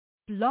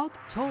Blog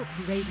Talk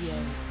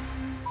Radio.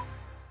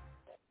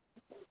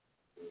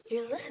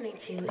 You're listening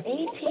to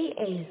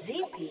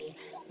ATAZP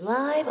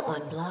live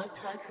on Blog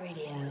Talk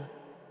Radio.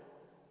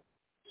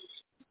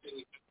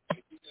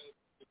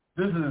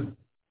 This is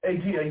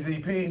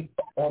ATAZP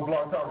on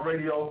Blog Talk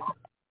Radio.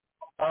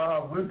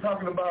 We're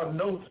talking about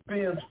No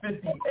SPINZ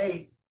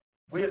 58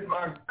 with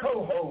my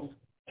co-host,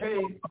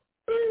 KB.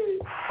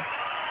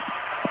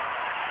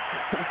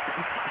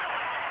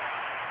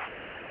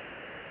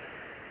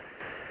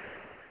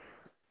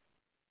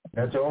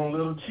 That's your own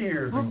little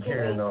cheers and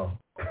carrying on.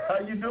 How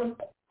you doing?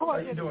 How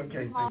you doing,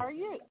 Casey? How are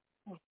you?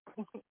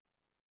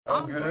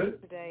 I'm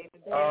good. Today.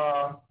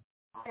 I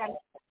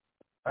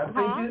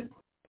think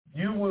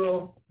you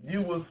will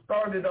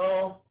start it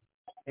off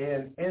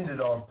and end it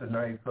off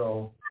tonight.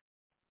 So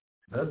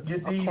let's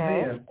get these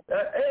in.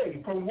 Hey,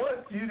 for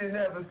once you didn't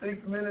have a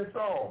 6-minute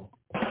song.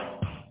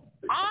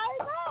 I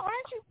know.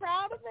 Aren't you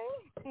proud of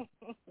me?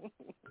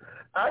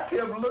 I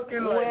kept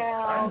looking like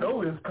I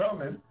know it's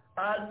coming.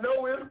 But you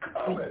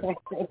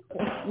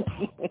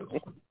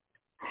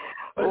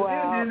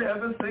didn't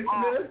have a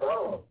 6-minute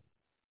song.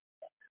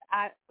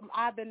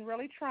 I've been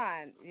really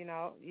trying. You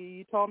know,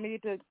 you told me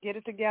to get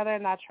it together,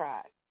 and I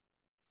tried.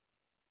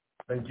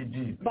 Thank you,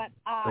 Jesus. But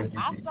I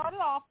started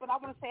off, but I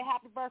want to say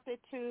happy birthday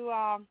to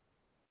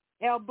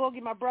El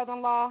Boogie, my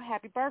brother-in-law.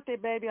 Happy birthday,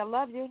 baby. I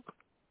love you.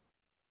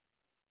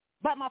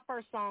 But my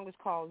first song was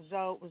called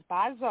Zoe. It was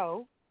by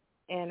Zoe,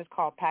 and it's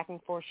called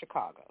Packing for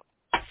Chicago.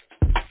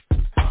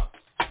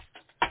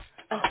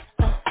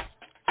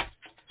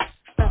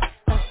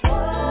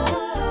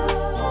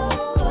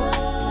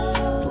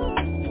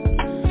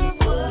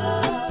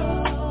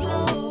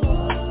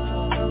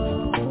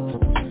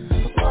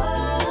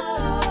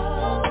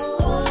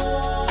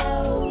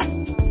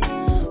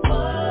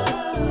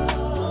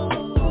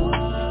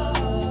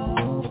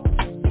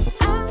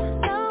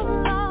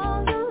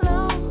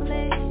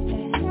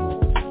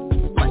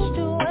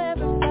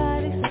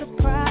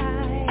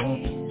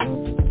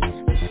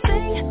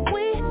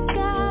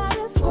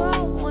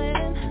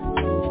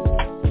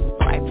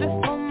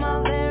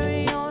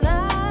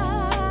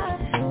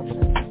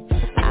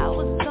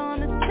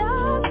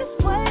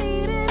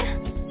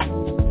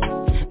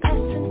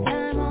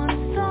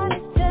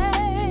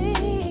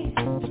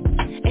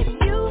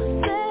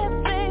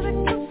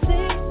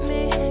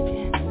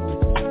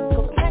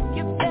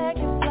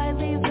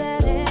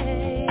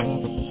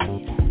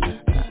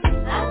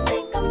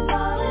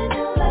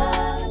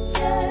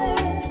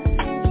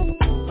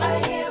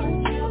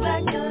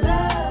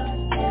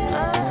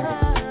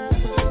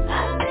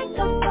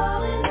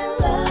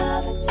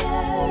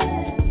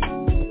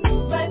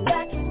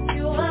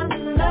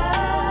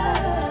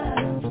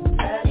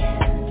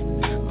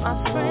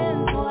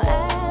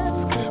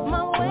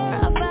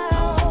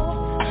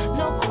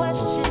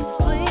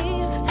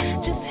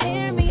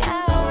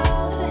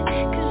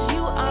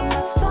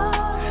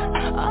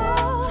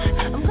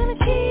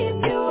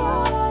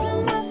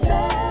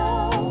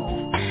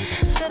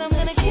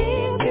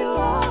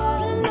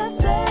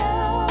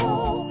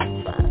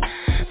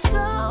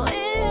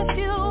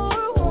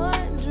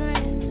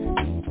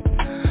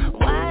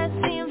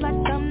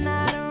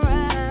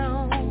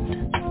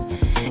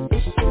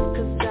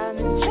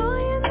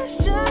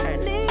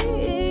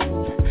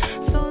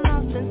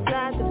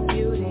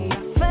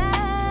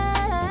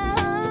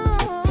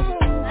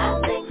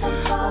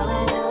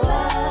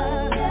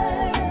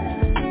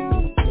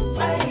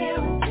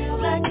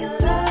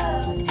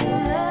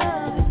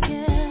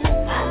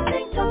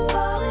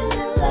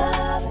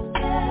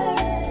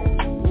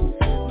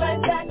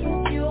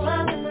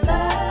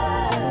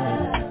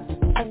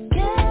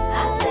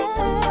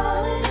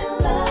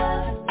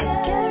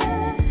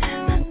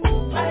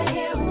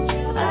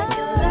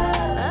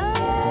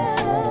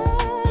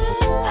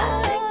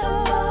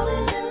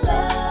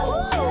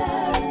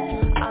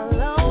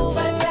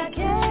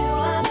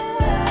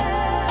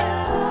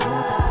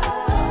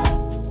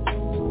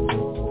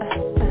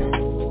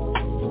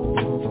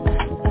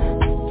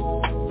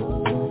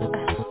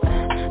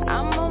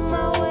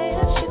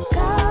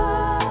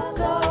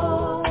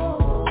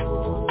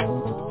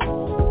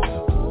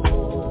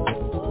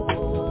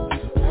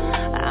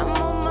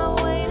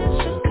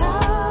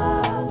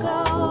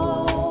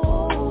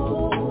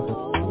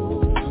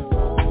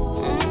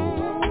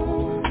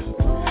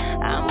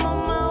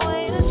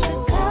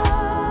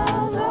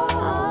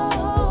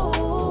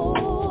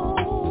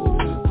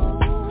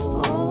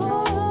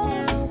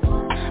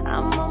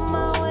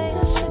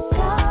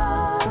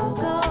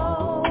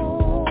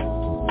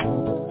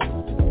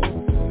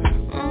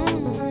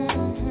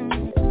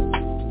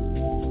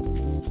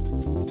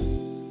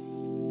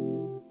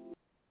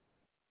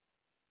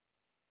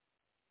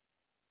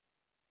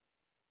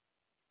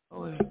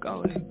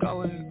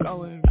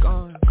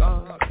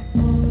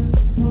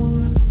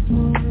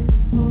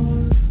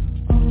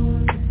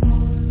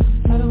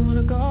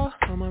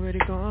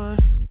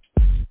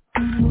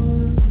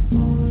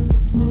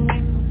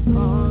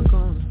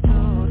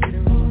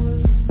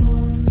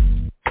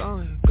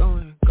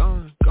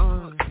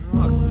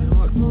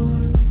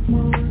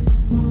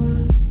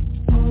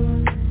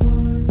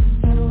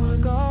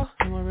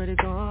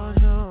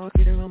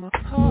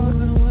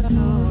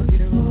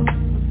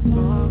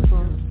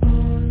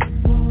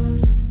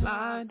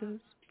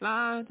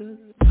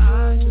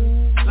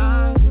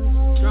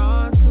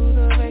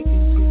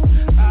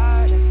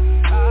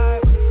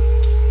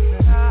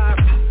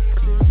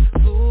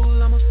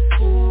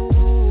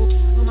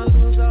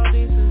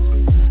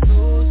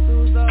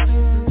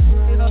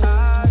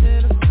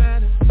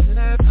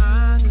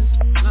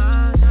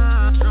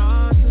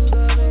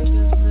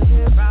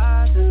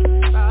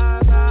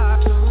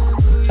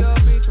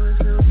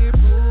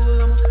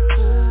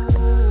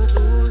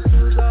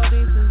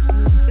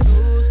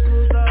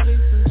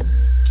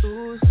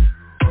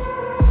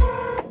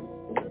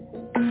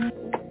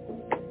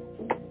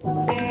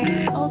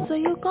 so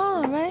you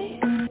gone, right?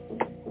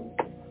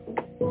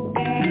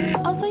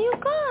 Oh, so you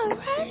gone,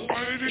 right?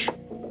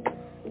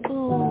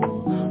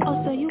 Ooh,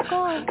 oh, so you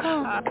gone.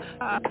 Gone.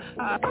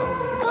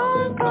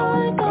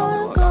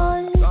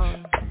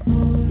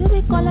 You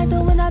be gone like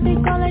the wind, I be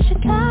gone like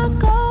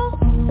Chicago.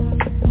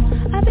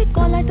 I be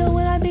gone like the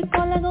wind, I be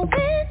gone like a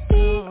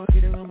windy.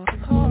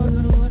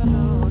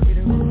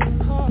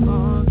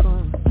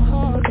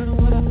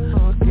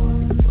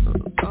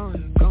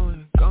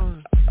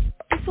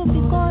 If you be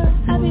gone,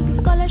 I be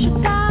gone like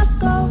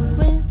Chicago.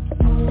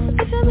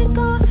 If you be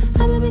gone, I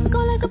be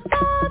gone like a bubble.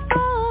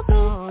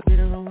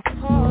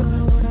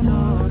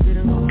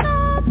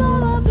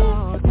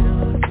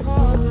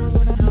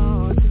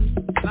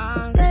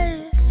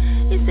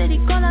 You said he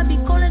gonna be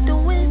gone like the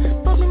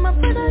wind. But me, my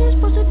brother, you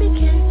supposed to be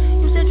king.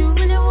 You said you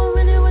really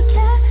would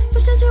care.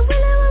 You said you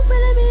really would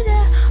be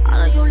there.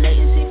 All of your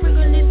latency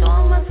frequently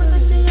throwing my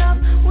frequency up.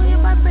 When you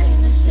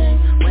vibrating the same,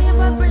 when you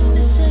vibrating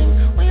the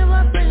same, when you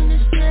vibrating the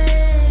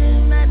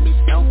same. I be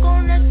so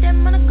gone like that,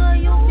 Monica,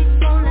 you be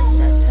gone like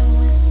that.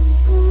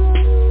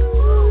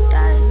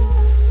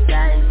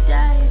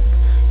 Die.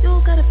 You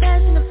got a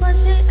pass in the front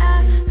seat, I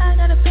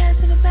got a pass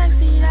in the back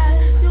seat,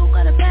 you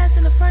got a pass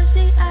in the front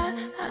seat,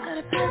 I got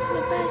a pass in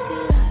the back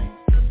seat,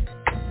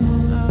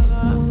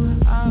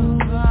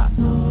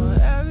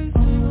 every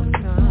single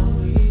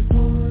time we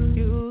move,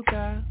 you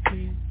got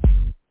me.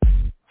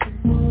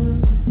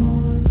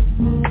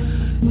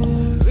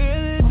 It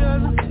really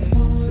doesn't take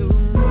too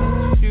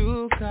much,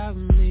 you got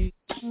me.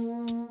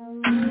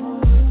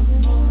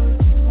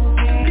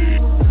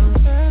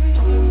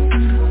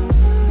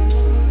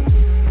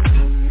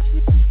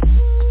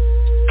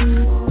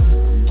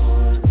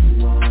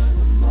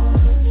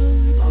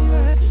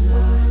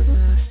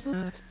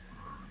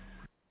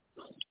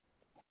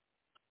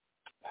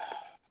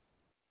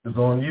 It's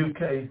on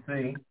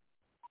UKC.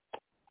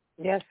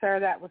 Yes, sir.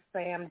 That was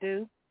Sam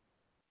Do.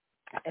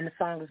 And the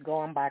song is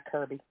Going by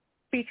Kirby.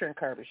 Featuring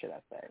Kirby, should I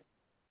say.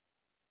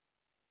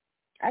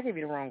 I give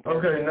you the wrong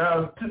person. Okay,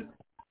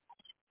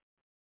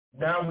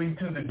 now we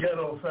to the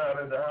ghetto side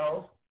of the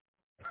house.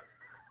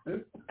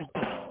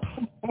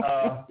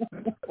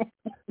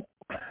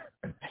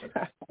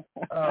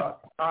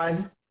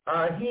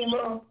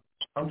 Ahima,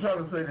 I'm trying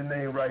to say the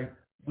name right.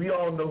 We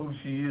all know who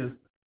she is.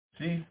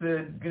 She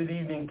said, "Good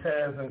evening,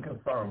 Taz and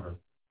Cassandra,"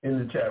 in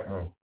the chat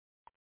room.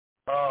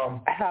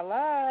 Hello.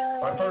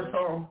 My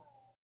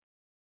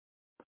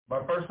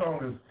first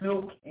song is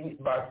Silk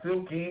by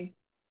Silky,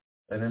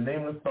 and the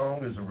name of the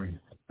song is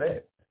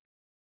Respect.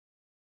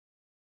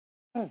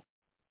 Okay.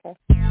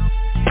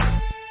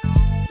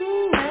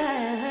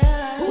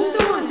 Who's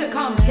the one to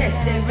come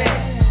test and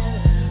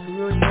rest?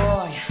 Rude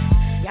boy,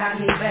 got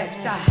me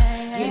vexed.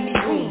 Give me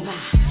room,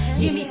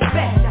 give me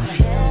respect.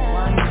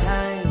 One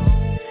time.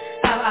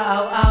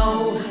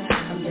 Oh,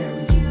 I'm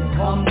daring you to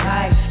come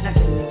tight. Now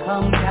can you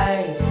come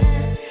tight?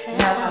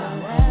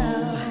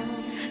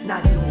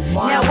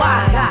 Now I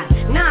got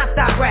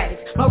non-stop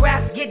rabbits. My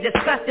raps get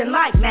disgusting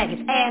like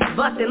maggots. Ass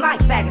busting like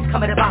faggots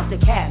coming about the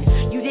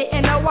cabinet. You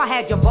didn't know I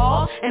had your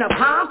ball in a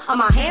palm on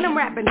my hand. I'm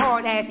rapping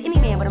hard as any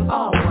man, but I'm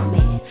all one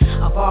man.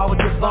 I borrowed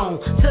this bone,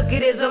 took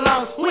it as a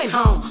loan, went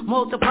home,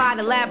 multiplied,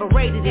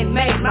 elaborated, and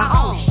made my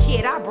own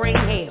shit. I bring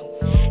hell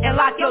and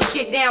lock your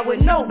shit down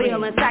with no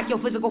bill and sack your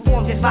physical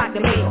form just like the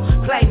mail.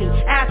 Play me,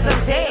 ask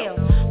some tales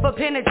for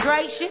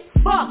penetration.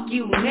 Fuck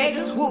you,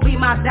 niggas, will be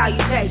my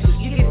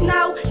salutation. You get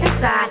snow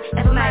inside,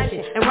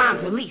 information, and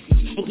rhymes release it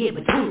and give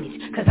it to me,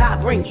 cause I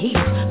bring heat,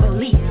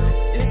 believe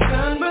it. It's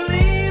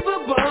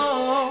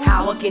unbelievable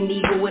how I can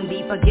evil and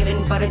be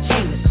forgiven for the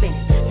chain of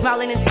spinning.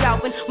 Smiling and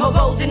scalping, more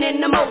golden in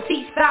the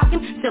motif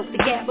falcon. Silk the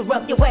gap,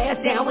 rub your ass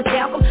down with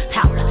talcum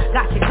powder.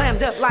 Got you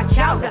clammed up like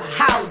chowder.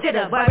 How did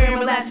a butter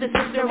molasses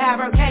sister have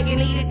her cake and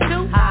eat it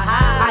too?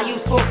 I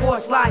use full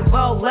force like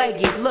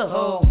bow-legged. Look,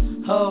 ho,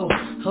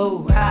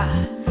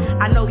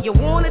 I know you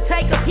wanna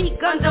take a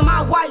peek under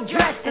my white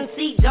dress and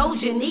see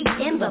those unique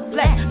in the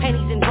flesh.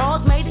 Panties and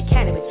drawers made of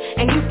cannabis,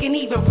 and you can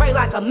even pray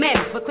like a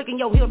man. But clicking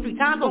your heel 3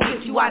 times gon'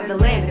 get you out of the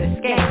land of the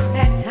scam.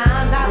 That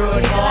times I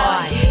feel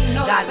like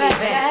got me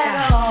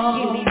back.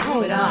 Give me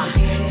room,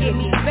 give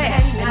me back.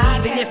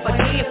 And even if I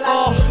did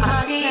fall,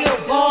 I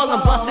still ball.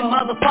 I'm busting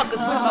motherfuckers with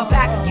my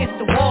back against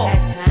the wall.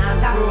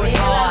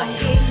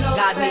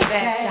 Got me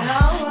back.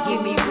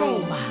 Give me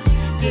room,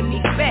 give me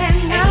back.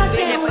 And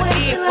even if I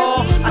did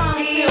fall, I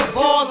still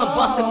ball. I'm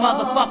busting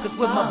motherfuckers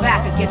with my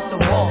back against the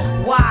wall.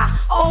 Why,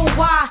 oh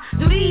why,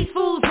 do these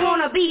fools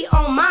wanna be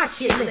on my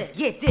shit list?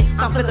 Get this,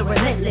 I'm feeling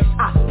relentless,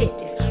 I spit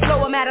this.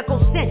 Flow a medical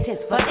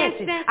sentence, for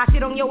instance, I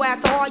shit on your ass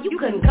so hard you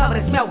couldn't cover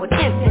the smell with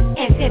incense.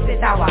 Incense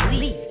is how I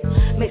lead you,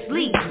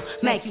 mislead you,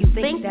 make you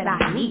think that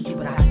I need you,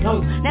 but I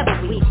don't,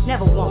 never will,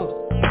 never won't.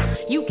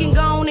 You can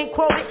go on and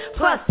quote it,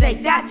 plus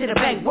take that to the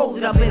bank, roll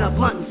it up in a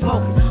blunt and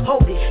smoke it.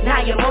 Hold it, now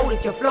you're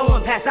molded, you're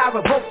flowing past, I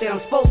revoked it, I'm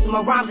supposed to,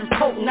 my rhymes is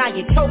potent, now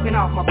you're choking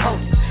off my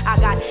post. I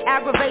got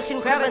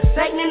aggravation,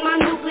 crevice,ing in my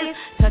nucleus,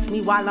 touch me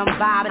while I'm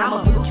vibing,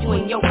 I'ma boot you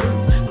in your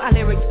boots. My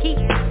lyrics keep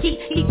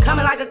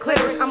coming like a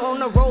clitoris, I'm on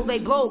the roll, they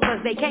blow, cause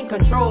they can't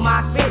control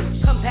my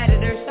spirit.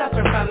 Competitors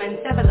suffer from an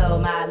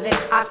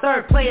I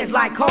serve players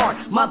like cards.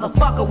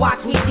 Motherfucker,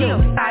 watch me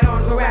deal.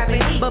 Sidearms for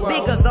rapping heat. But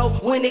bigger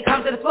though, when it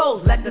comes to the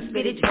flows, let the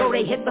spinach go,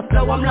 they hit the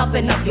flow. I'm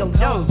nothing up your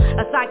dome.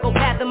 A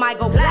psychopath that might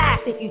go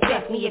blast if you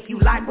test me. If you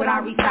like what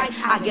I recite,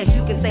 I guess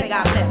you can say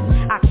God bless.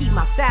 I keep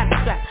my savage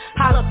strap,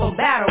 holla up on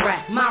battle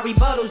rap. My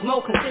rebuttal's more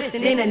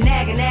consistent than a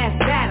nagging ass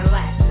battle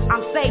act.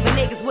 I'm saving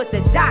niggas with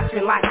the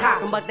doctrine like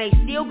cotton, but they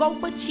still go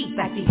for cheap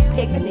at these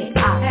picnic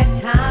eyes.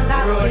 At times I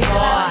feel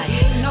like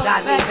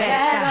got me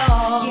back,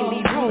 give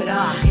me room,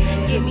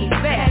 give me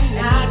space.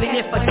 And even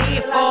if I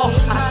did fall,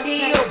 I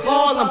still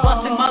ball. I'm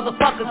busting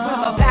motherfuckers with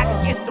my back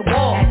against the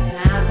wall. At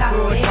times I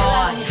feel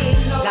like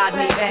got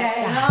me back,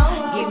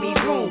 give me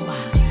room,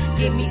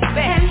 give me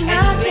space. And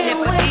even if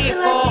I did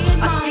fall,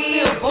 I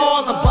still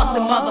ball. I'm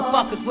busting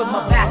motherfuckers with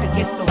my back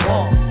against the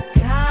wall.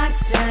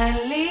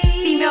 Constantly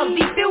females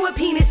be filled with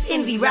penis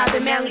envy, rather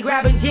manly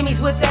grabbing jimmies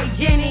with their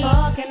Jenny.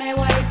 Walking their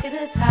way to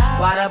the top.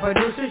 Why the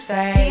producers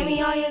say, give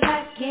me all you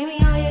got, give me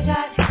all you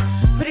got.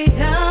 Pretty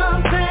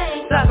dumb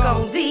thing. Suck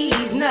on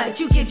these nuts.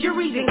 You get your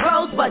reason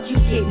close, but you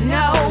get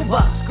no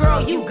bucks.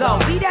 Girl, you go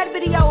be that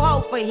video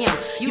hoe for him.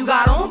 You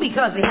got on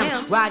because of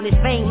him. Riding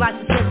his fame like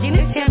attention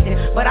is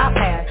tempting, but I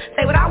pass.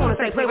 Say what I wanna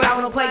say, play what I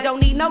wanna play. Don't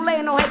need no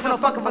laying, no hate for no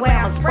fucking play.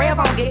 I'ma spray if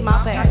I don't get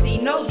my pass. I see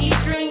no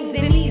G-strings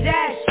in these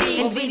ass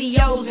sheets. In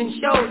videos and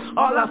shows,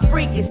 all I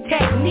freak is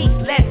technique.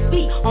 Let's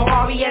speak on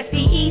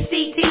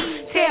R-E-S-P-E-C-T.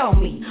 Tell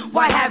me,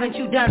 why haven't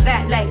you done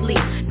that lately?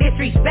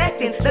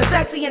 Disrespecting the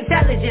sexy,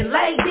 intelligent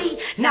lady.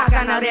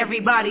 Knocking out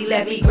everybody,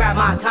 let me grab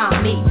my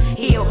Tommy.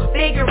 He'll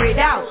figure it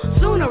out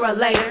sooner or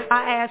later.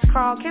 I asked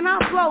Carl, can I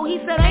flow? He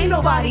said, ain't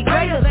nobody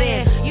greater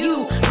than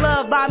you.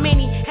 Loved by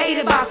many,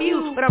 hated by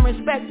few, but I'm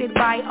respected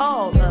by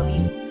all of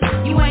you.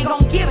 You ain't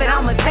gon' give it,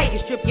 I'ma take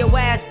it. Strip your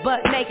ass butt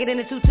naked in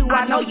a tutu.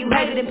 I know you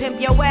hate it and pimp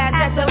your ass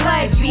at the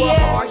leg. You a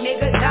hard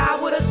nigga, die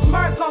with a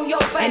smirk on your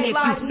face. And if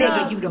you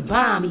figure you the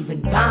bomb,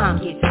 even bomb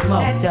gets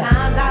smoked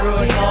up.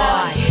 Rude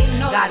boy,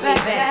 got me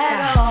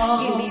back.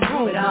 Give me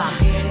room,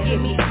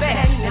 give me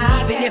space.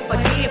 And even if I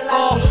did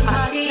fall,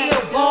 I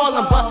still ball.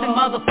 I'm busting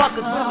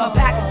motherfuckers with my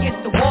back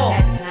against the wall.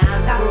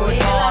 Rude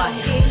boy,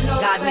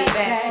 got me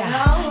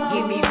back.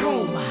 Give me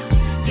room,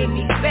 give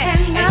me space.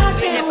 And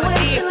even if I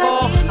did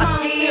fall, I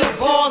still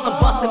ball. I'm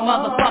busting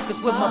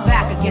motherfuckers with my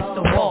back against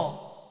the wall.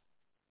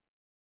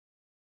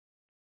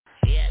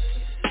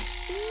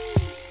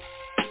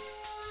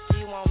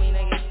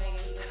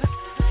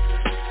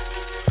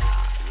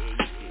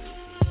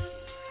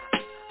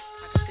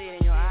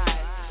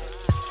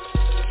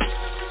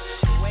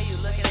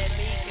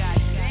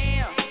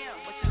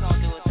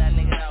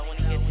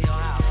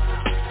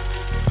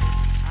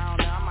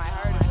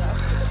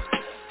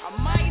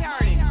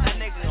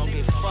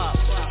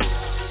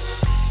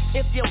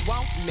 If you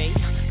want me,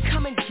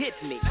 come and get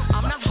me.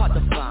 I'm not hard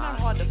to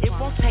find, it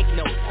won't take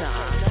no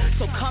time.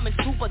 So come and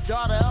scoop a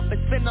daughter up and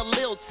spend a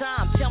little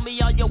time. Tell me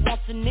all your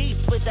wants and needs,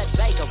 with that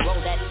bagel,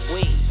 roll that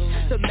weed.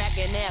 The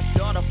mackin' ass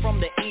daughter from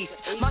the east.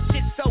 My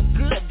shit's so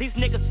good, these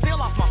niggas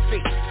feel off my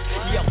feet.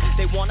 Yo,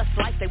 they wanna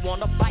slice, they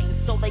wanna bite,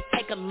 and so they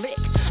take a lick.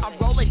 I'm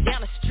rolling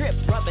down the strip,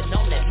 rubbing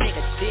on that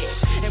nigga dick.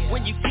 And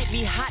when you get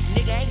me hot,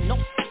 nigga, ain't no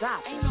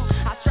stopping.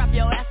 I strap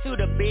your ass to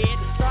the bed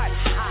and start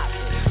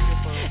hopping.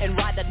 And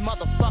ride that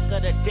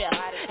motherfucker to death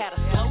at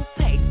a slow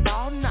pace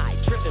all night,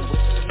 driven with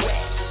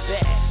sweat.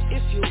 Bad.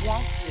 If you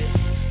want this,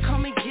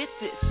 come and get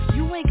this.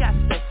 You ain't got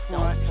sex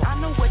on. I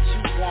know what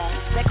you want.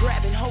 That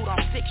grab and hold on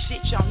sick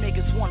shit y'all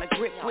niggas wanna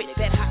grip with.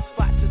 That hot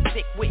spot to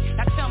stick with.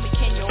 Now tell me,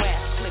 can your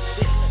ass flip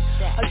this?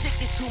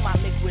 Addicted to my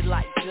liquid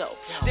like dope.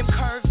 Them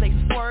curves they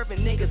swerve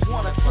and niggas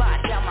wanna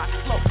slide down my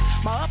slope.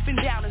 My up and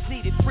down is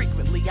needed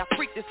frequently. I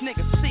freak this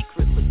nigga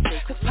secretly,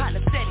 cause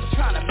partner said he's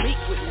tryna meet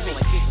with me.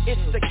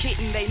 It's the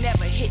kitten they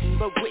never hitting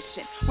but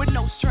wishing, with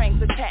no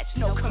strings attached,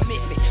 no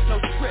commitment, no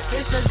trip.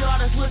 It's the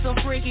daughters with some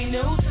freaky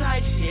new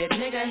type shit.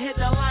 Nigga hit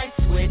the light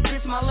switch,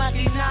 it's my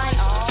lucky night.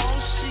 Oh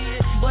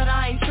shit, but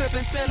I ain't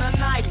tripping, spend a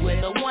night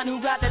with the one who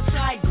got the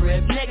tight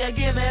grip. Nigga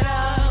give it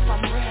up,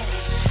 I'm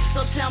ready.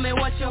 So tell me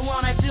what you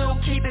wanna do,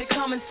 keep it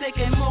coming sick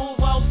and move.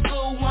 Old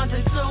school, 1s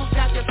and 2s,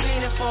 got you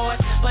feeling for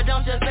it. But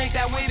don't just think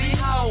that we be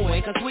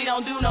hoeing, cause we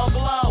don't do no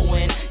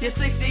blowing. You're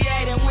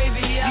 68 and we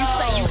be owing. You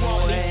say you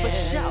want me for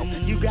show,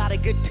 you got a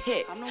good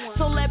pick.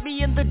 So let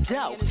me in the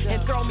dough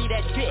and throw me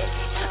that dick.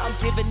 I'm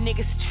giving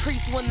niggas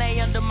treats when they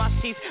under my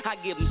seats. I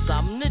give them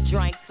something to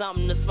drink,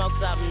 something to smoke,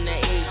 something to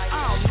eat.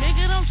 Oh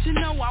nigga, don't you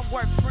know I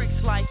work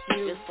freaks like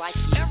you? Just like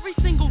you. Every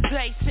single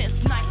day since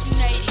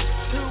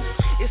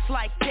 1982. It's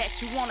like that,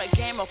 you want a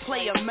game or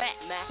play a match.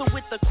 So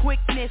with the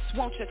quickness,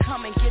 won't you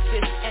come and get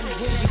this? And when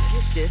you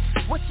get this,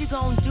 what you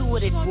gonna do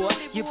with it, boy?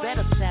 You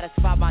better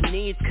satisfy my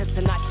needs, cause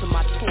tonight's to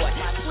my toy.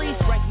 Please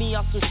break me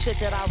off some shit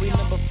that I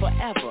remember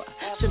forever.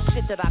 Some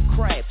shit that I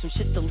crave, some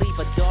shit to leave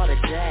a daughter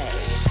dead.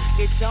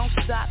 It don't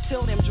stop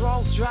till them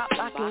draws drop.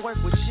 I can work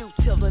with you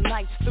till the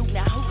night's through.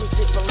 Now who does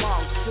it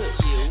belong to?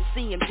 You.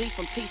 CMG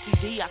from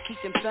TCD, I keep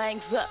them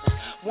things up.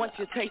 Once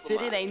you taste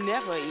it, it ain't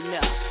never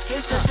enough.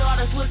 It's the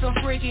daughters with some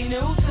freaky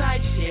new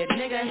type shit.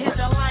 Nigga hit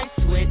the light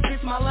switch,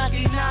 it's my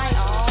lucky night.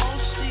 Oh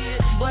shit,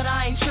 but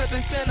I ain't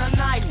trippin', spend the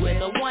night with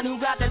the one who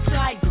got the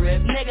tight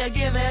grip. Nigga,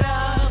 give it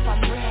up,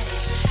 I'm ready.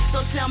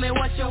 So tell me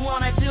what you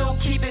wanna do,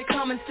 keep it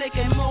coming, stick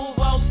and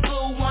move. Old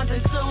school, ones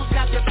and twos,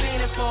 got you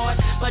feeling for it.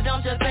 But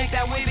don't just think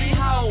that we be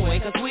hoeing,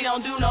 cause we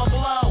don't do no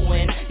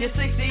blowing. You're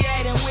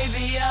 68 and we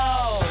be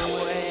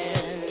owing.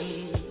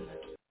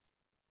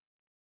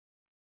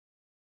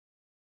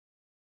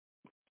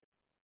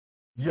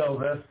 Yo,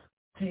 that's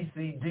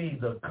TCD,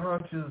 the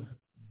Conscious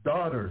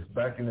Daughters,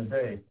 back in the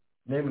day.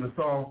 Naming the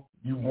song,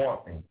 You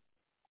Want Me.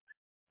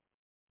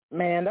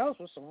 Man, those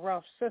were some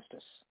rough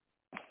sisters.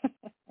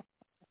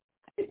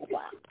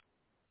 Wow.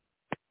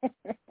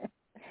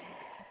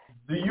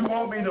 Do you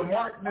want me to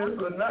mark this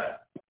or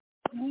not?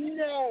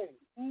 No.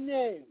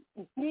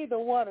 Neither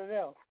one of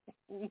them.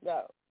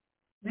 No.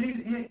 You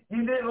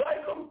didn't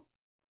like them?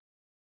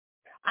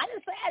 I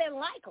didn't say I didn't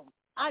like them.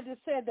 I just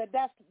said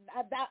that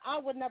I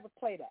would never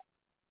play that.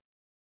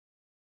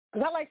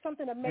 Because I like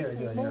something that makes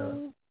me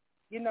move,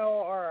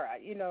 or,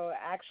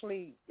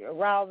 actually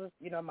arouses,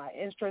 my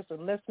interest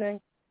in listening.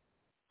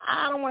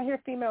 I don't want to hear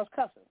females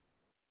cussing.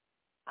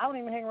 I don't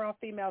even hang around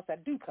females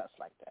that do cuss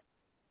like that.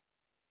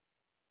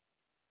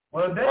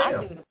 Well, damn.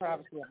 I do the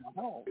privacy of my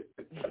home.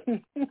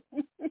 You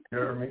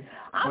hear me?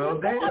 Well,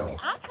 damn.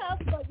 I cuss,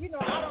 but,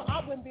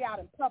 I wouldn't be out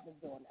in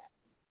public doing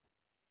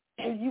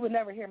that. And you would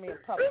never hear me in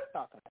public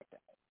talking like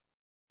that.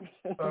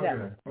 Okay,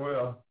 Never.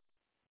 well,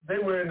 they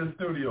were in the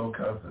studio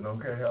cussing,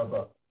 okay? How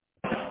about?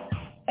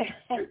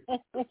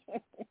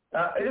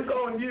 It's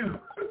on you.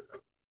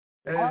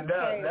 And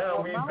okay,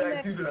 now we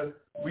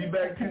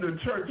back to the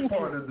church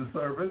part of the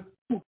service.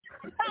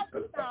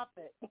 Stop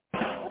it.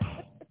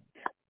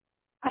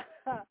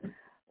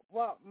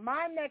 Well,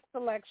 my next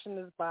selection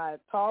is by a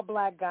Tall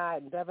Black Guy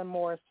and Devin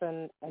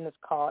Morrison, and it's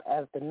called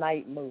As the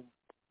Night Moves.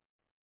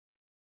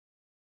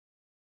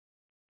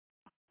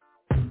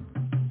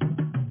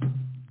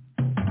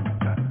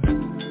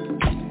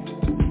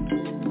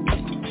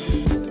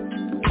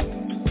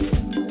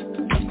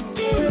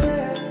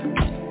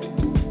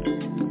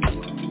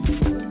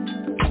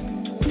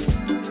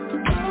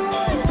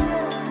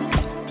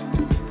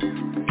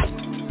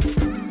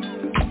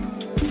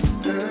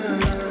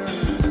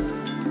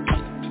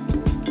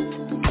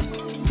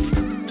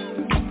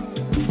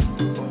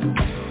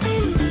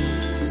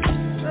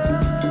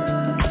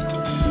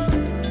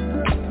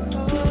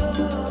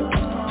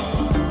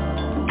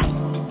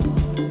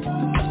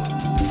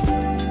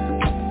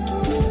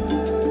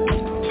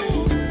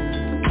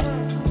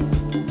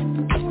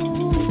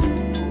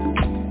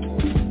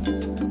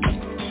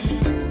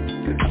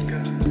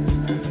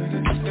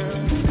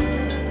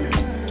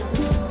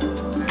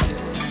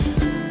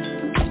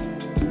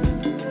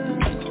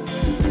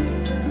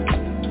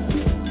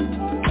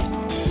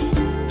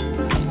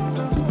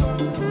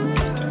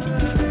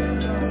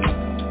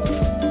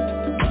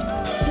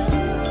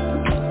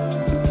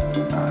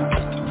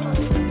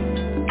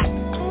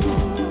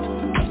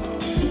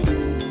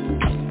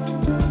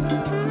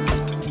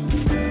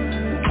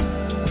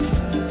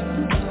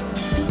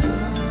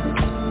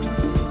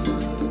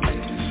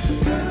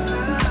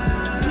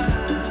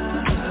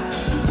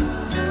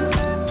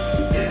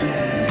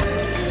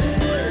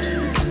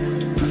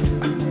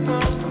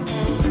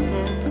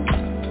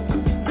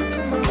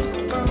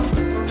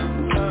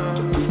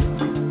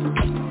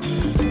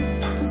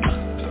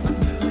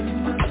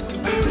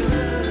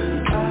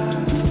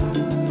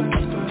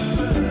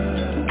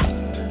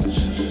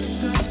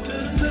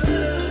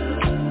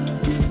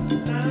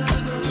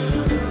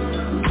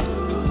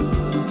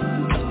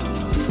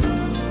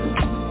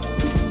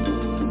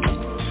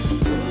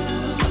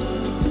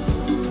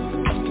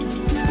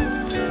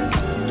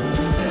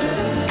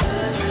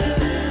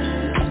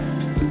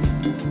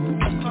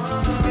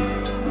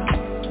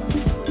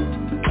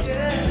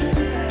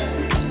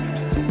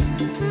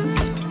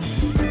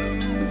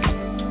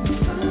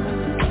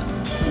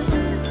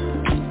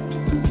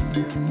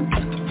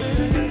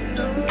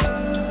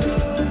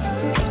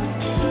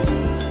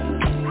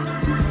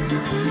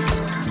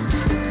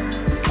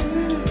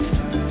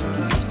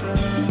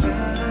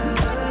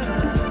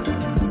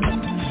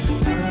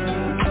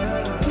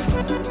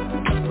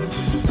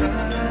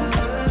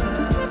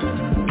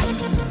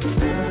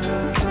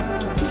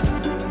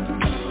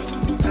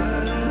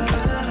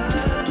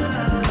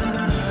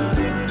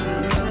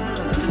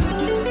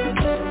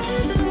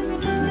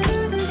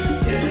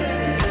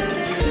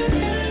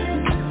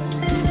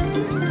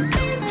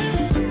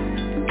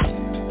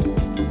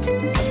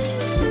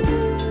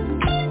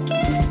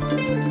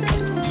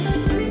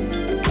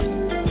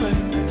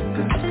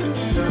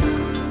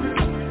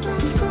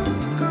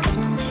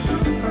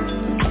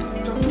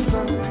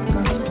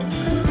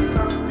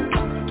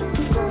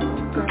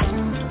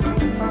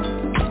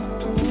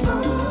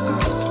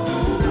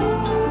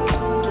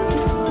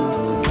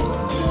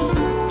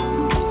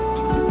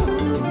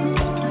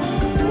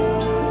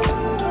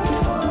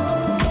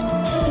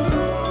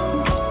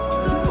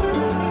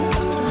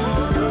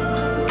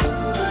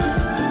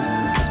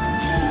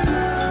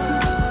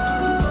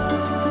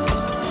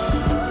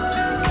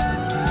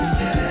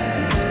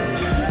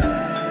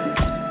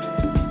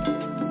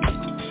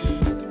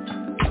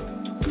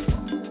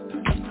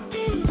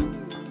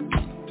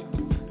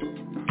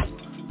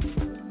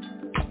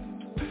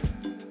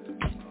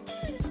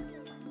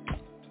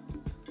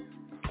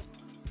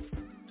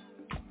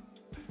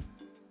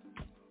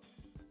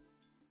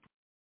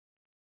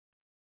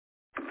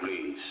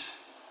 please,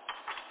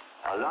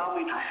 allow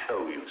me to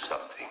show you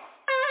something.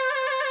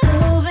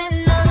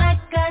 Moving on like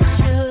I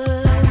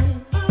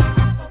should.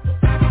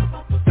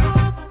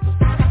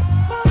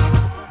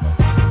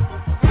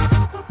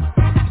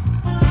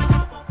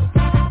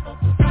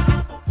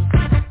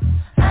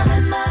 I'm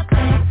in my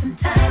bed,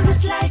 sometimes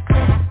it's like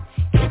that.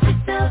 Get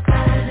yourself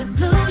out of the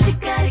blues, you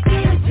gotta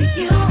give it to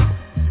you.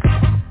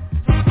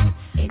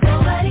 Ain't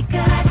nobody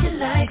got you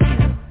like you.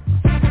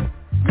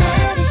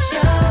 Let it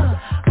show,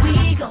 we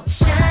gon'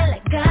 shine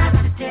like God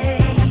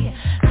today.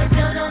 Look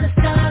down on the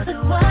stars of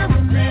what we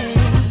made.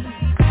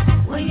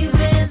 When you've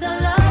been so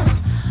low,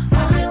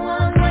 only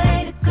one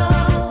way to go,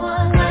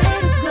 one way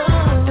to go.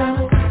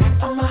 Diamond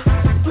on my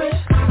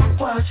wrist,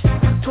 watch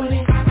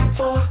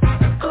 24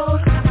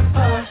 gold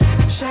bars,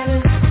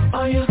 shining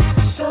on you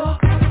so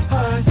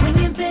hard. When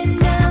you've been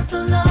down so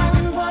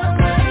long, one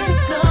way to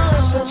go.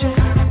 Searching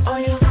on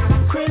you,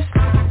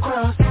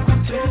 crisscross,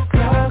 tip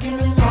girl, give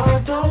me more,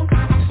 don't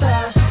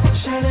stop.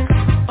 Shining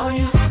on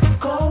you,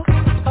 gold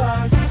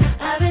bars.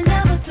 I've been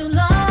down for too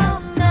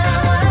long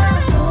now.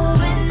 I'm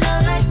moving on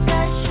like I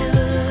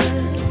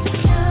should.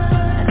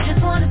 I just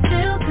wanna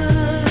feel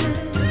good.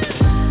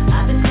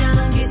 I've been down,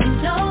 I'm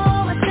getting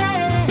over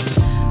that.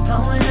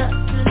 Going up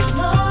to the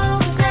moon,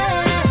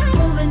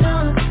 moving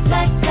on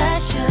like I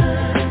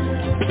should.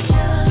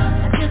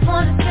 I just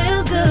wanna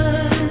feel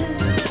good.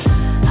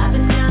 I've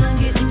been down, I'm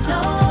getting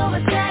over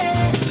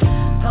that.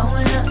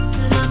 Going up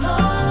to the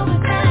moon.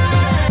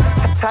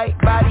 Tight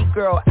body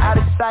girl, out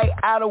of sight,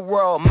 out of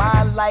world.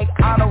 Mind like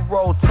honor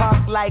roll,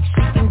 talk like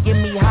she can get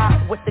me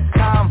hot with the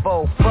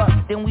convo. Fuck,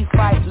 then we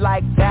fight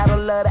like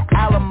Battle of the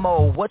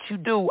Alamo. What you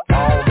do?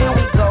 Oh, here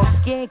we go.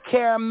 Skin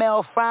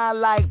caramel, fine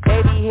like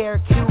baby hair,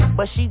 cute,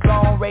 but she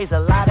gon' raise a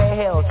lot of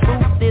hell.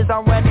 Truth is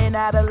I'm running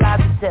out of lies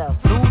to tell.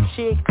 New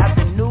chick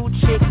after new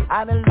chick,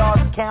 I done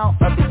lost count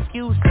of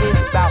excuses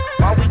about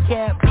why we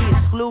can't be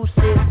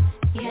exclusive.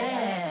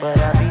 Yeah. But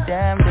I'll be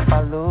damned if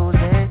I lose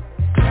it.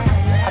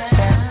 I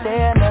can't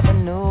say I never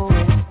knew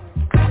it.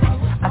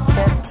 I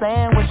kept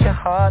playing with your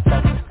heart,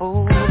 that was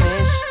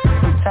foolish.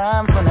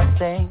 Sometimes when I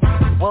think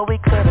what we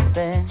could have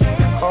been,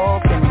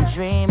 hoping and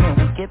dreaming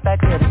we get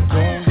back at it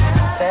again.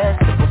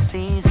 Festival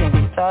season,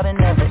 we thought it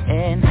never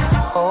end.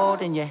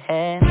 Holding your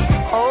hand,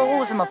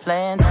 holes in my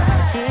plans,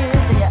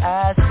 tears in your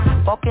eyes.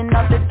 Walking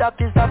out the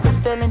doctor's office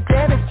feeling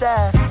dead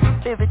inside.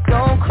 Baby,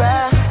 don't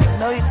cry, I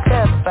know you're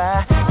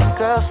terrified. And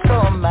girl, so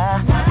am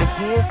I. But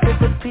here's to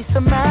the peace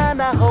of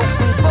mind, I hope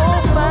we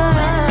both find.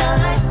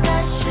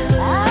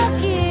 I'll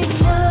keep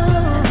moving.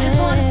 I just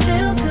wanna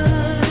feel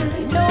good.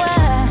 You know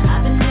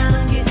I've been down,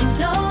 I'm getting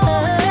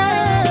over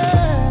that.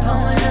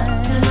 Going up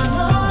to the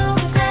moon,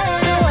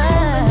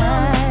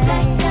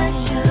 like I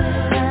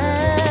should.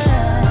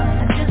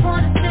 I just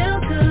wanna feel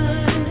good.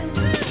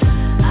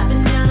 I've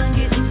been down, I'm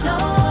getting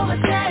over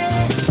that.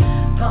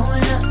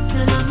 Going up to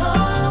the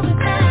moon,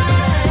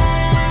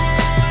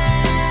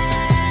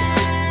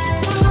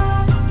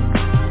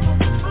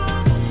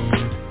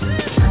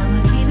 I'ma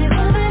keep it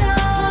moving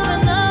on.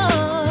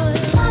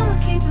 I'ma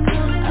keep it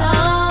moving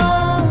on.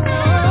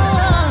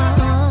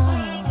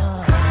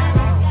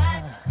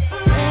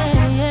 Yeah,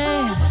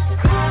 yeah.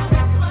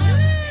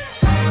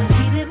 I'ma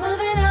keep it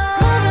moving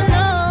on.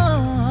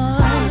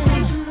 I'ma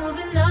keep it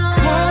moving on.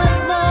 One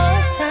more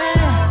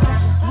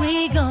time, we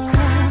gon'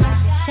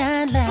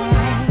 shine like.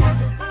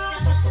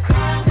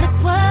 Look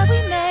what we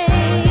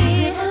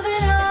made.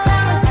 Moving on.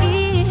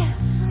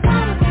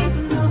 I'ma keep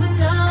it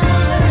moving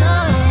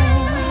on.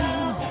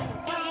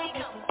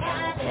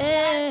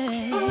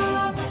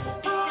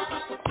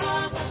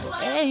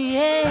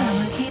 Yeah.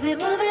 I'ma keep it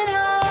moving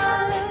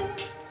on.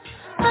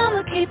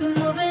 I'ma keep it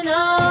moving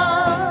on.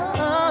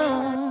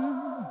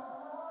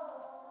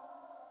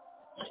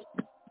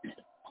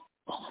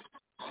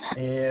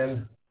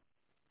 And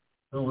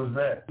who was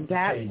that?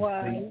 That KC.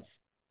 was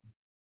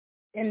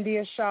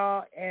India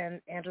Shaw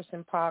and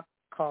Anderson Paak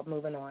called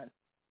Moving On.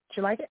 Did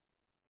you like it?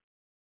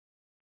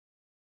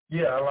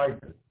 Yeah, I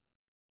liked it.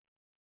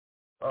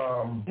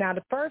 Now,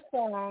 the first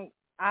song,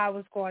 I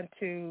was going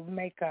to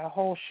make a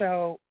whole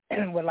show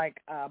with like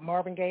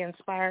Marvin Gaye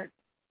inspired.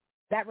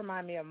 That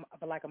reminded me of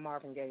like a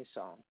Marvin Gaye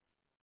song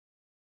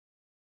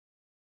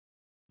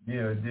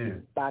Yeah, it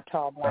did. by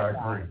Tall I Black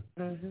Guy. agree.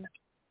 Mm-hmm.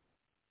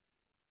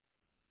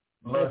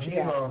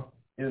 Lahima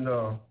in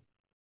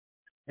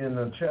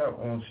the chat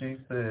room, she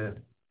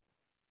said,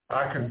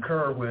 I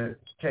concur with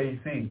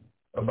KC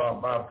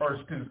about my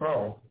first two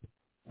songs.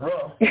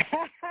 Rough,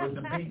 but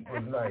the beat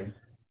was nice.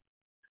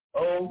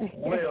 Oh,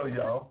 well,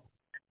 y'all.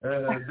 This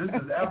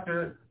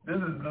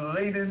is the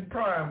latest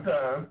prime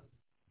time.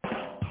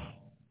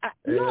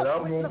 And Look,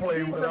 I'm going to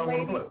play what I'm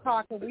going to play.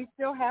 Talking. We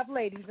still have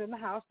ladies in the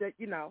house that,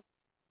 you know,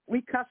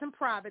 we cuss in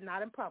private,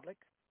 not in public.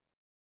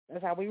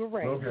 That's how we were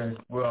raised. Okay,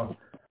 well,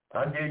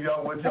 I gave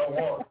y'all what y'all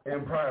want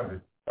in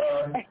private.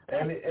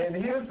 And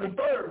here's the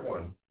third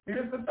one.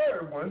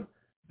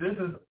 This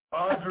is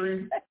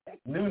Audrey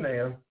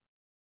Noonan,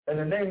 and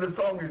the name of the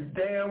song is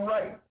Damn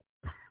Right.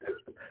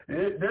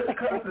 There's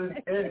cussing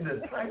in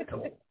the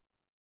title.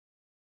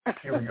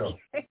 Here we go.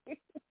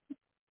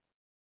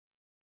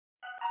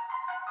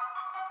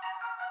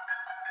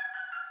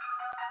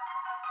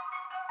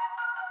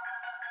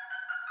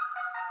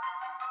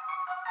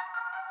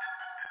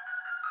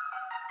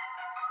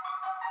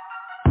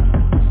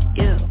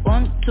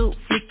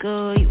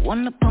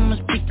 one up on my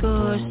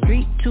speakers.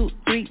 3, 2,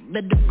 3,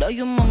 better blow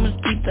your mama's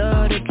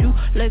teether. That you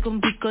like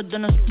I'm bigger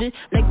than I spit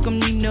like I'm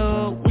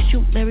Nina. Wish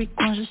you Mary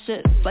Queen,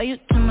 set fire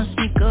to my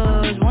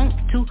sneakers.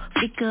 1, 2,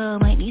 flicker,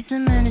 might need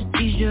some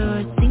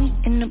anesthesia. See me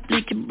in the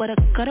bleacher, but I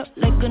cut up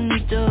like a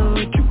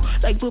Anita. You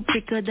like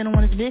paprika, then I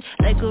wanna spit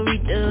like a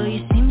Rita.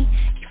 You see me,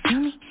 you feel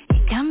me,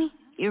 you got me,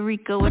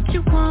 Eureka. What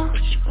you want?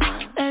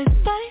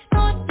 Everybody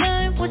know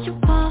that what you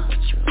want.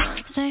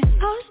 Say,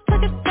 oh, it's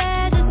like a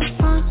bad in the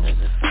front.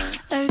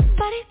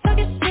 Everybody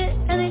talking shit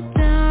and they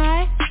down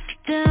right,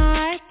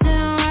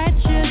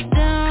 shit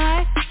down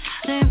right.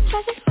 Saying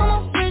plastic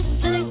on my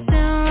wrist and they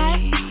down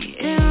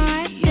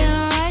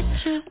right,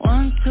 shit.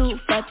 1, 2,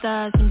 fat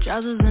thighs, some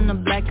trousers and a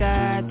black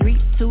eye. 3,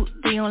 2,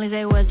 3, only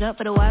say what's up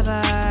for the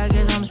Wi-Fi.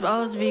 Guess I'm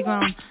supposed to be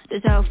grown.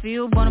 This how I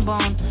feel, bone to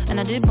bone. And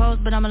I did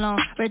post, but I'm alone.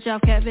 Rich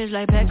off catfish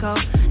like Petco.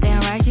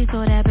 Damn right, she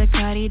sold that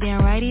Bacardi.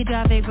 Damn right, he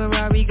drive a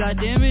Ferrari. God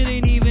damn it,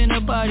 ain't even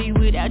a party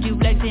without you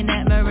flexing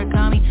that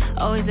Murakami.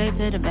 Always late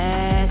to the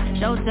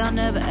best. Showtime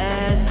never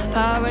ask.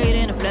 Power rate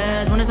in the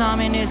flash. When the time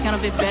in this kind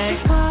of big bag.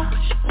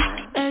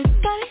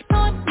 Everybody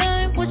know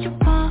that what you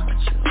want.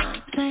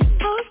 Say,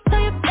 oh, it's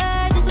like a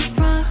bad in the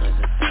front.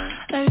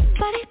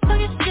 Everybody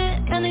talking shit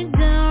and they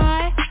down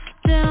right,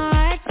 shit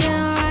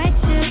down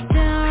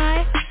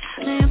right.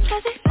 Saying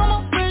plastic on my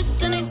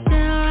wrist and they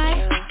down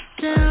right,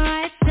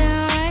 shit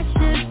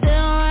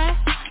down right.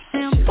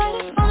 Saying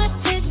plastic on the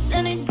tits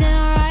and they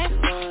down right,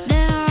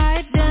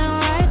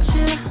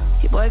 shit.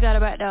 Your boy got a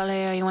bright doll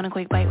hair, you want a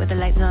quick bite with the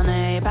lights on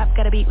there. Your pop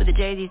got a beat with the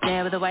Jay-Z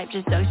stare, with the wipe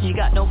just ducks, you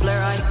got no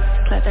blur eye.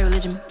 Clap that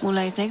religion,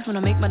 moonlight snakes when I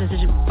make my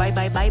decision. Bite,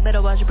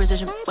 better watch your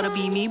precision. Wanna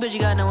be me, but you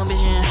got no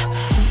ambition.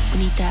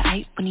 Bonita,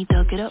 ay,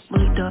 bonita, get up,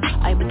 bonita.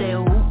 Ay,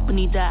 badeo,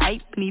 bonita, ay,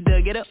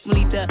 bonita, get up,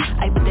 bonita.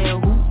 Ay,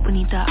 badeo,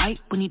 bonita, ay,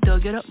 bonita,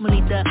 get up,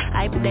 bonita.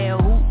 Ay, badeo,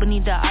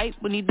 bonita, ay,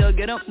 bonita,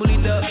 get up,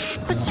 bonita.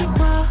 What you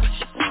want?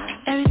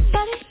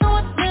 Everybody know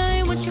what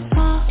day, what you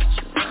want.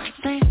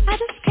 Say, I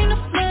just came to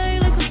play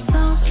like a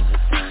song.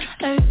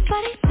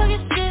 Everybody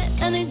talking shit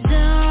and they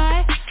down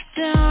right,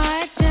 shit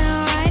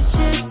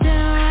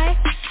down right.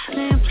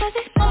 Saying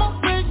plastic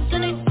on my wrist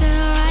and they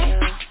down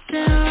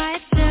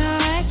right,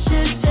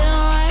 shit down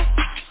right.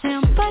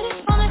 Saying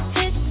plastic on the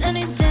tits and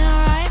they down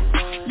right,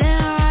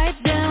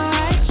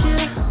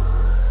 shit.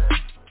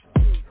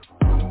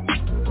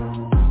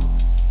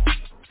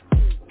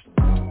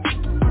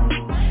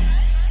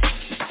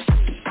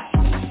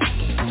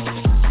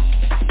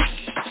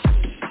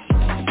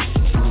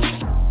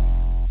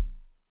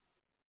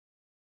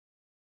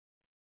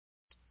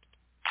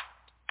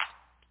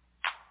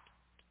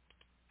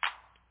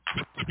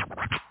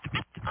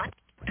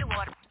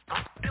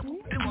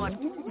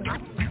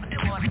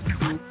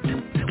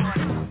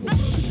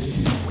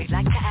 We'd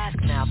like to ask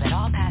now that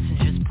all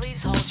passengers please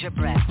hold your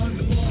breath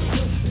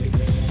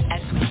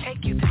as we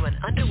take you through an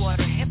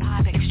underwater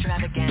hip-hop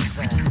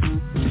extravaganza.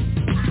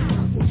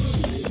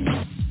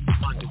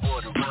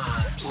 Underwater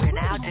rhymes. We're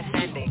now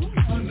descending.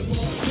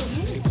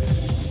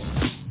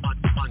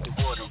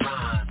 Underwater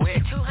rhymes. We're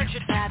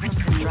 200 fathoms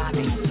and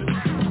dropping.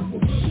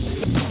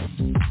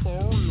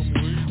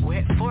 We're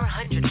at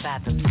 400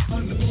 fathoms.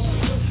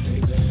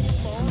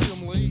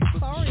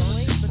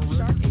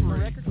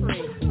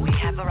 We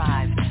have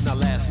arrived. Now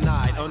last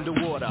night,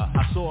 underwater,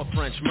 I saw a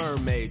French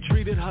mermaid.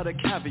 Treated her to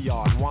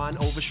caviar and wine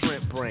over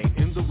shrimp brain.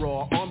 In the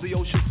raw, on the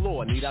ocean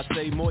floor. Need I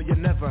say more? You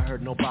never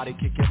heard nobody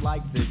kick it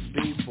like this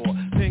before.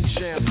 Pink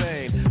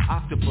champagne,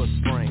 octopus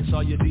brain. Saw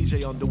your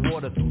DJ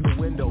underwater through the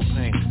window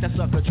pane. That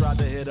sucker tried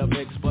to hit a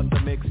mix, but the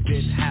mix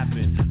didn't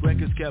happen.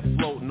 Records kept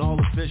floating, all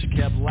the fish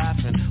kept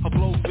laughing. A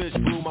blowfish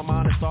blew my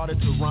mind and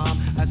started to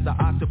rhyme as the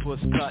octopus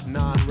cut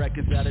 9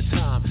 records at a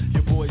time.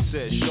 Your boy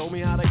said, show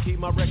me how to keep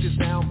my records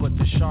down, but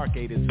the shark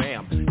ate his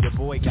am. Your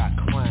boy got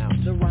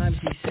clowned. The rhymes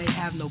he say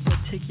have no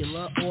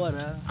particular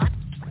order.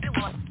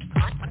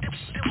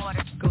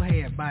 Go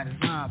ahead, bite his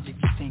rhyme if you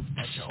think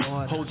that's your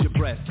order. Hold your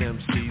breath,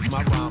 MCs,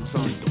 my rhymes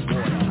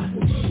underwater.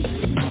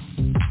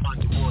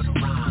 Underwater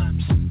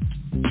rhymes.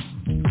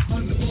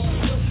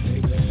 Underwater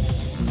rhymes.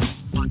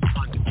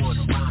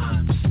 Underwater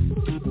rhymes.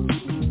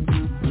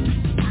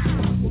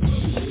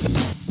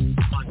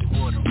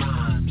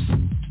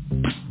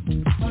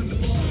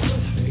 Underwater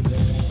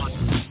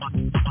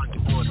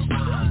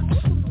rhymes.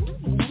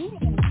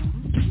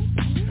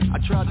 I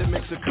tried to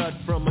mix a cut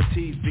from a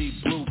TV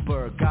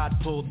blooper.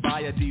 Got pulled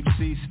by a deep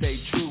sea state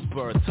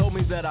trooper. Told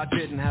me that I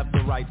didn't have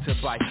the right to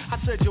bite. I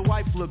said your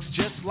wife looks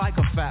just like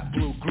a fat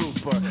blue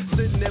grouper.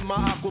 Sitting in my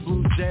aqua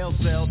blue jail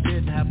cell,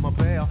 didn't have my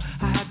bail.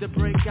 I had to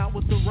break out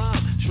with the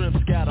rhyme.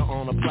 Shrimp scatter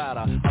on a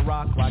platter. I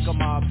rock like a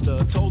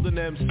mobster. Told an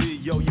MC,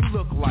 yo, you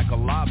look like a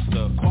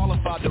lobster.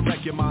 Qualified to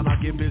wreck your mind, I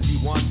get busy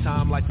one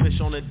time. Like fish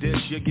on a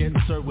dish, you're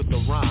getting served with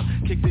the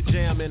rhyme. Kick the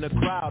jam in the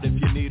crowd if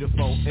you need it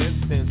for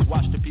instance.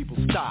 Watch the people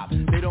stop,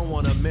 they don't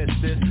wanna miss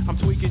this. I'm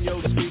tweaking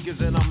your speakers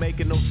and I'm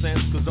making no sense.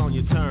 Cause on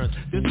your turns,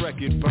 this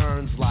record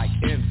burns like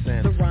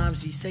incense. The rhymes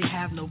he say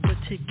have no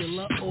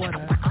particular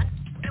order.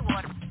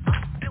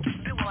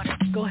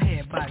 Go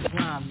ahead, bite his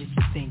rhyme if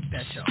you think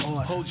that's your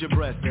order. Hold your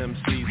breath,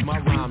 MCs, my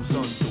rhyme's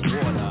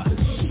underwater.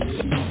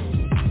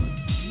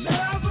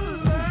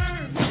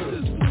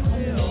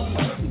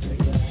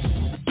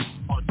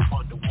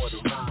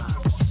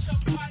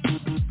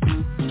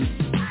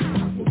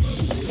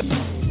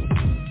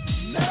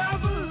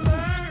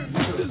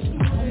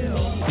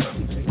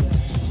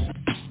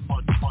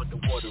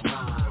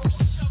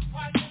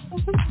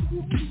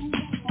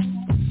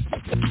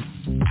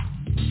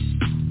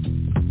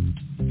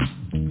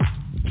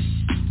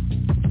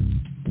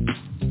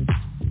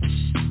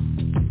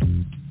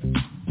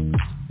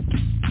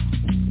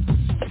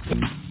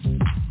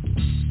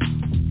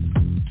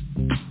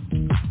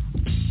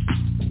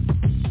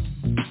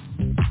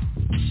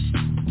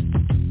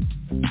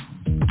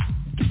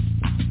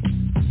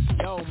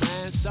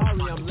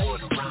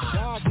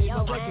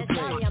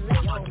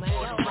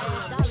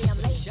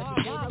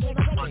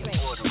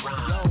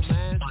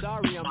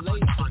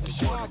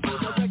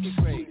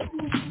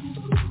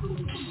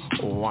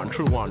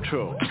 1 2 1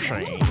 2.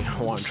 Chain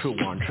 1 2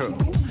 1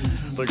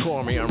 2. They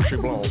call me MC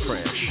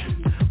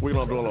Blowfish. We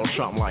gonna do a little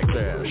something like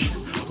this.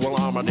 Well,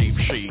 I'm a deep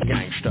sea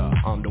gangster,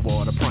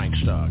 underwater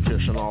prankster,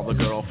 kissing all the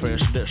girlfish,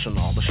 dissing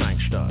all the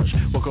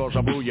shanksters. Because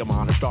I blew your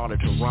mind and started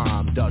to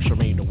rhyme, doesn't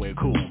mean that we're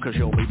cool, cause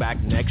you'll be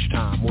back next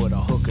time with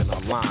a hook and a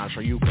line, so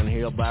you can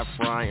hear that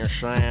frying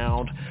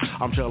sound.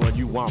 I'm telling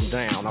you I'm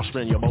down, I'll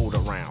spin your boat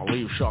around,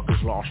 leave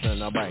suckers lost in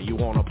the bay. You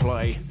wanna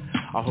play?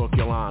 I'll hook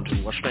your line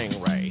to a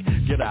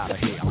stingray. Get out of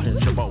here, I'll hit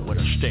your boat with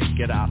a stick.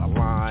 Get out of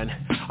line,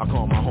 I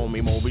call my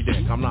homie Moby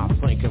Dick. I'm not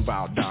thinking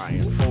about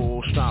dying,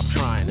 fool. Stop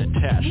trying to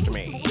test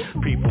me.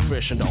 People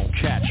fishing don't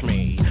catch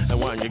me. And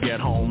when you get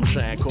home,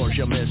 sad cause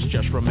you miss,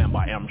 just remember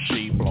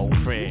MC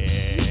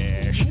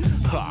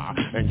Blowfish. Ha,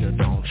 and you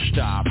don't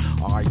stop.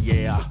 Oh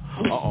yeah,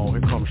 uh-oh,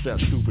 here comes that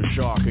stupid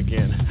shark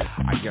again.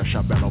 I guess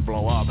I better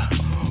blow up.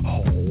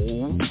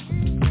 Oh.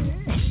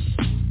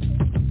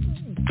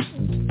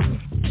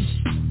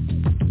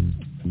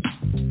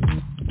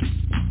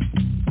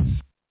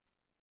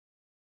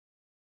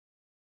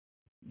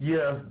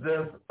 Yes,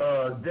 that's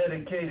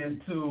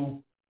dedicated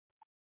to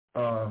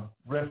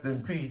rest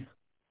in peace,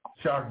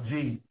 Shock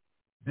G.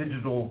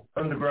 Digital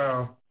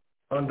Underground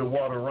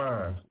Underwater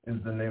Rhymes is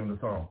the name of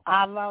the song.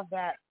 I love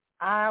that.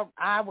 I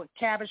would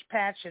Cabbage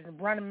Patch and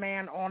Running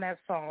Man on that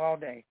song all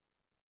day.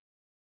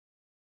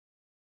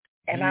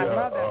 And yeah, I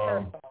love that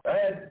first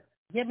song.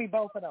 Give me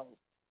both of those.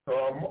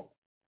 So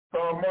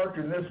I'm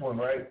marking this one,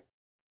 right?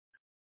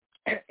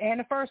 And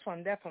the first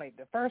one, definitely.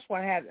 The first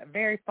one had a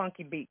very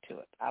funky beat to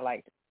it. I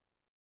liked it.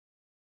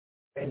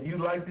 And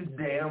you liked it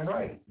damn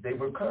right. They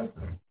were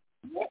custom.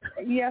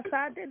 Yes,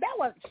 I did. That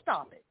was,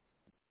 stop it.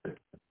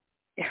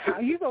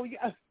 You go.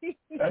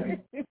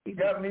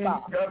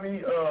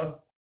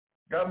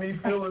 got me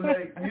feeling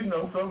like,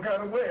 some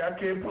kind of way. I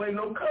can't play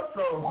no cuss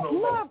songs no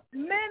more. Look,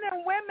 men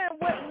and women,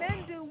 what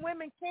men do,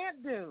 women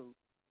can't do.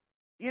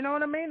 You know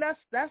what I mean?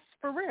 That's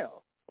for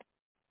real.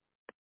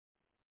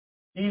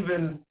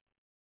 Even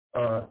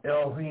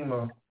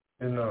Elvima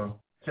in the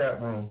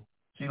chat room,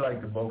 she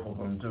liked the both of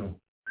them too.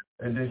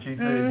 And then she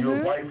said,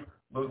 your wife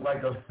looked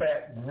like a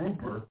fat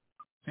grouper.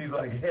 She's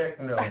like,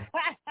 heck no.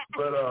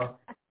 But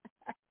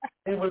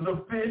it was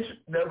a fish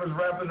that was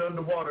rapping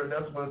underwater.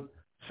 That's what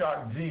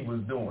Shock G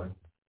was doing.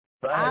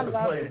 So I had to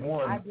play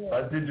one,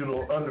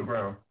 Digital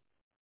Underground,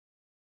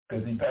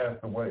 because he passed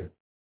away.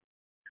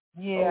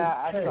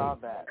 Yeah, okay. I saw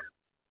that.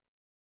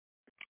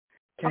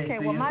 KC, okay,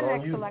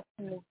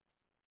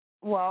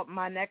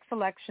 my next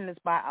selection is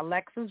by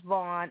Alexis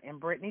Vaughn and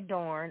Brittany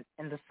Dorn,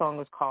 and the song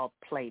is called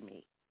Play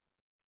Me.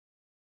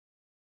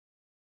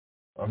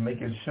 I'm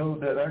making sure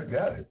that I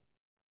got it.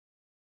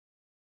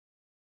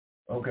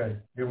 Okay,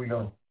 here we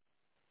go.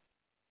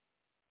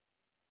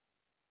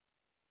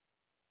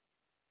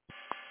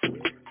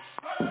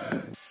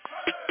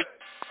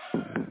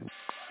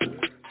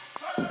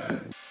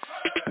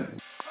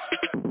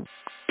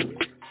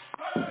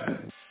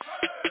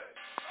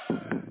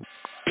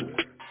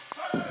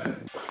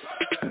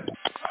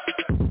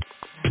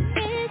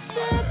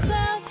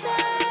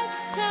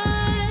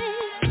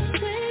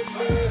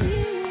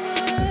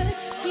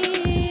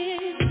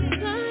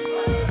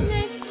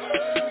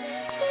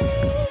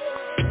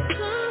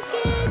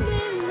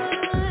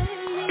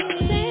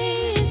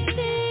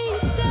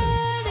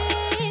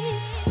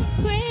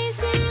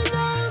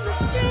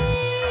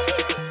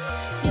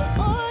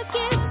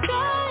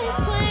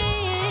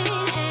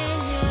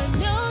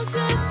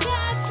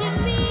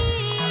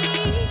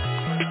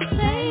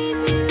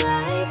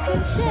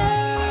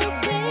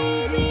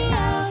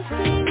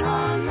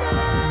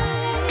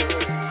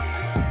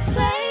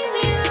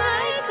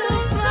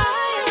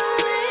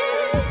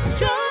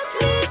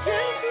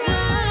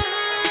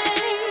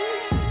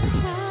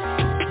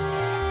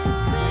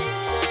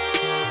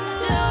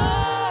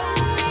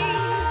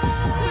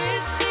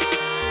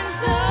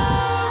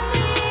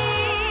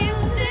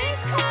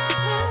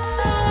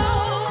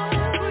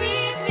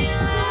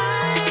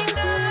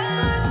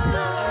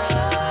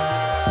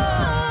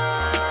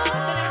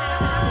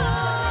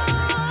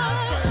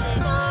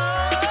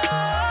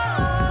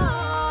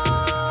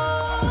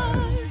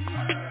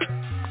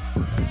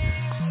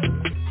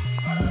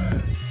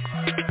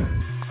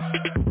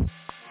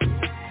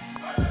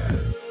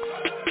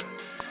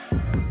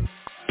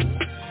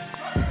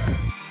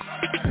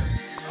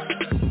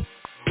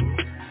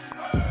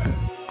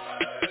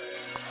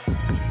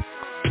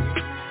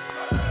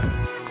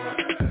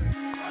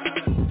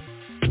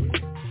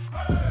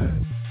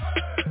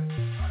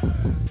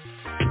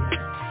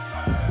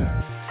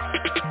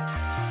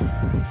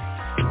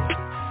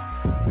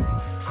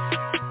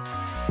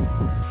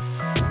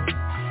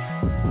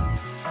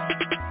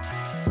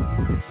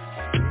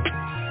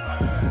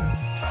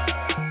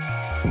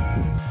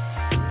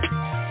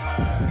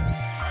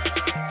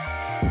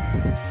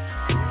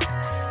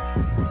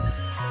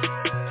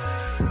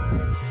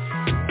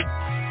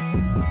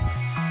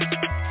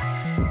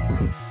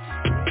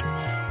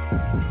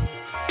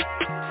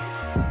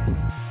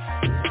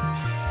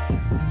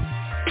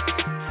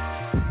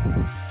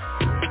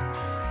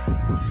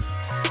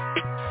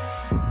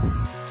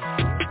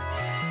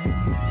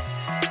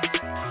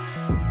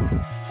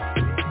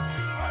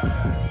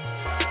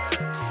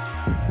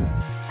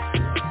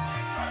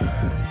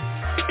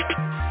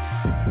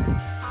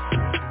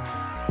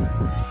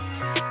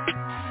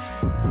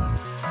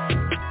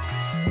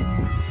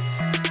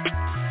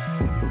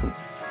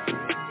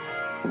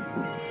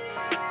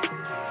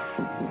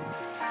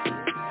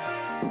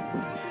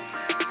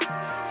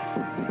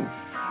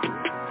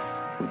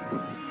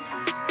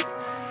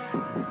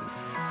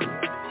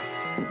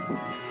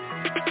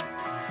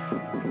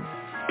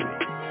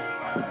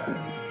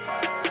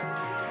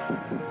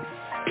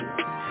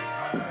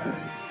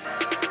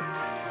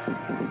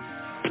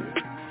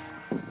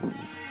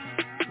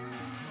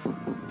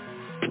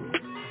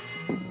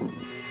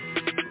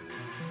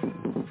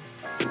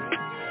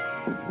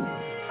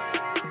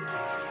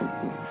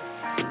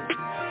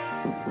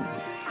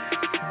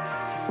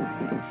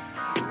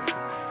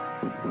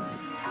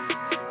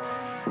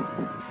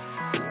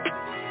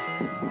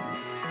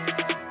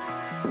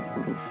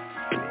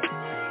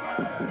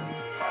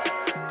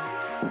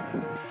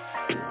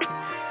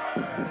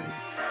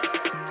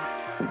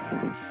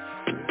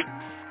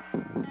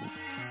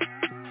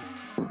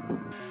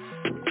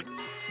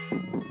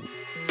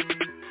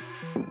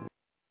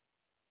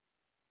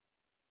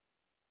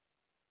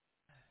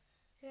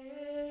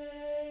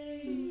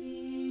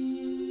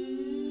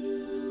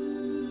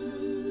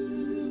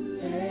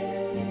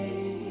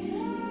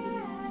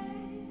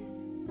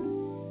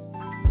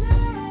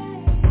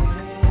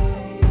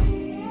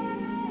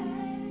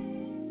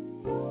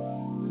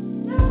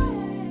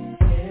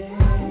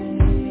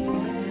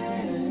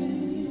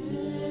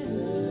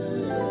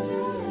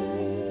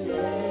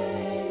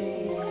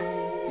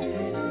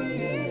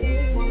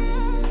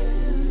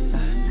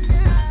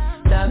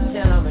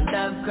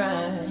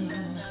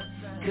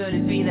 Could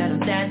it be that I'm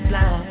that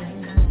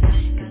blind?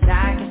 'Cause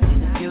I can see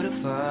the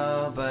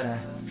beautiful, but I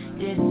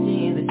didn't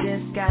see the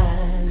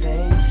disguise,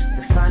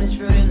 The finest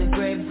fruit in the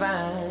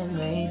grapevine,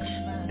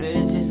 The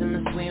bitter taste of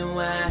my sweet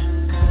wine.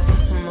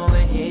 I'm over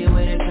here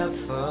with a cup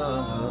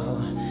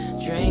full,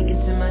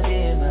 drinking to my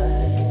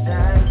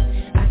demise.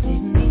 I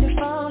didn't mean to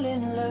fall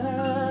in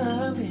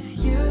love with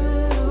you,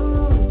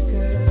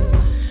 girl.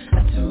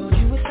 I told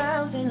you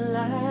 1,000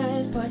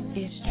 lies, but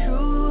it's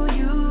true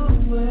you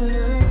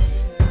were.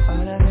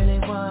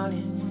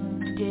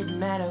 Didn't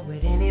matter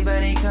what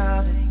anybody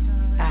called it.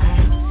 I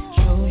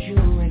chose you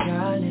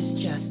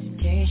regardless, just in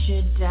case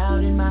you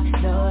doubted my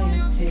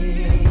loyalty.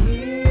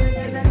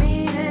 Doesn't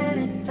mean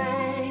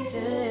anything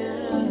to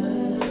you.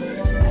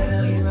 I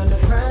know you're on the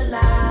front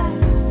line,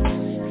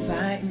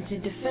 fighting to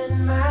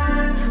defend my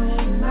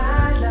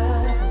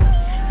love.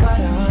 But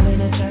all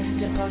in a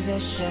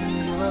juxtaposition,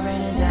 you were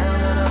raining down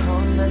on a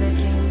whole nother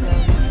kingdom.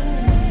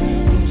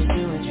 You just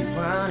do what you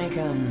want and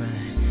come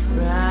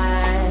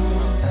right.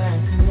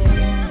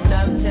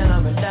 Tell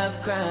I'm a love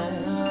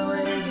crime.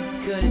 What is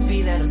it? Could it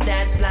be that I'm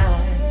that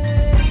blind?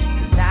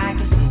 'Cause I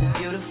can see the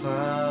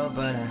beautiful,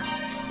 but I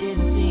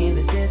didn't see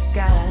the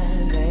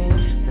disguise,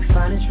 The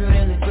finest fruit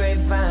in the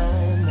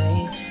grapevine, The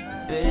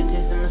bitter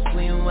taste of my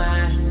sweet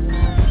wine.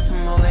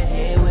 I'm over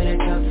here with a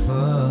cup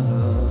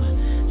full,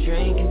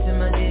 drinking to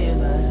my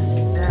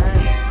demise.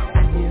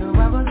 I knew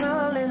I was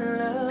all in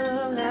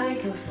love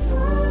like a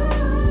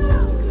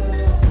fool,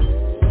 girl.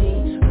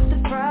 See, what the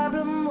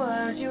problem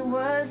was, you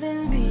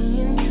wasn't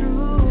being true.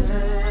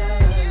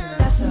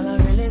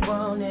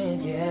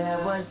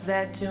 Was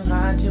that too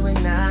hard to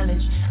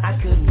acknowledge? I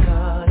couldn't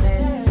call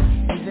it,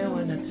 even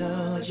when I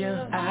told you.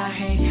 I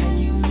hate how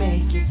you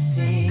make it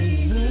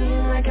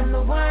seem like I'm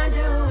the one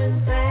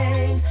doing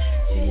things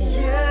to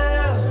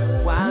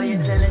you, while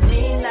you're telling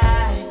me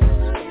lies.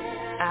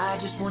 I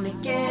just wanna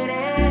get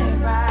it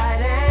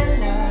right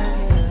and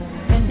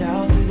love. And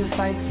all through the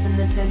fights and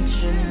the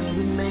tension,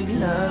 we make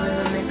love in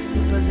a mixed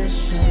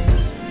position.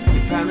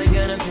 You're probably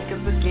gonna pick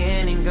up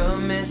again and go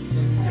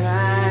missing,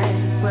 right?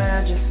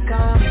 Well, just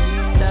call me.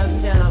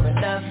 Love till I'm a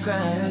love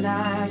crime.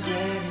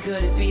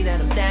 Could it be that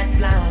I'm that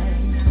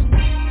blind?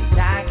 'Cause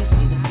I can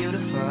see the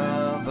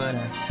beautiful, but I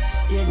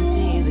didn't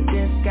see the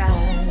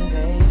disguise,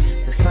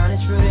 The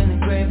finest fruit in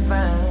the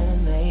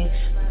grapevine, The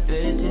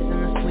bitter taste of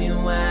my sweet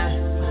wine.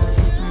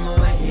 I'm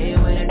over here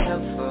with a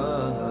cup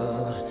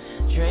full,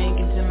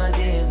 drinking to my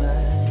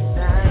demise.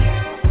 I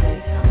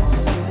want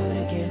to do it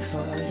again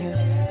for you.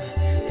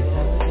 'Cause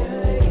I would do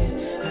it again,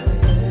 I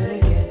would do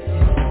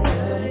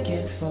it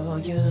again for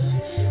you.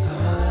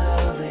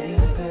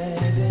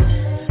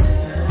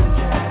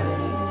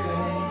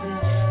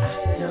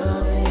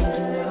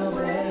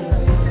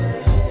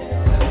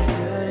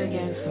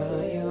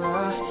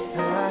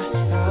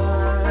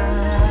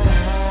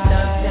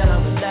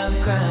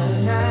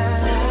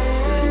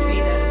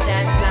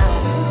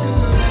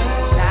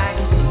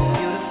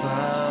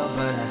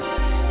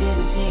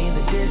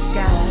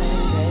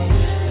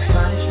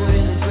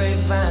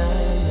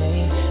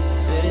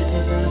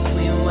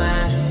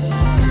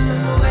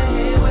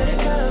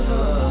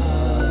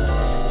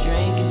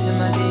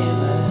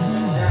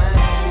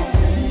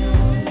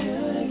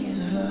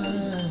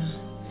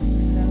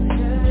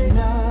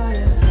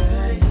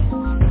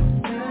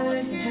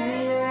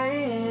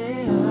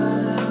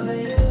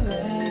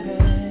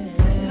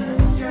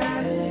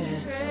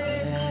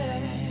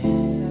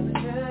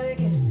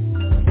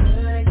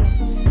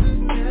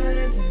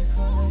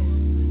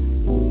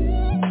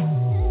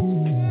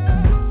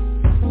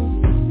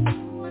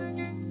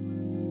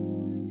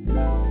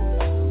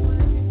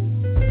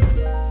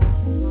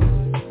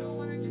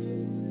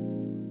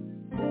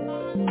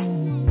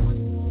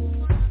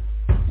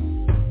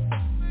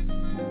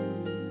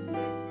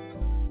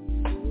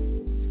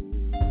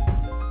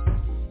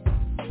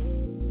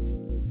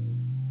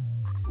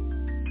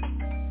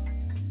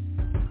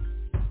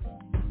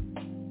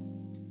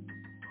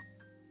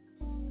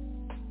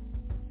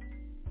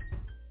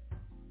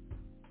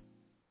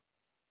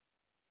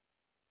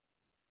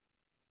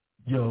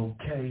 Yo,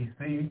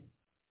 KC.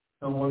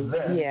 So what's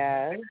that?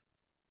 Yes.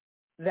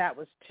 That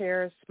was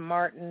Terrace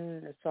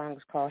Martin. The song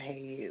is called Hey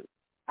You.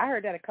 I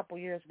heard that a couple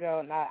years ago,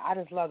 and I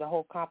just love the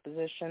whole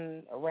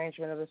composition,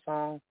 arrangement of the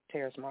song,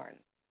 Terrence Martin.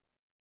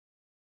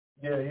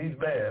 Yeah, he's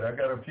bad. I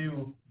got a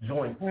few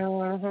joints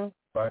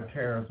by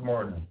Terrence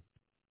Martin.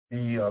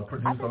 He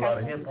produced a lot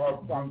of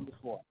hip-hop groups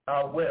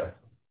out west.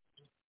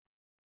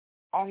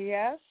 Oh, he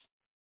has?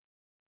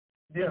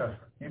 Yes,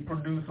 he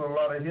produced a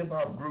lot of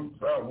hip-hop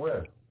groups out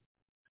west.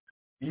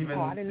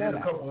 Even did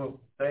a couple of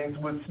things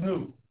with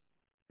Snoop.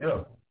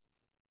 Yeah.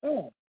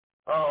 Oh.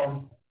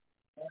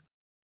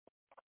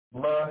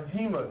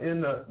 Lahima,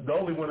 the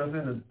only one that's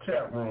in the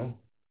chat room,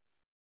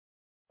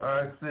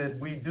 I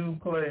said we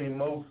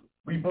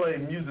play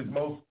music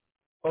most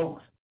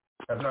folks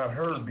have not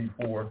heard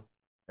before,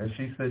 and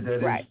she said that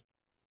is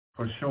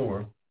for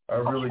sure. I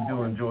really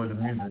do enjoy the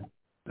music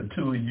the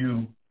two of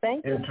you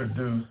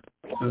introduced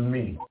to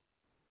me,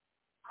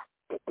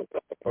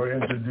 or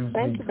introduced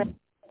me to.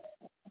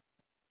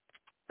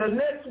 The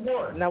next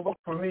one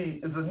for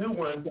me is a new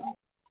one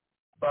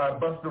by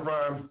Busta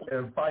Rhymes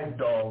and Phife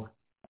Dawg.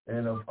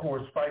 And, of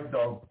course, Phife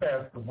Dawg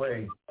passed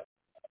away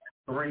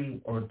 3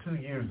 or 2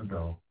 years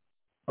ago,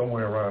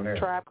 somewhere around there.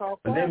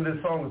 The name of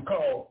this song is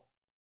called,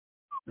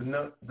 the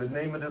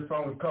name of this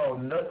song is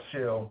called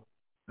Nutshell.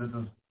 This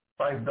is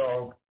Phife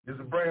Dawg. It's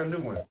a brand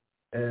new one.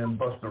 And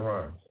Busta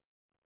Rhymes.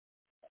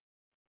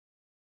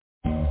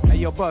 Hey,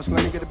 yo, Bust,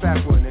 let me get the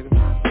backwood, nigga.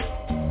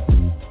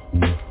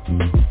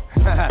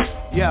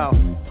 Yo,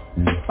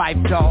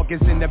 Phife Dawg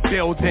is in the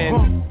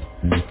building.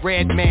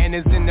 Redman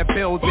is in the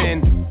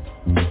building.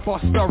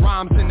 Busta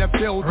Rhymes in the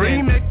building.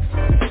 Remix.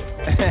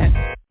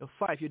 Yo,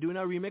 Phife, you doing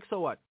a remix or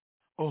what?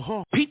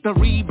 Peep the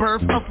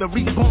rebirth of the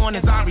reborn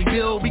as I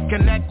rebuild.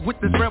 Reconnect with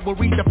this rebel,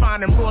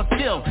 redefining raw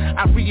skill.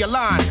 I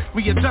realign,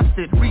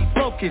 readjusted,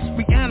 refocus,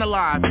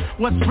 reanalyze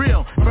what's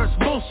real versus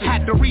bullshit.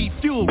 Had to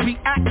refuel,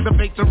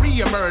 reactivate to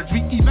reemerge,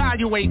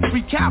 reevaluate,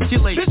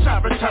 recalculate. Bitch, I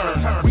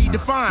return,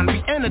 redefine,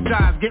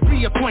 reenergize, get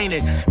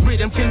reacquainted.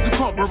 Rhythmkins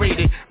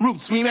incorporated,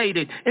 roots we made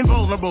it.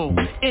 Invulnerable,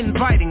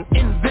 inviting,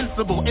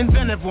 invincible,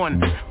 inventive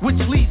one, which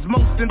leads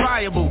most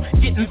inviolable.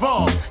 Get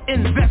involved,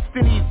 invest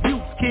in these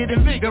youths, kid,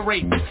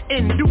 invigorate.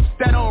 Induce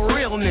that old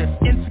realness,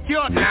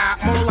 insecure,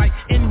 more like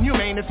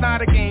inhumane. It's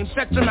not a game,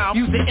 shut your mouth,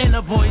 use the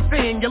inner voice,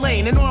 stay in your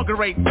lane,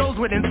 inaugurate those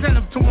with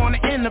incentive to want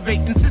to innovate,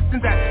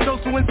 insistent that those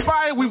who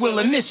inspire we will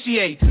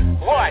initiate.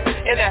 What?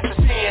 And that's the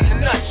C in the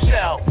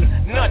nutshell,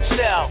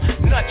 nutshell,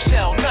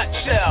 nutshell,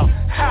 nutshell.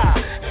 Ha!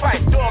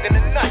 Phife Dawg in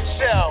a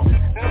nutshell.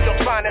 New York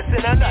finest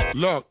in a nutshell.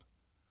 Look.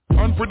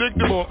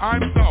 Unpredictable,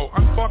 I'm so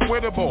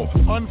unfuckwittable,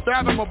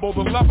 unfathomable,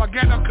 the love I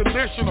get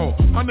unconditional,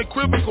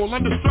 unequivocal,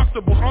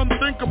 indestructible,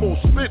 unthinkable,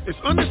 spit, it's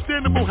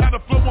understandable how to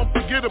flow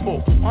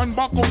unforgettable,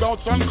 unbuckled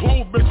belts,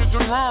 unclothed bitches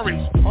and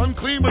Raris,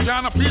 unclean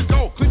vagina, please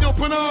go, clean your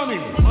panani,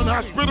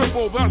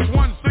 unhospitable, thus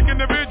one sick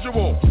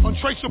individual,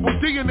 untraceable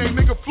DNA,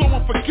 nigga flow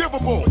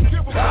unforgivable,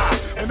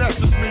 and that's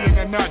just me in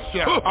a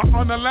nutshell,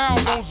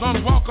 unallowed, those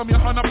unwelcome, you're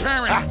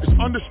unapparent, it's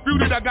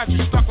undisputed, I got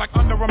you stuck like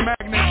under a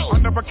magnet,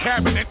 under a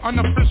cabinet,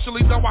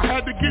 unofficially though I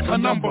had to get a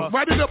number.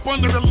 Write it up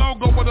under the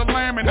logo with a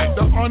laminate.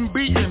 The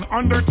unbeaten,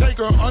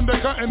 undertaker,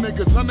 undercutting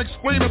niggas,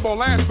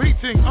 unexplainable, ass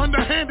beating,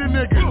 underhanded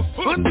niggas.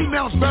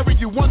 Undenounced, bury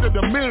you under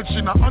the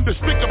mansion. I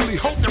unspeakably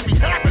hope that we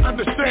have an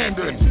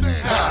understanding.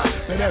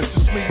 And that's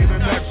just me in a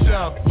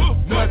nutshell.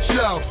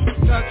 Nutshell,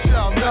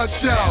 nutshell,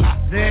 nutshell.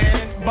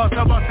 Then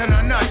Busta in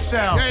a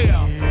nutshell.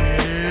 Yeah.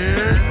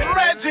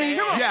 Reggie,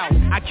 yo,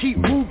 I keep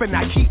moving,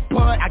 I keep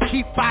bud, I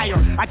keep fire.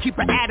 I keep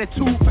an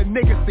attitude for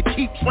niggas to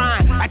keep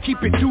trying. I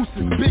keep it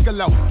Deuces,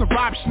 Bigelow, to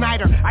Rob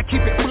Schneider. I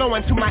keep it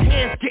flowing till my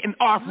hands getting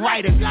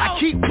arthritis. I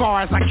keep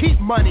bars, I keep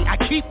money, I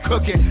keep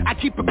cooking. I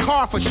keep a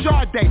car for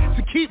Sade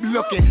to keep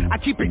looking. I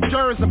keep it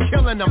jurors, I'm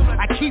killing them.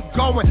 I keep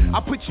going,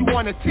 I put you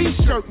on a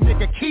t-shirt,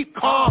 nigga, keep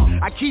calm.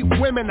 I keep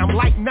women, I'm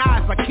like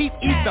Nas, I keep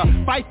ether.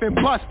 Phife and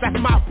Bust, that's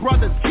my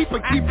brothers, keeper.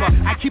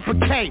 I keep a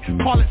K,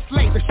 call it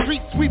Slay, the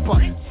street sweeper.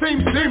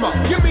 Same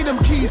steamer, give me them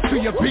keys to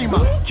your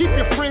Beamer. Keep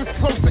your friends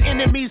closer,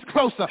 enemies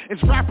closer.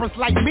 It's rappers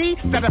like me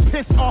that are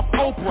pissed off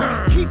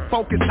Oprah. Keep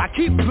focused, I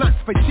keep blunts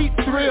for cheap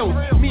thrills.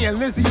 Me and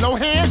Lizzie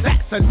Lohan,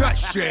 that's a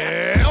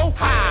nutshell.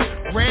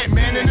 Ha,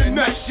 Redman in a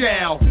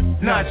nutshell.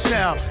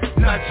 Nutshell,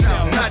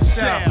 nutshell,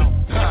 nutshell.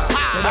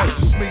 So that's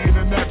just me in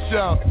a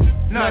nutshell.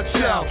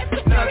 Nutshell,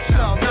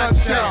 nutshell,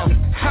 nutshell.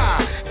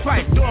 Ha,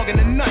 Phife Dawg in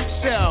a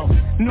nutshell.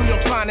 New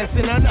York finest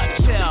in a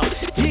nutshell.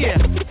 Yeah,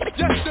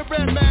 just a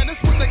red man,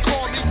 that's what they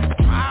call me.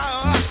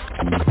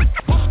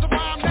 What's the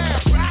rhyme now?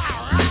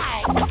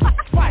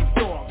 Phife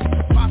Dawg,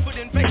 5 foot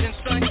invasion,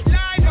 son.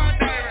 Live on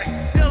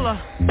direct. Dilla,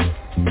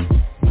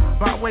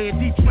 by way of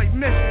Detroit,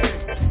 Michigan.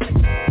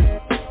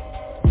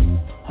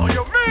 Oh,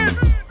 yo, man.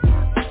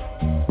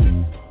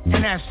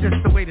 And that's just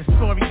the way the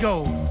story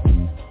goes.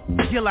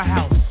 Gilla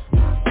House,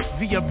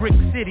 via Brick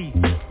City,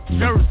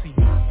 Jersey.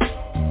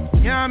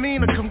 You know what I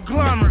mean? A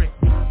conglomerate,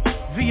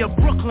 via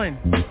Brooklyn.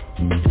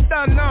 You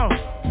don't know.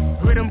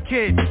 Rhythm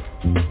Kid,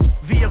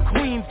 via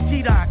Queens,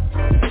 T-Dot.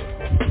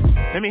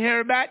 Let me hear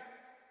it back.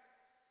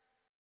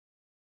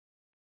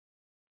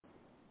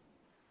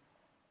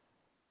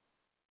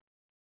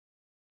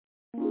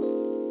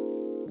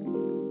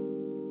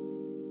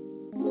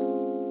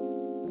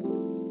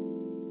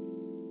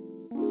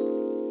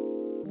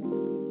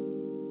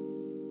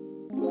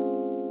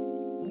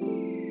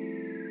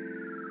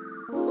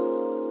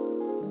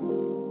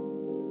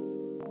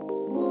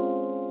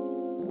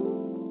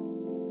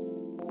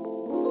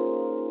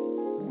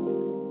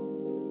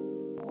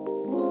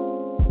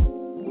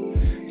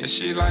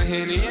 she like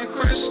Henny and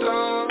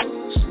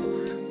crystals,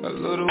 a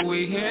little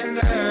weed here and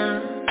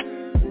there.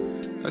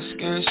 Her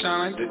skin shine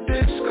like the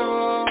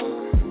disco,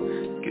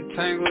 get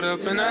tangled up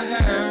in her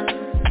hair.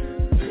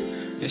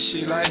 And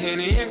she like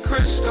Henny and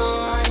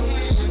crystals,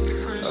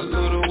 a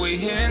little weed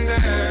here and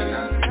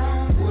there.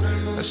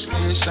 Her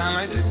skin shine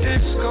like the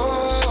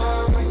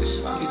disco,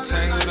 get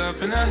tangled up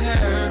in her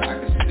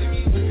hair.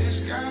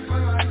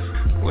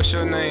 What's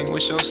your name?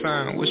 What's your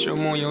sign? What's your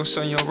moon, your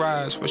sun, your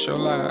rise? What's your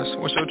lies?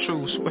 What's your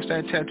truths? What's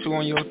that tattoo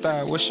on your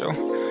thigh? What's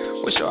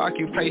your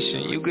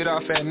occupation? You get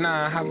off at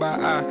 9, how about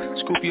I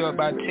scoop you up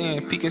by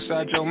 10, peek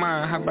inside your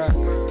mind? How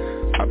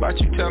about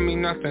you tell me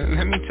nothing?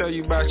 Let me tell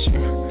you about you.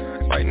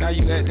 Right now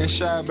you acting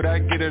shy, but I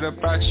get it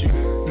about you,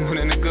 but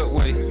in a good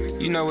way.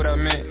 You know what I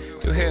meant.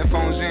 Your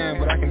headphones in,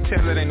 but I can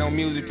tell it ain't no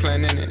music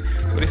playing in it.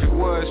 But if it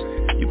was,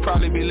 you'd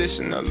probably be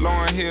listening to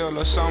Lauryn Hill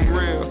or something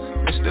real.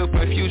 But still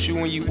play Future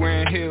when you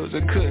wearing heels.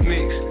 A good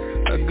mix,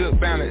 a good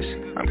balance.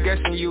 I'm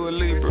guessing you a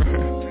Libra.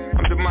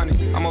 I'm the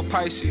money, I'm a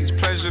Pisces.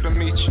 Pleasure to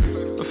meet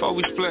you. Before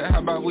we split, how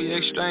about we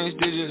exchange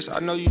digits? I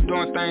know you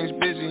doing things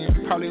busy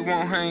and probably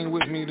won't hang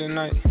with me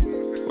tonight.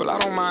 Well, I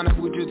don't mind if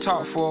we just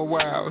talk for a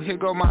while. Here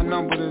go my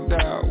number to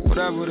dial.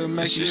 Whatever to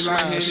make you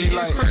smile. She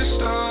like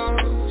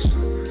crystals,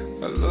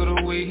 a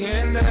little weed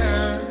here and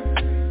there.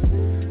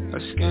 Her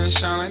skin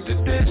shine like the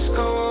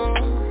disco,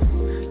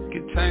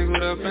 get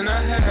tangled up in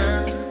her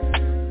hair.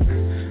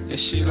 And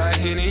she like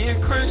Henny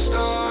and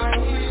crystals,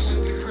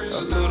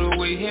 a little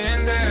weed here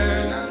and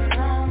there.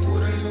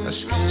 Her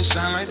skin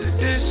shine like the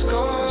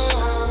disco,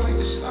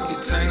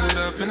 get tangled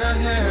up in her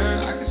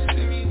hair. I can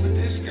see me with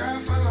this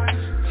guy for life.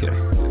 Yeah.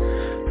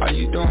 How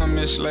you doing,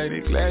 Miss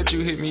Lady? Glad you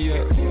hit me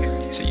up.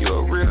 See, you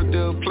a real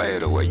deal player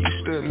the way you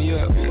stood me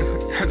up.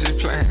 I'm just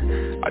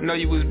playing. I know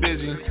you was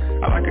busy.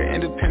 I like an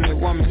independent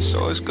woman,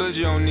 so it's good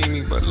you don't need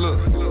me. But look,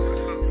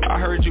 I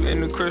heard you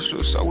in the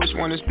crystal, so which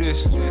one is this?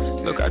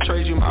 Look, I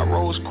trade you my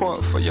rose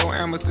quartz for your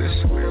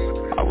amethyst.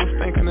 I was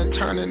thinking of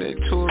turning it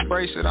to a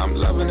bracelet. I'm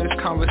loving this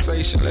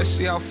conversation. Let's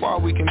see how far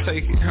we can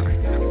take it.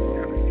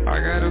 I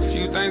got a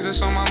few things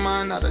that's on my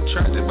mind. Not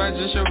attracted by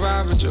just your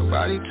vibe, but your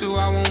body too,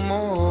 I want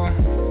more.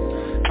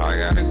 I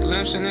got a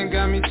glimpse and it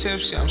got me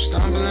tipsy. I'm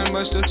stumbling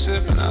but still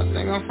sipping. I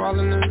think I'm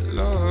falling in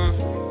love.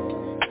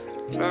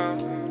 Love,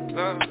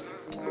 love,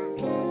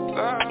 love,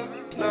 love,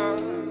 love,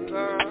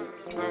 love,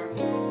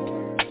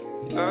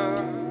 love.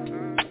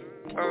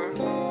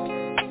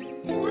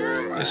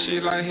 And she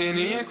like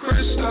Henny and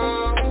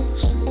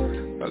crystals,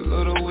 a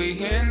little weed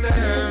here and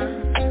there.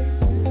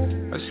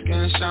 Her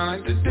skin shine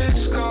like the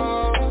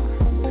disco,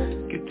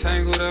 get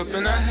tangled up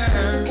in her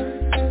hair.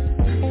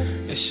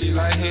 And she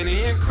like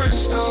Henny and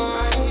crystals,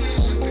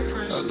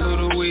 a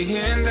little weed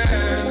here and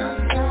there.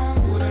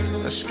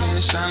 Her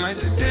skin shine like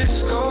the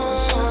disco,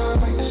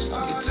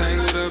 get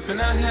tangled up in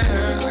her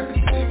hair. I can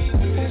see me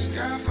with this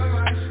guy for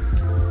life.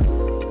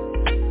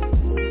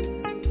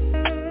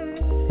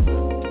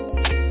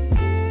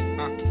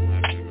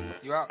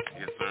 You out?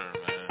 Yes, sir, man.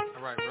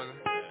 All right, brother.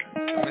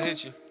 I'm gonna hit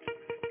you.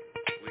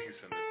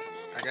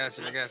 I got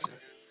you.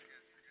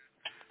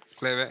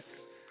 Play back.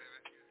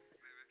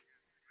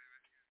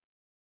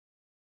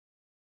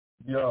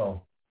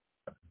 Yo,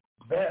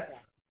 that's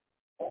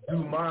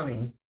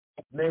Dumani.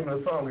 Name of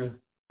the song is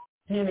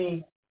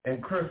Henny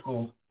and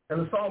Crystals.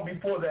 And the song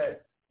before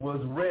that was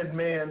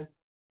Redman.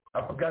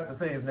 I forgot to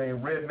say his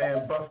name.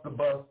 Redman, Bust the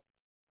Bus,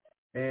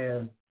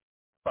 and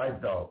Fight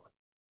Dog.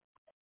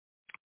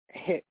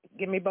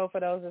 Give me both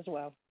of those as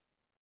well.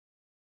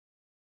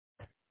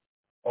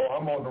 Oh,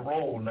 I'm on the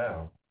roll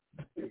now.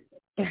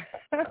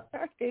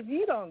 If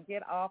you don't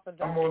get off of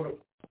that. I'm on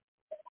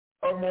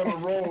the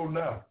roll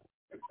now.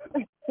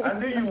 I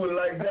knew you would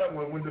like that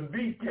one. When the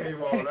beat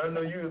came on, I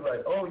know you was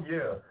like, oh,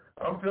 yeah,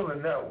 I'm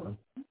feeling that one.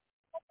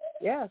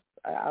 Yes,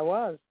 I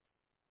was.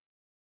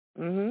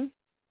 Yeah,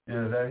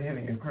 that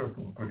Henny and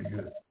Crystal was pretty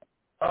good.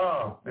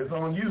 It's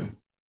on you.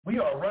 We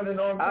are running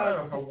on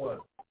time for what?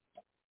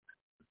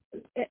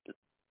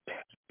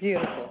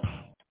 Beautiful.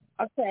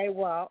 Okay,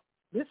 well,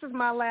 this is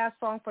my last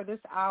song for this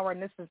hour,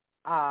 and this is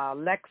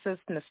Lexus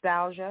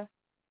Nostalgia,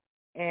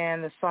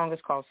 and the song is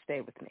called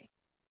Stay With Me.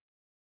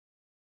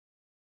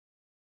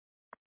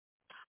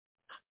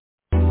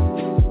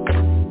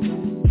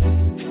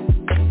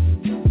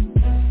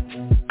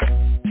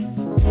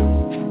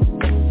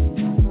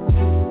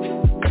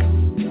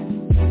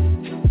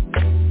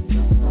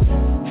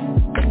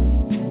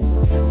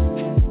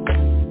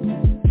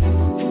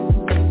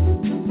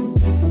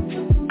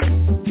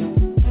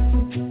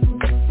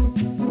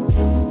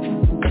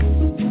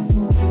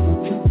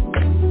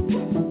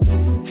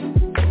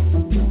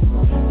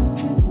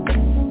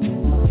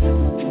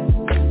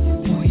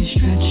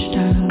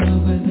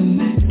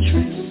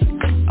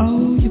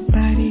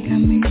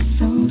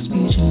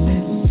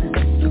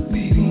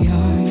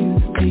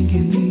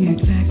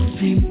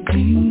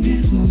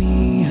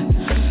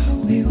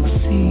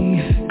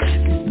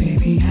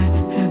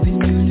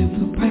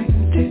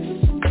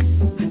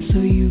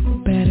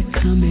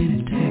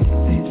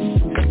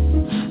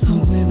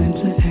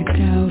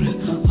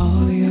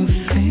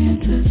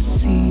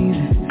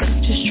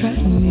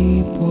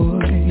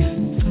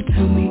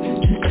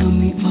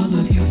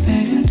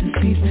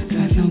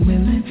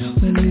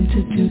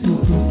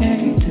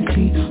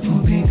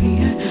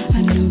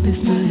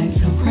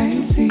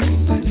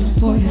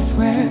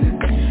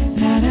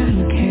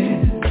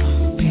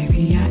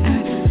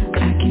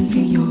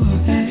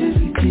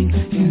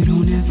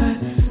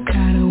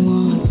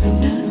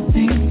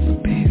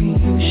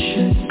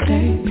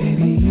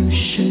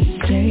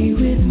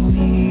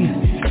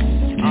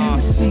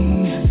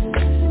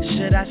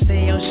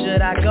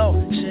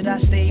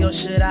 stay or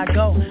should I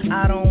go?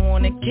 I don't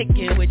wanna kick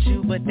it with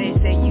you, but they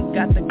say you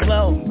got the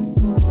glow.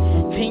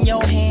 Pin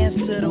your hands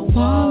to the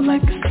wall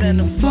like a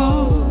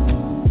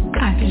centerfold.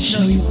 I can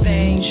show you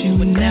things you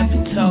were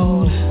never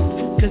told.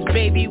 Cause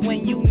baby,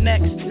 when you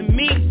next to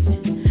me,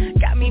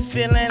 got me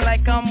feeling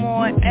like I'm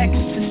on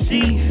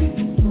ecstasy.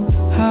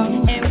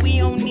 And we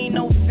don't need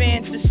no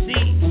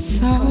fantasy.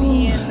 Come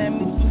here and let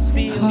me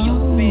feel your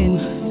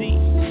fantasy.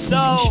 So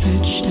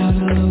stretched out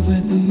all over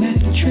the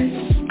mattress.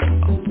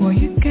 Oh boy,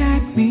 you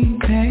got me,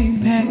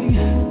 baby.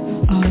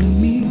 All of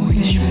me, boy,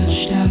 you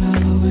stretched out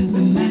all over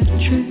the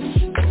mattress.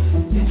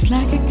 It's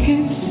like I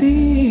can't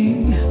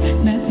see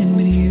nothing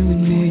but you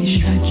and me. You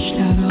stretched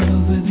out all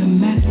over the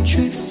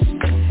mattress.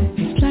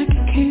 It's like I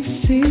can't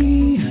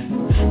see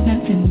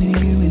nothing but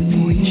you and me.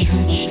 You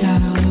stretched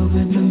out all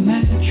over the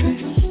mattress.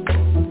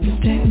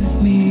 Stay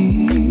with me,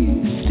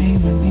 stay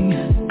with me.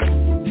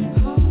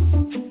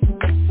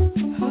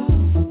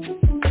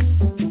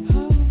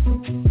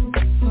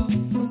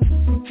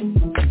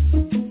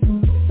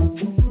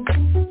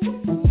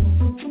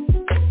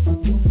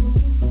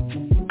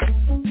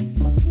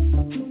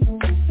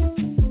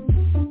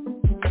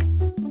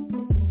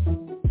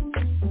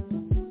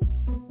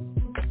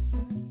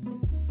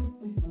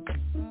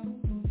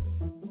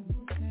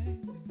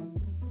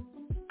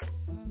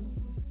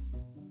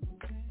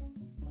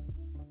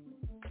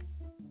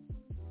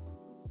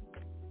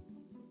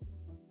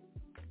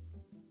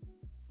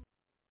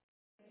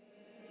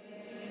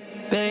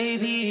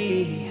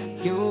 baby,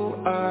 you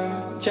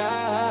are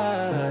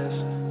just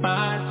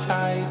my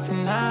type,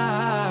 and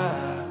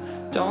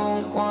I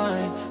don't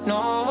want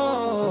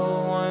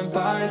no one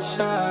but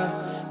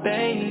you.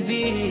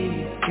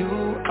 Baby,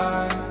 you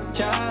are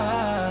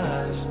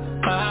just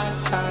my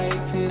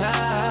type, and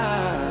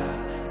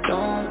I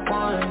don't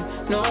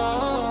want no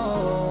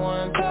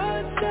one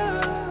but you.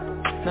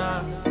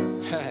 Nah,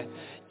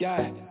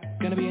 yeah,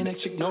 gonna be an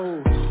ex-chick,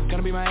 no.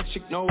 Gonna be my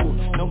ex-chick, no.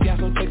 No gas,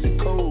 no Texas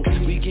code.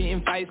 We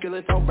getting fights, girl,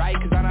 it's alright,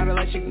 cause I'm not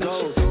electric,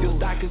 no. Your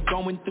stock is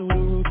going through the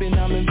roof and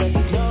I'm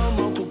invested, no.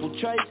 Multiple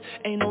traits,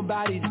 ain't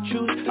nobody to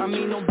choose. I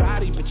mean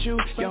nobody but you.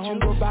 Your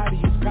homegirl body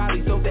is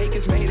probably so fake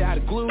it's made out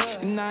of glue.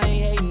 And I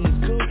ain't hating,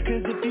 it's cool.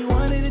 Cause if you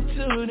wanted it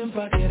too, then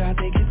fuck it, I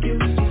think it's cute.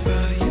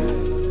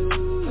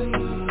 For you,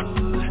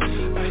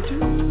 I do.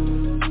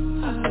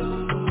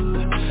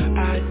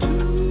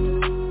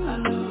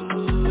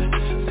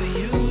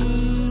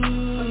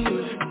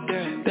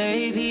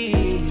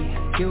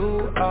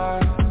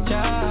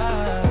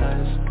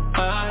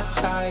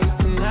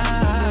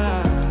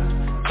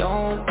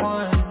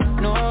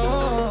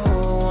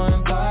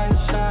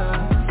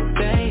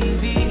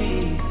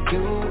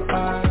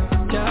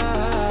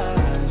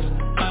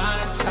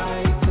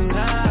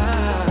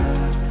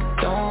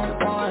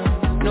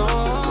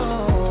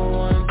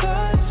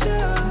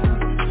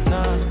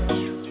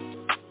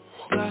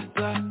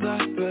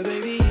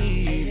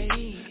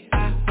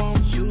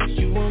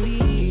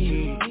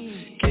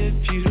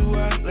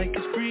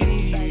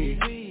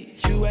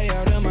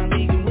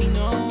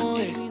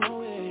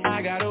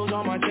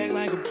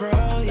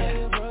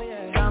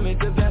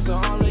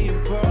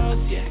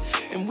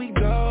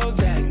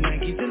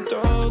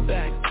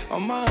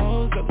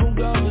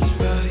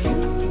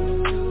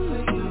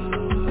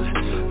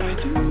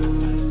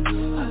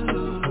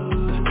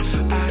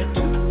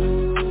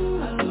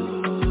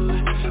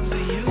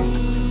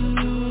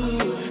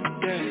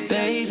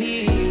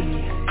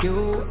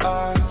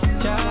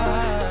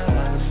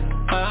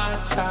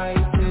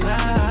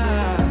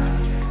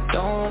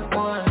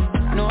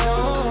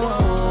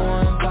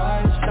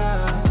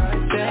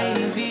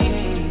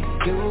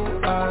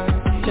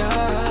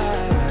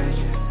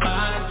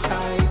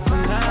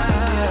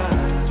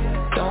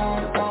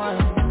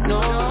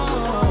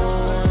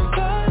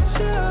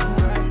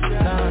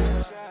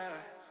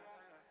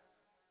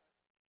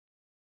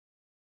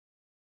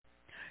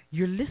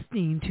 You're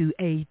listening to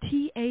a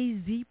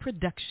TAZ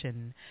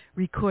production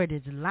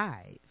recorded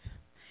live.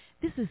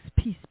 This is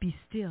Peace Be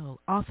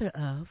Still, author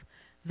of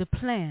The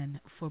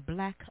Plan for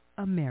Black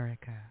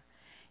America.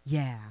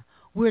 Yeah,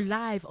 we're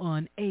live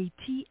on a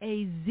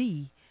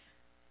TAZ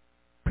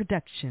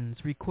Productions,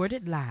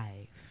 recorded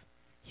live.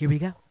 Here we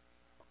go.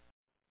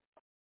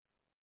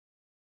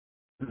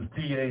 This is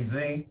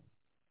TAZ,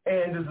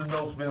 and this is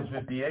No Spins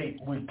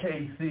 58 with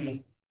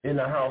KC in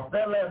the house.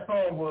 That last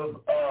song was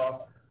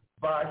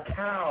by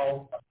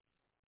Cal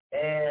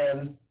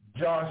and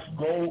Josh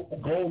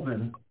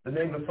Golden. The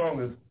name of the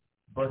song is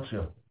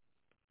Butcha,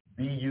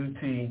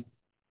 Butcha,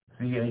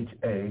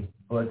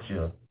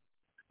 Butcha.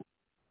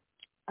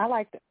 I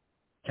liked it.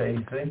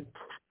 KC?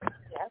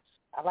 Yes,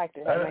 I liked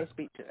it. Had a nice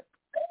beat to it.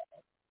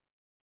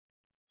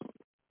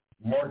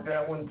 Mark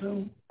that one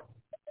too?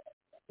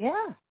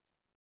 Yeah.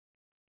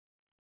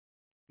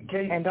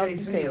 And don't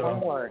you say one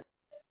word.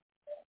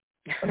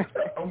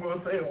 I'm going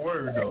to say a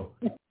word, though.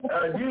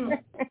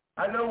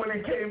 I know when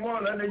it came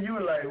on, I know you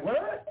were like,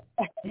 what?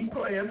 He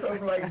playing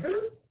something like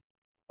this?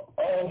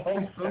 All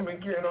wholesome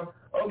and caring.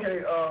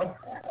 Okay,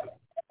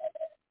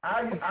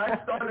 I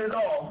started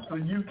off so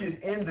you can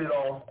end it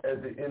off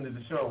at the end of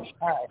the show.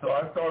 Right. So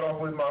I start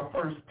off with my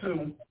first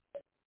two,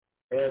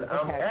 and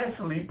I'm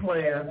actually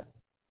playing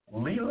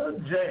Leela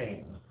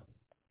James.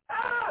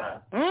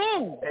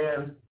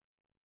 And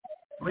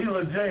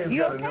Leela James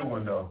got a new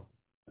one, though.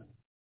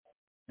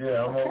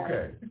 Yeah, I'm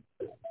okay.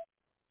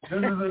 This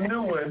is a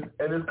new one,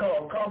 and it's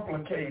called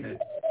Complicated.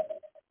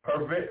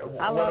 One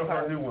of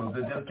her new ones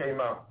that just came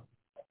out.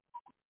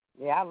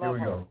 Yeah, I love her. Here we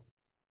go.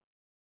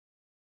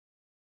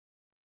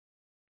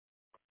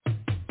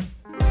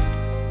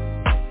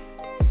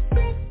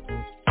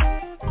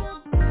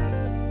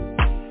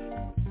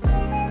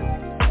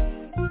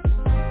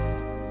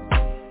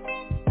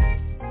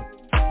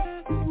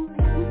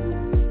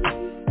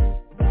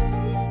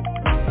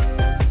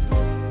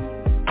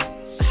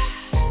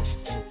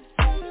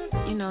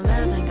 You know,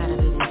 love ain't gotta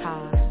be this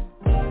hard.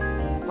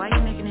 Why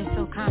you making it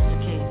so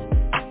complicated?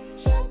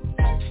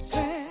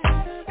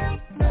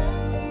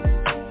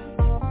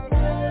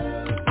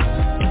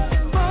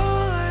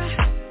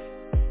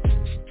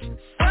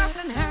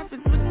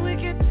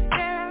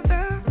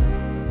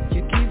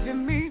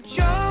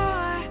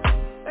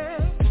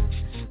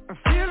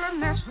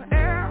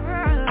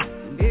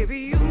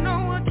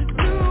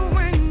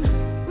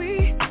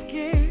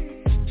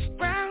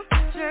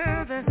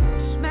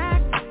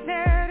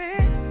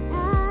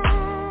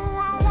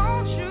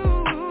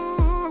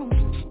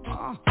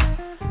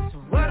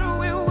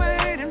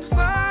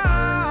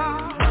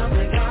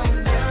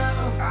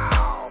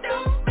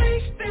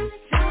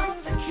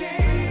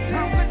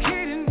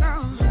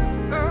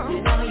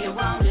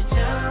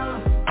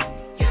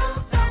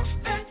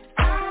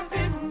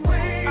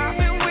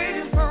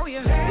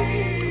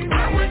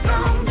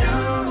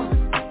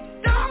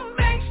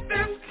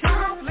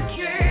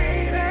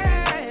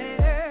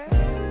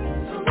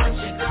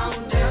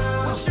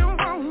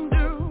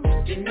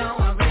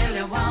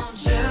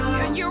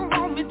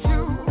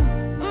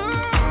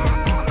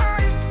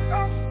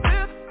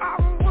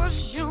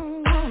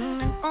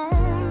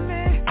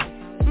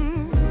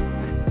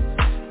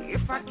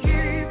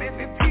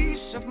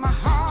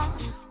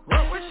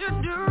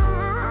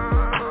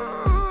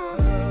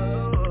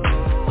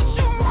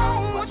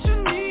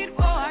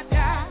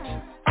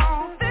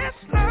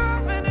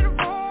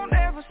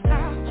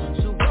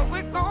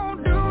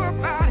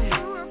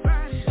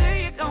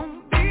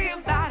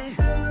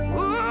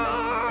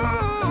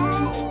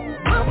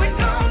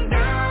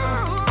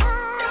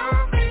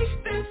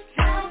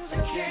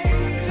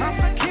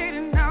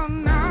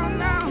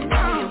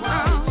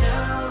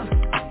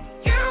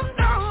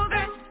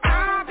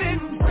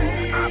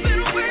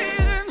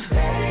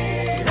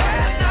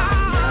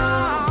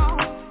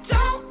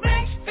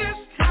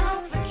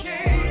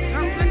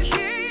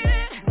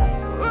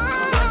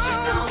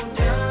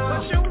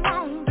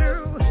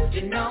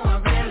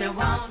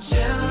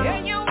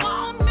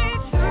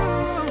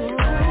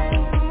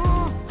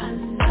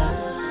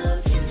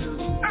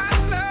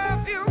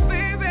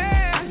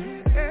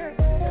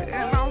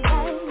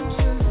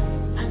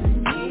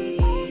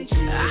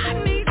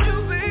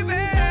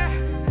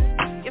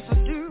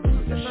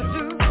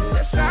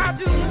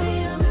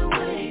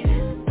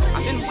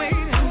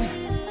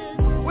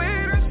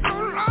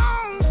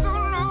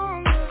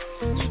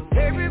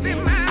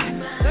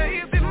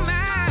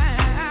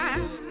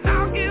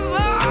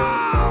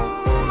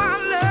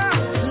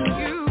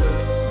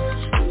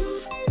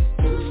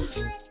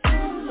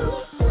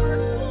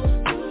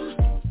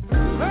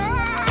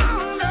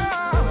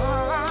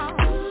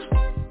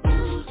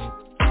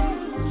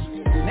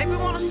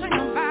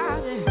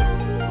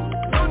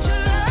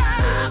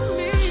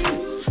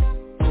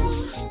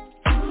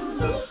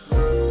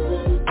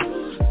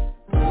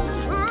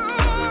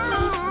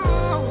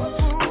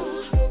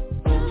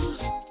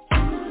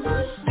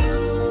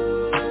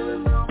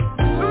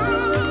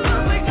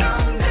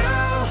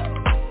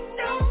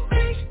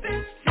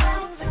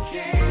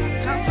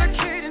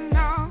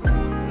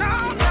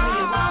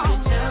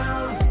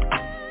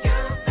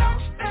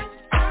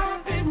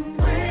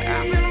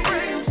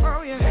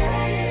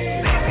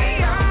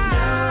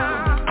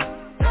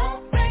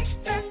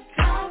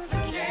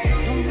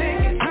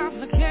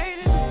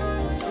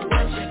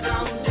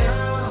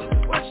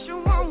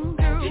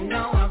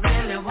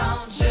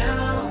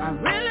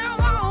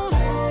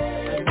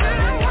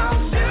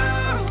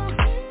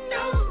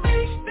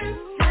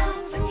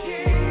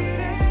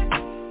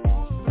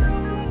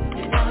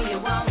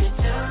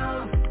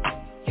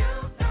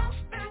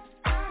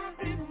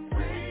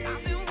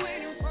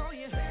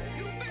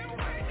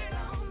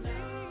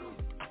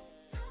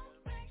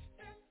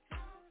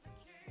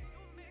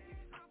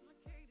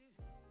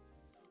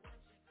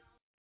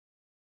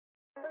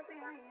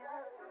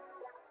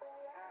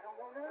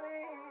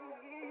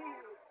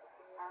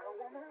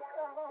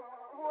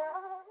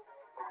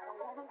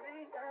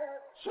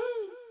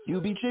 You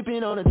be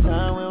tripping on the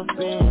time we don't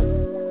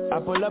spend. I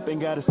pull up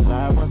and gotta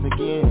slide once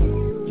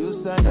again.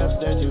 You sign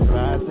up, start you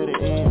ride to the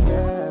end,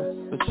 yeah.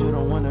 But you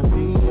don't wanna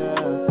be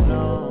there,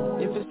 no.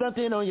 If it's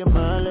something on your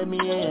mind, let me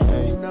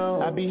in, you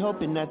know. I be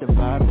hoping that the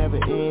vibe never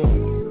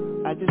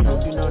ends. I just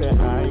hope you know that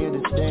I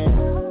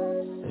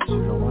understand. that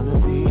you don't wanna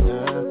be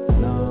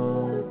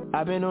alone.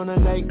 I've been on a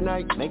late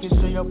night, making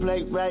sure your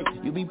plate right.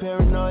 You be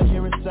paranoid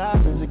hearing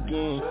sirens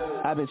again.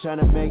 I've been trying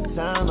to make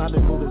time, I've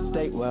been moving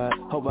statewide.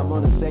 Hope I'm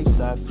on the safe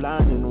side,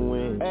 flying in the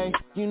wind. Hey,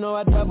 you know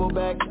I double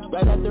back,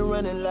 right after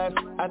running laps.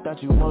 I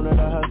thought you wanted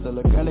a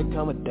hustler, girl, it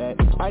come with that.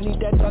 I need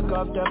that tuck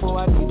off double,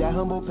 I need that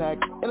humble pack.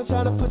 And I'm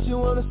trying to put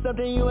you on to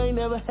something you ain't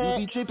never had.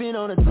 You be tripping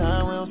on the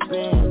time we don't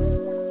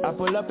spend. I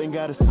pull up and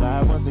gotta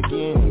slide once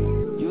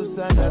again. You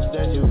signed up,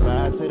 said you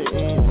ride to the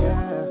end,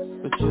 yeah.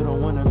 But you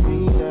don't wanna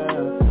be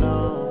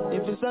alone.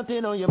 If it's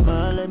something on your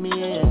mind, let me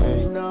in.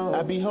 Hey, no.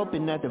 I be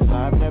hoping that the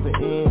vibe never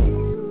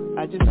ends.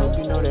 I just hope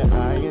you know that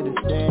I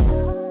understand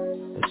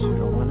that you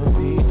don't wanna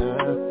be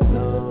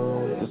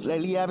alone. Cause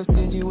lately I've been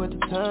stingy with the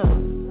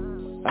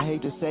time. I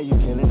hate to say you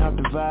killing off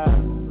the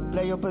vibe.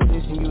 Play your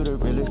position, you the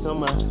realest on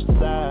my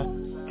side.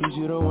 Cause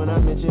you the one I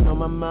mention on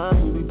my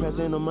mind. You be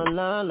pressing on my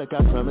line, look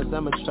I promise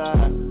I'ma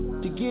try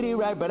to get it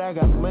right, but I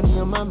got money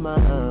on my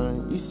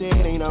mind. You say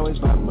it ain't always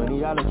about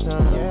money all the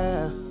time,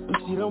 yeah.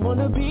 But you don't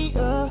wanna be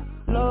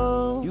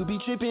alone. You be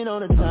tripping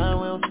on the time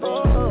we don't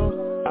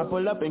spend. I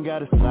pull up and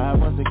gotta slide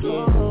once again.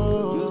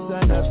 You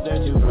signed up,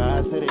 said you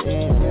ride to the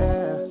end,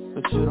 yeah.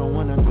 But you don't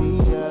wanna be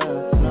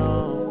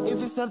alone. If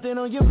it's something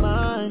on your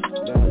mind,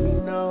 let me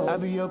know. I'll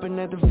be open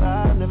at the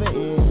vibe never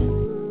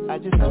ends. I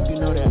just hope you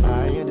know that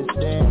I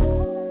understand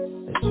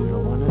that you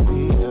don't wanna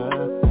be alone.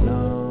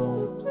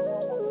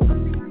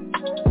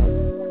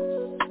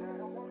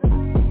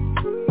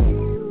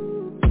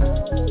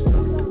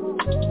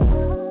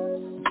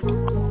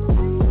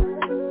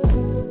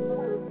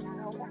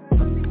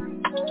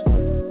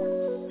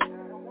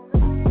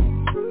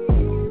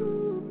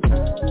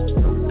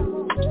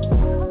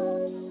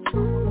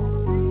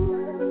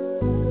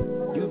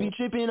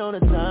 Tripping on the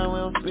time we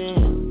don't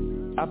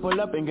spend. I pull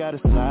up and gotta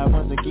slide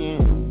once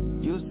again.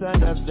 You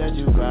signed up, said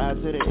you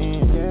ride to the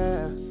end,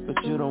 yeah.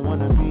 But you don't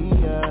wanna be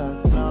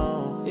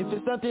alone. If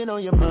it's something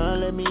on your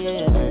mind, let me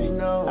in. Hey,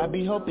 no. I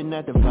be hoping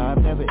that the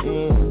vibe never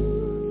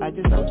ends. I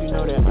just hope you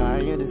know that I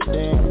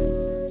understand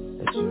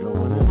that you don't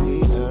wanna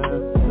be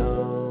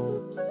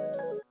alone.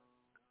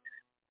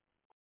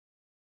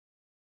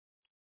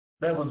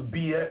 That was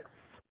BX,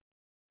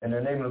 and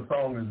the name of the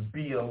song is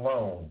Be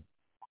Alone.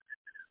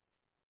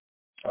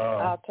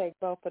 I'll take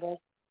both of those.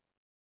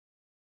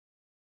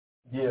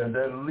 Yeah,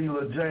 that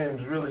Leela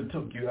James really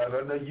took you out.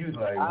 I know you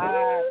like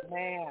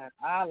man,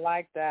 I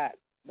like that.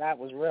 That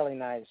was really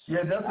nice.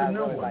 Yeah, that's the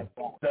new one.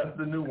 That's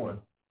the new one.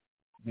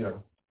 Yeah.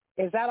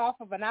 Is that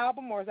off of an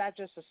album or is that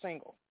just a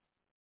single?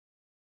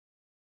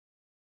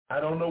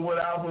 I don't know what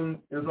album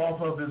is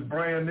off of. It's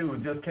brand new.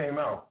 It just came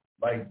out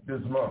like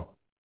this month.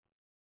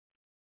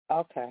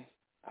 Okay.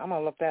 I'm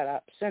going to look that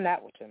up. Send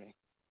that one to me.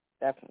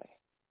 Definitely.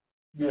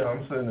 Yeah,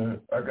 I'm sending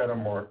it. I got it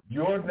marked.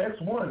 Your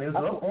next one is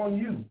up on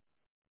you.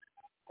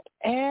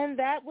 And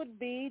that would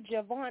be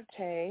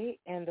Javante,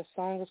 and the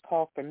song is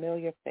called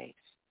Familiar Face.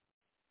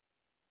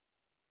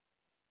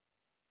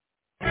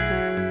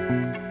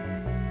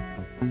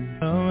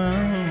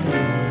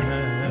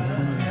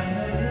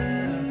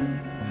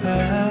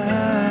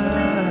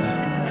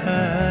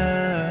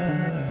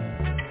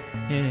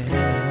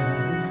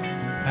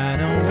 I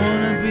don't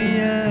wanna be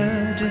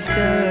just a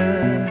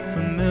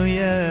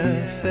familiar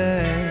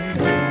face.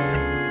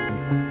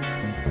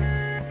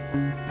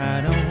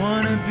 I don't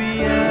wanna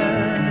be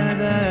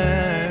another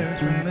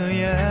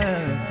familiar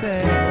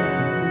face.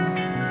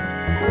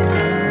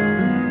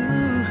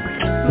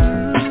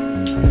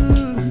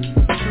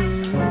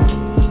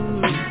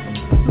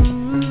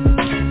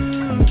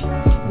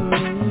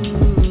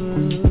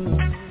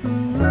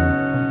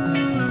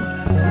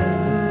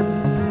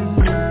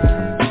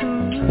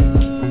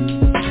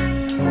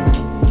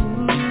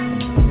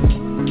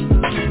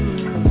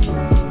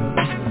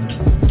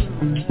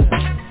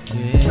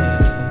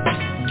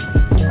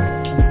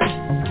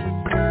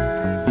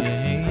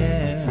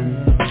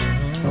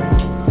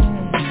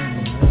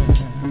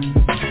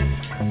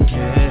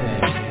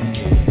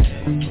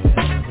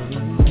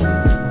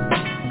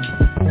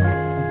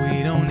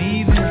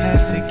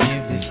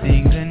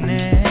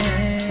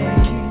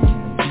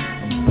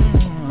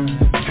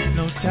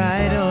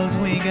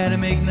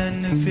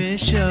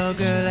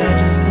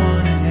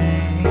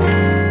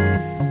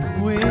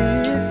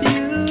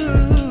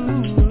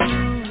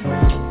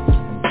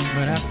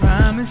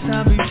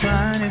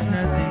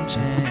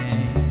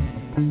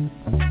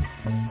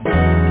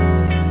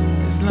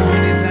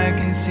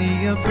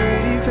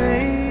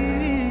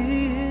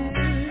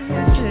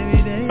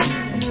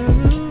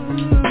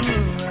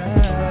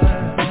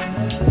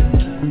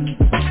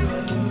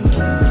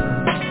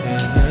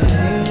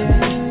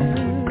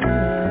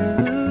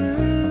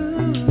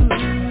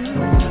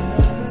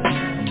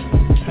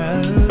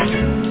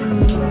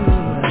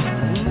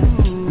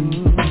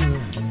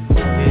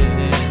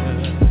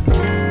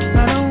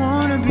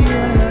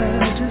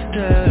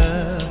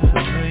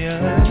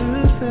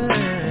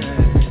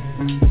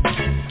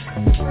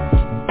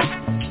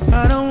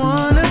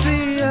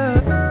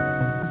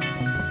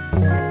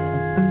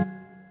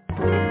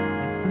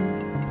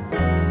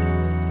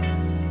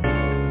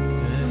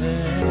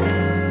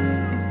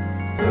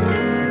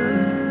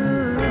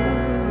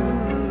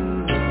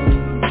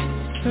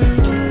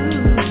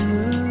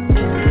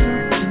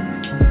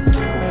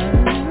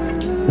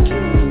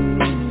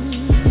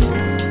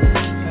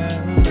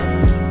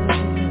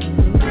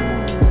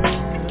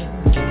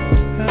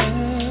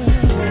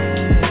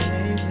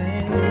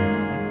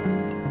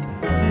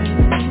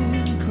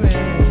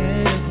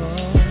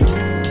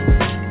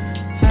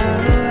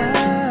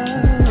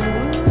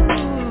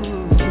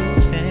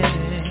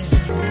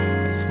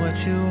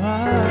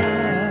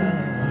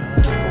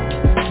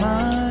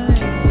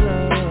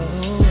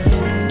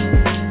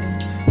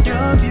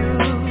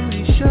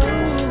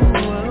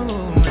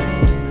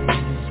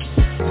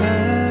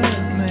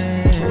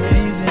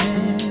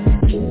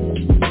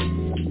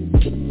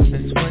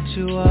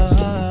 you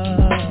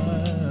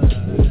are.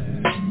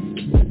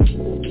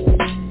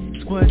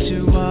 It's what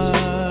you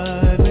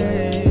are,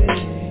 babe.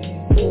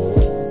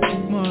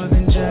 More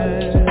than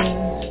just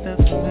a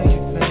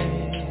familiar face.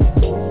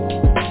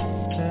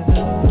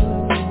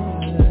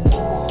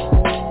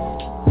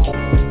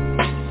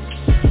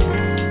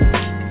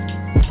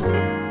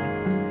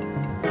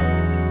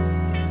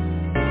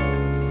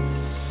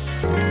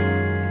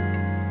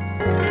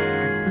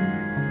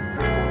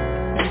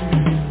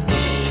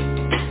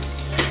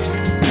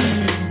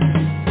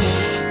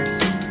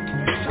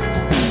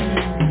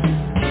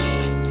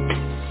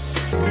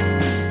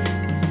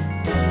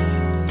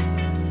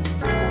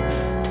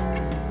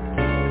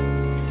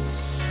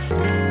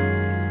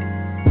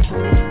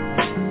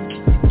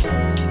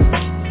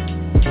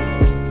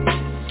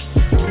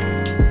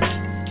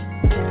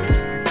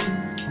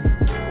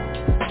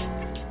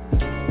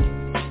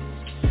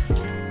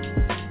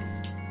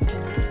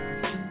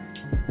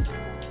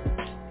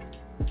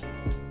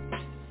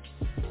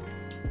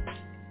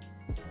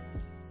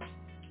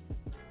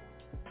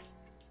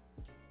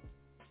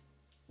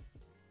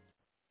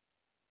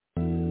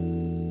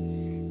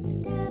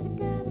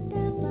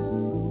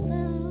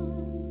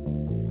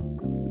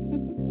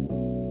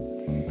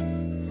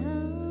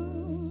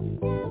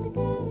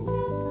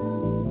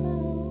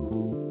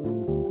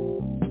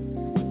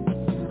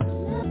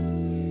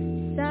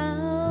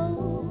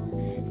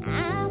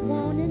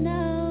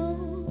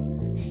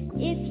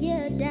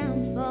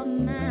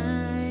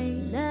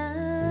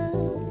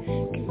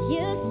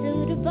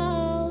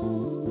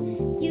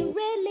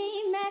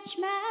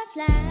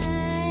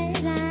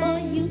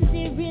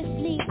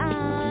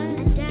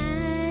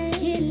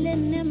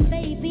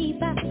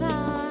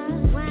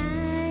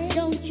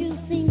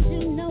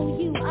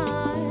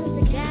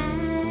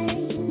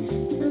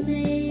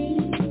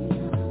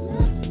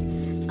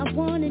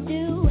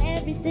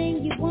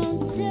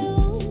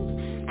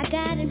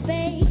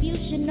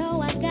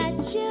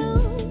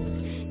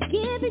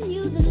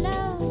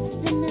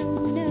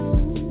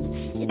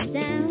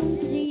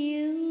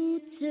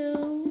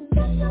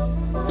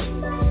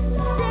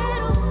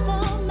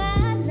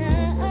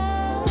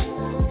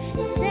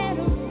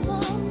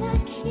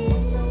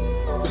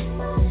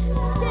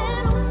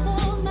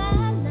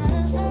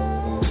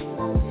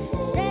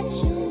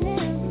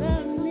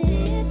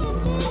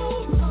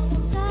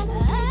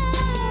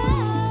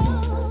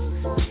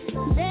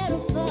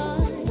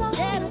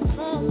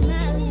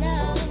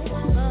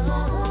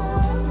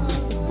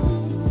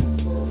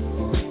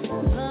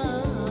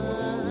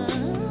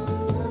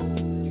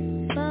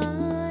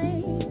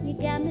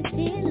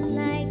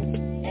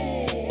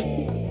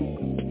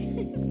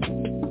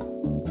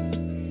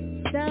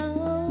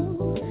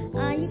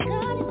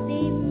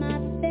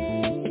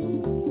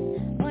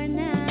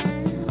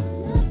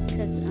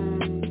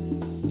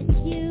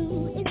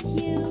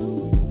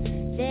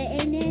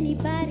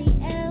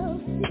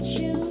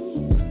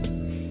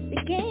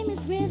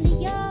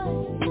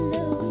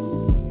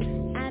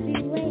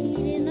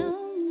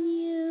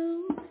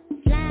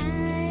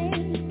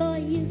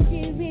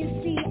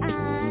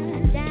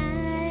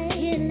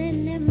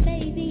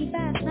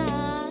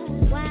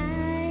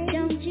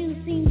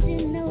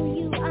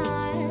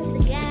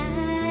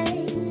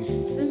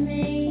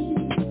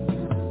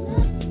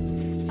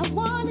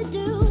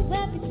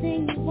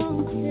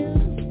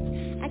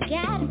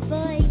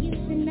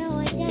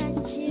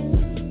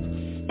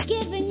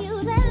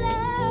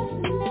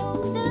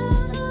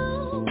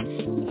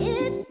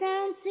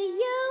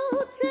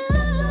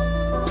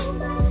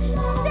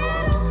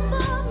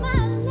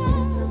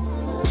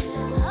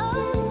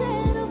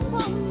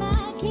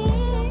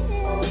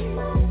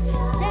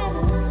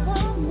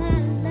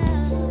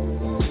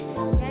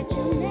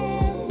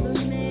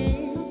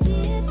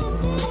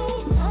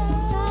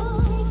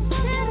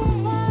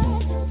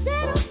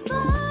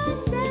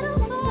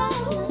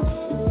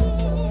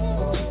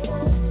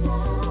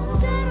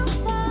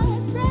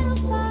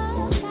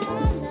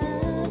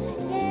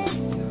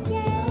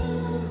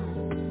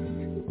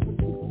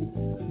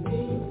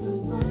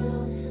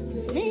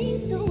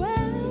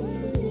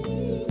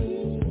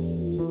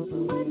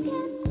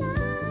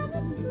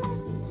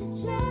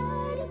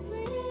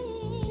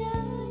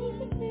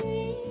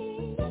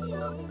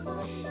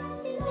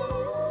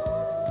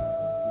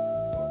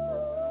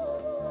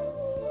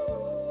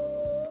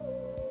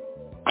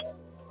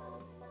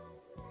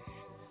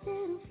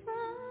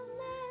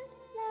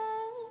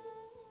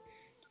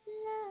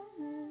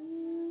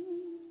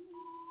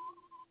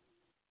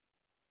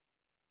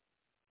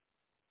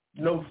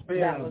 No Spins.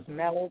 That was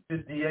Mellow.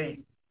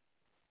 58.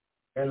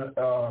 And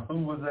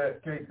who was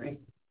that, Casey?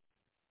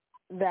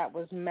 That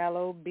was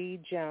Mellow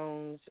B.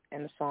 Jones,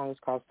 and the song is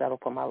called Settle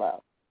for My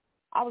Love.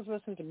 I was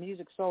listening to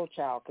Music Soul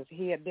Child because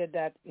he had did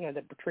that,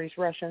 the Patrice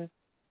Rushen.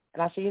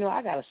 And I said,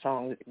 I got a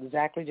song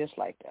exactly just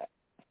like that.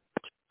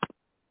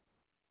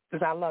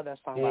 Because I love that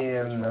song.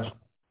 And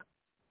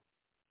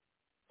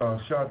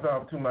shout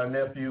out to my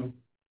nephew.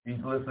 He's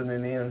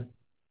listening in.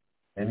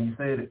 And he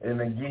said,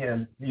 and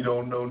again, he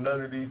don't know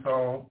none of these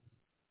songs.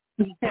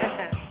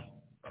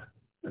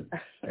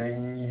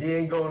 And he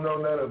ain't going to know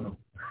none of them.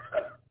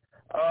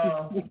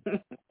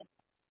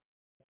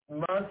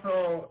 My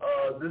song,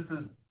 this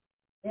is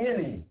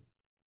Any.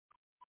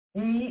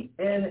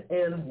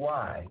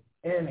 E-N-N-Y.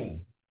 Any.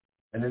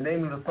 And the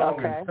name of the song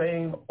is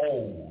Same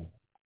Old.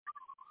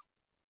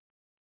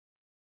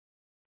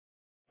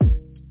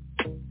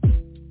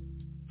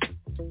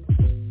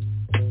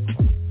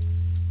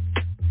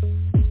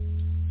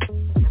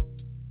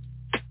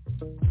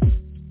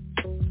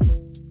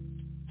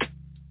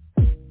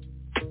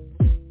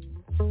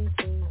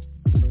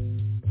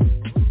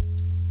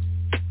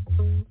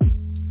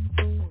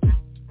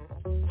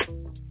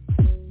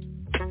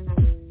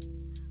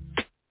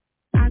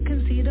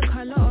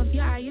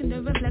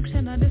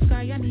 Reflection of the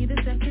sky, I need a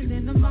second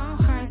in the mile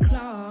high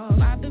club.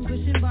 I've been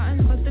pushing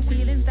buttons, but the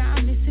feelings that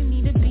I'm missing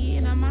need a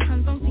beating, and my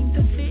hands don't seem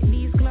to fit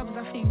these gloves.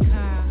 I think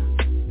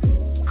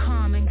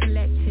calm and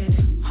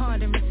collected,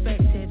 hard and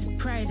respected,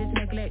 pride is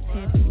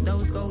neglected.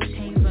 Those gold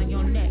chains on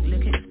your neck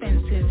look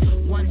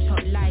expensive. One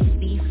shot life,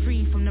 be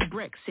free from the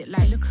Brexit.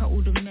 Like, look at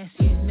all the mess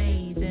you've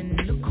made,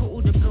 and look at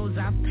all the bills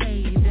I've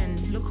paid,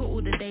 and look at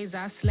all the days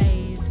I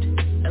slaved.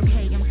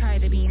 Okay, I'm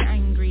tired of being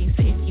angry,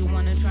 so if you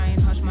wanna try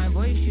and hush my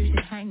voice, you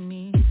should hang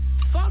me.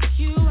 Fuck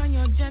you and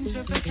your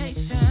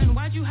gentrification.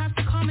 Why'd you have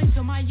to come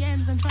into my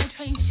ends and try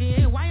train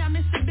shit? Why I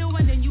missed the bill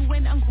and then you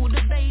went and called the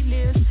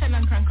bailiffs? Tell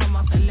and crank them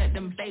up and let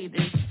them play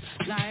this.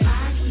 Like,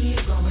 I keep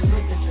going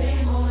with the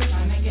same old,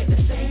 trying to get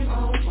the same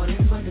old,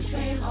 falling for the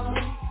same old.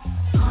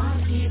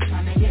 Can't keep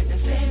trying to get the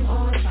same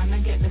old, trying to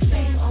get the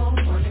same old,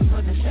 falling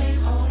for the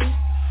same old.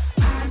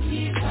 I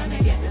keep trying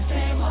to get the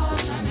same old,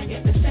 trying to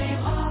get the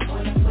same old,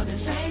 falling for the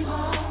same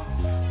old.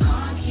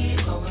 Can't keep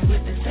going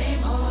with the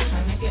same old,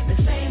 trying to get the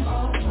same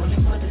old,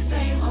 falling for the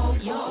same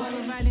old. You're all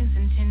violence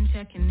and chin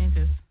checking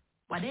niggas.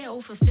 Why they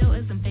all for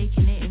filters and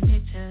faking it in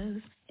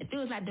pictures. It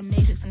feels like the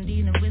Matrix, I'm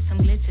dealing with some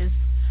glitches.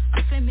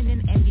 I'm swimming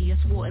in envious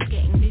waters,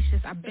 getting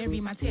vicious. I bury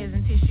my tears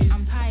in tissue.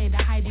 I'm tired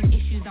of hiding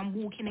issues. I'm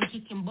walking and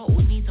kicking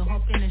bottles. Need to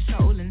hop in a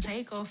shuttle and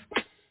take off.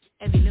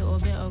 Every little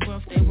bit of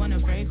growth they wanna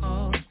break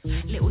off.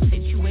 Little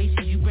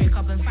situations you break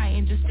up and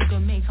fighting just to go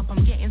make up.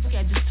 I'm getting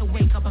scared just to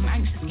wake up. I'm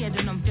anxious, scared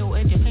and I'm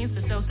filtered. Your pain's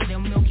to sell so they'll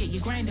milk it.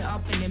 You grind it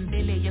up and then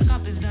bill it. Your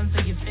cup is done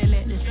so you fill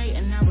it. The straight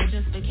and narrow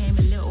just became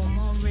a little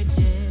more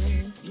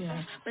rigid.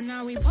 Yeah. But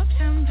now we pop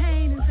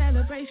champagne in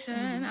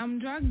celebration. I'm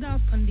drugged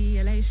up on the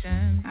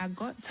elation. I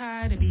got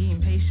tired of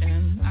being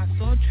patient. I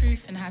saw truth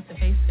and had to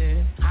face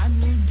it. I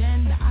knew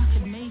then that I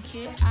could make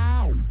it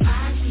out.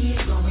 I keep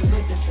going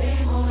with the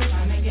same old,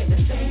 trying to get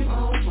the same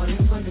old,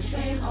 falling for the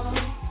same old.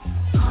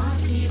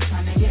 I keep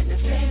trying to get the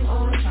same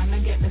old, trying to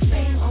get the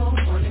same old,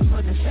 falling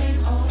for the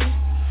same old.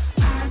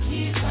 I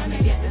keep trying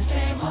to get the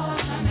same old,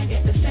 trying to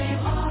get the same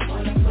old,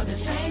 falling for the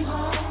same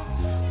old.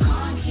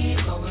 Can't keep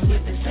going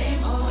with the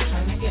same old,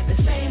 trying to get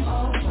the same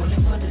old,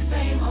 falling for the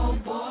same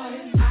old boy.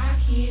 I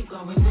keep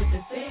going with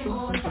the same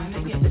old, trying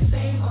to get the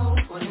same old,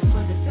 falling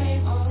for the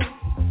same old.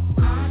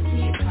 I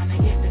keep trying to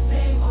get the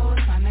same old,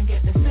 trying to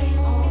get the same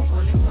old,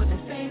 falling for the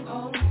same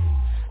old.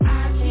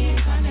 I keep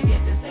trying to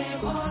get the same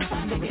old,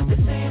 trying to get the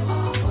same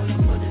old,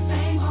 falling for the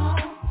same old.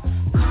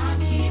 I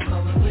keep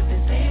going with the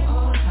same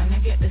old, trying to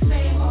get the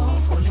same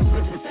old, falling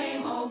for the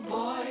same old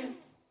boy.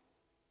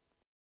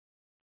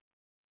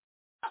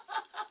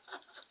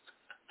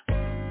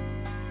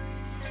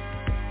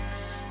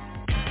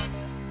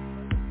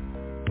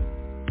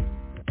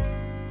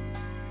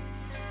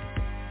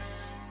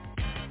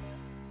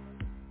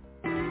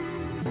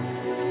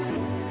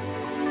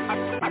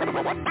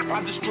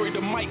 I destroyed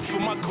the mic for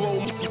my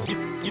goal.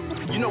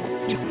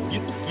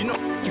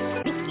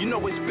 You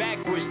know it's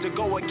backwards to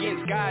go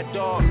against God,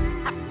 dog.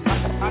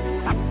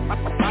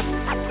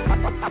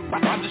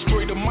 I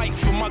destroyed the mic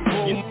for my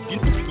goal.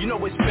 You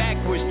know it's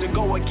backwards to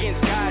go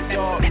against God,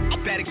 dog.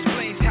 That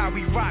explains how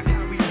we rock.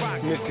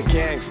 Mr.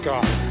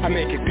 Gangstar, I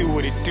make it do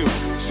what it do.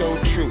 So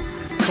true,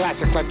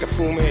 classic like the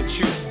Fu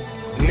Manchu.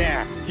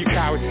 Now, you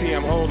cowards see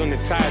I'm holding the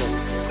title.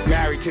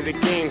 Married to the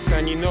game,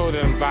 son, you know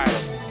that I'm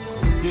vital.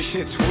 Your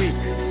shit's weak,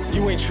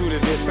 you ain't true to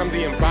this. I'm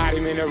the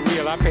embodiment of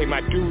real, I pay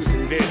my dues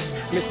in this.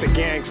 Mr.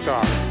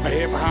 Gangstar, a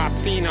hip-hop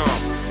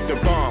phenom. The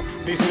bomb,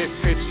 these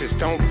misfits just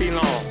don't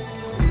belong.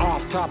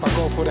 Off top, I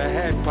go for the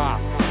head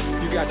pop.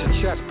 You got your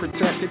chest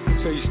protected,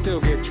 so you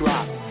still get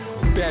dropped.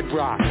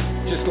 Bedrock,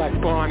 just like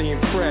Barney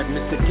and Fred.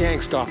 Mr.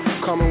 Gangstar,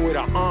 coming with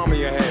an arm of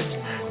your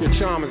heads. Your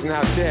charm is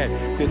now dead,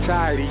 they're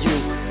tired of you.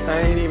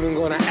 I ain't even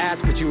gonna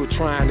ask what you were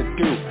trying to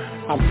do.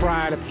 I'm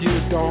frying a few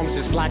domes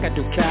just like I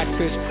do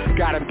catfish.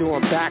 Got him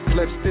doing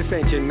backflips, this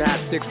ain't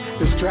gymnastics.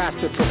 This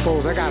drastic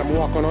propose, I got him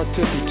walking on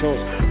tippy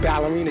toes.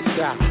 Ballerina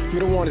style, you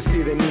don't want to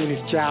see the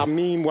meanest child.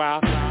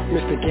 Meanwhile,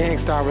 Mr.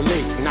 Gangstar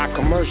relates, not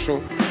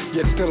commercial.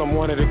 Yet still I'm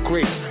one of the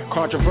greats.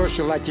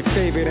 Controversial like your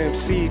favorite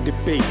MC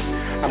debate.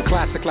 I'm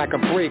classic like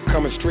a break,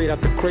 coming straight out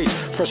the crate.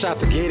 Fresh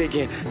out the gate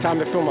again, time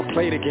to fill my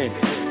plate again.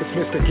 It's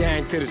Mr.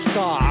 Gang to the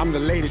star, I'm the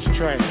latest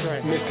trend.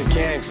 Mr.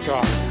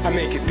 Gangstar, I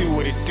make it do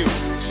what it do.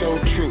 So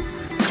true,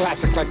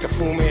 classic like the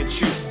Fu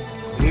Manchu.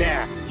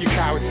 Now, you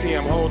cowards see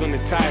I'm holding the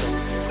title.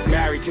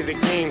 Married to the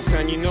game,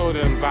 son, you know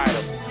that I'm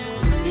vital.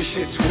 Your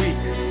shit's weak,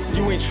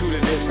 you ain't true to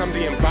this. I'm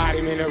the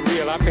embodiment of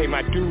real, I pay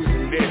my dues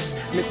in this.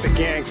 Mr.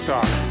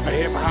 Gangstar, a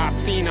hip-hop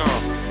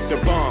phenom, the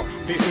bomb.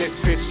 These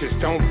misfits just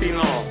don't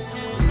belong.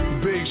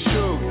 Big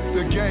Shug,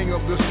 the gang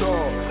of the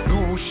star.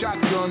 Guru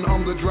shotgun,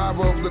 I'm the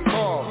driver of the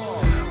car.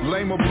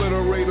 Lame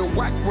obliterator,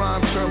 whack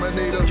rhyme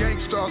terminator.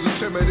 Gangstars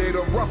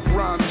intimidator, rough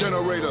rhyme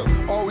generator.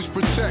 Always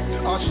protect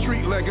our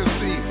street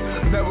legacy.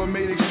 Never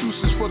made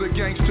excuses for the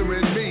gangster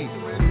in me.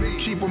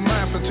 Keep them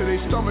laughing till their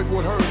stomach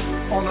would hurt.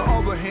 On the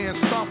other hand,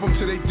 stomp them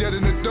till they dead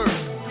in the dirt.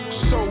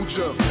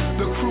 Soldier,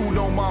 the crew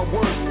know my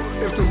worth.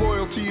 If the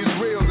loyalty is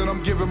real, then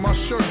I'm giving my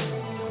shirt.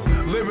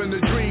 Living the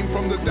dream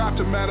from the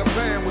Dr. Matter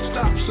band with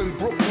stops in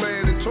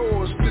Brooklyn and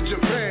tours to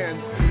Japan.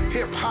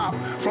 Hip hop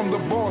from the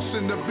boss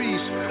and the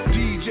beast.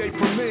 DJ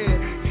Premier,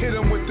 hit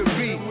him with the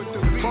beat.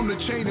 From the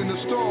chain in the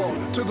store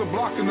to the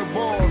block and the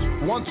bars.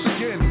 Once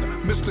again,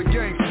 Mr.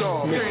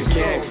 Gangstar. Mr.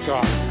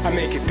 Gangstar, I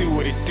make it do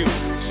what it do.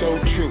 So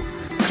true,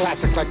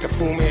 classic like the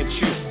Fu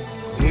Manchu.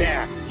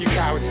 Now, you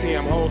cowards see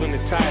I'm holding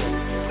the title.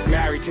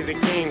 Married to the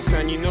game,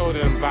 son, you know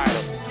that I'm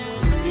vital.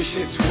 Your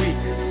shit's weak,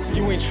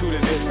 you ain't true to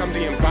this. I'm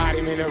the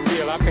embodiment of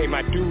real, I pay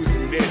my dues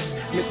in this.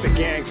 Mr.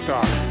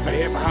 Gangstar, a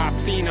hip-hop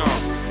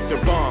phenom, the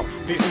bomb.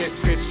 These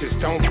misfits just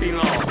don't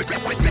belong.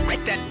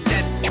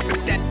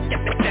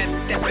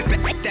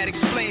 That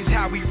explains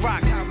how we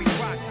rock.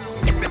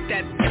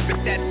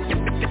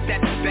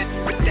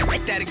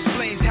 That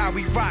explains how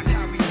we rock.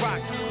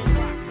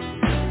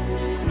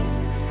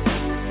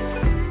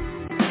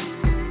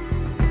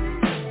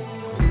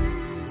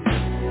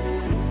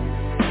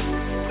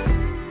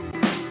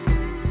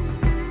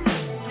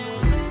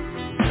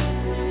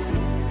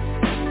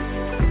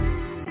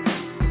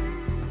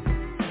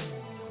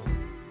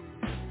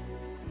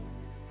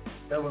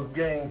 That was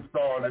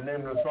Gangstar. The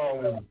name of the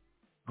song is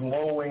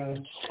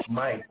Glowing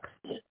Mike.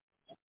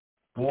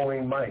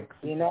 Glowing Mike.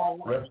 You know,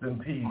 rest in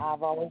peace.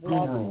 I've always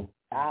loved him.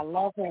 I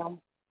love him.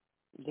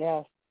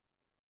 Yes,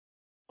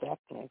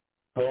 definitely.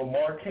 So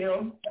mark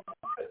him?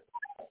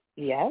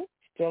 Yes,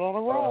 still on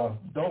the road.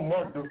 Don't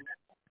mark the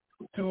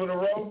 2 in a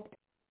row?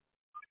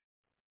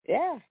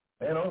 Yeah.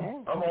 And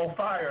I'm on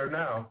fire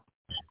now.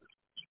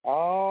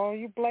 Oh,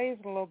 you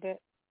blazed a little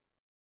bit.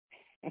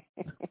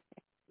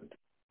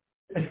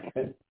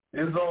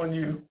 It's on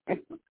you.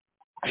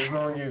 It's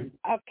on you.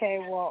 Okay,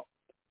 well,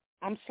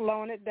 I'm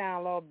slowing it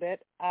down a little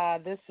bit.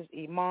 This is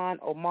Iman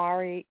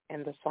Omari,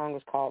 and the song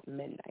is called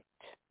Midnight.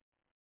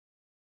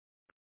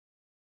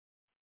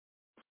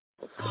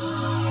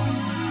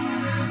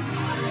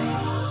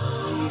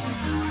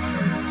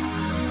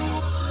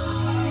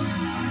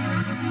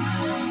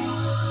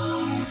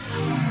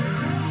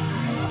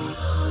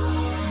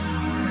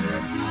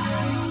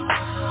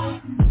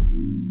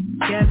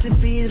 Got to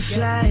be the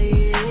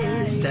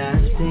flyest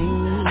I've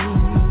seen,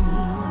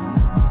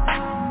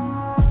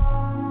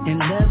 and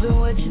loving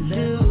what you're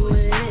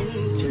doing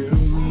to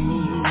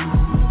me.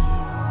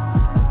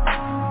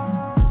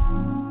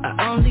 I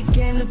only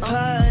came to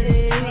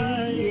party,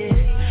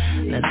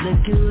 yeah. Now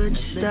look at what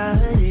you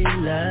started,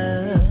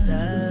 love.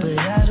 But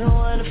I don't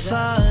wanna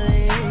fall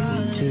in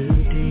too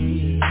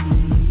deep,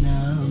 no.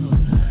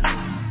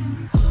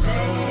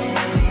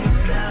 Let it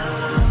go.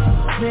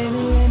 Baby,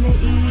 let me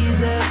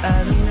ease up, I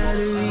don't know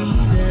the reason.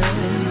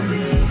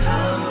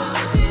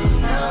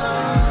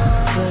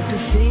 But the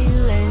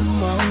feeling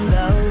won't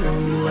go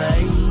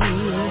away.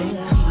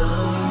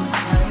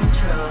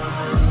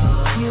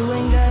 You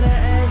ain't gotta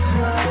ask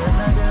why, 'cause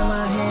I got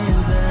my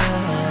hands up.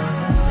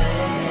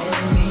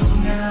 Let me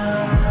know,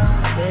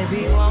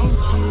 baby, won't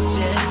you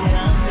just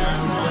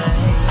come away?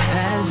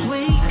 As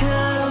we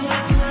come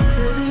to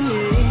the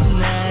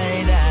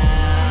midnight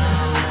hour,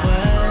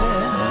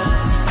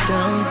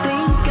 don't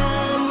think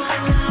I'm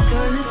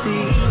gonna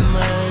see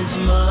much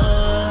more.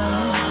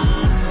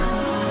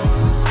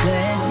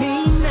 Let me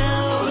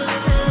know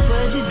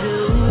what you're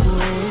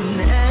doing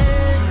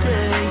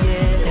after,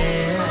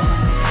 yeah.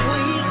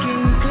 We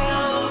can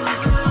close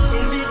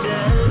if it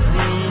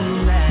doesn't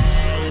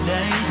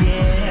matter,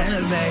 yeah.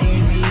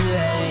 Baby,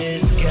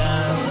 let's go.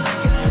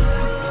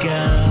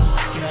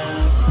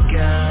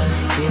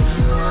 If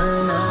you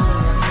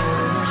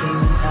wanna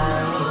keep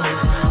out,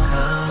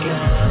 go.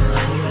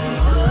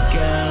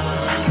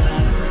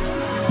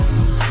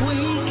 We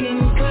can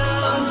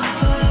close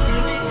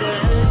if it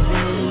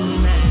doesn't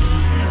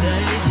matter,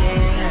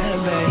 yeah.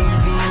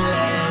 Baby,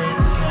 let's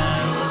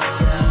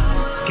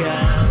go.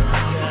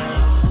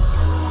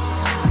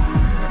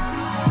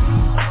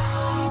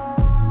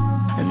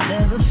 I'll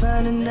never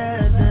find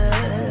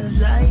another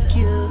like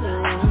you.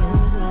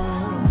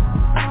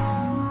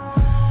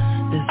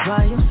 That's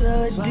why I'm so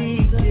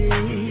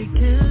addicted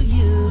to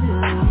you,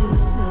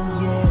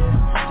 yeah.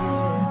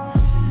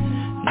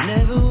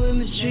 Never been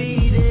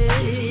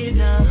mistreated,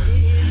 no.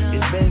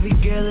 'Cause baby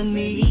girl, I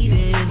need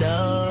it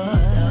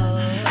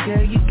all.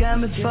 Girl, you got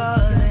me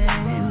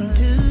falling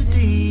too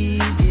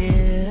deep,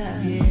 yeah.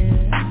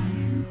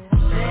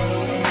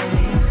 Let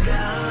it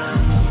go.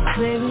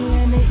 Baby,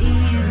 let me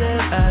ease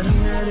up, I don't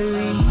know the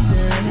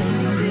reason.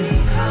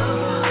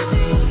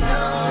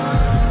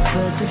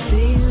 But the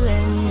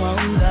feeling won't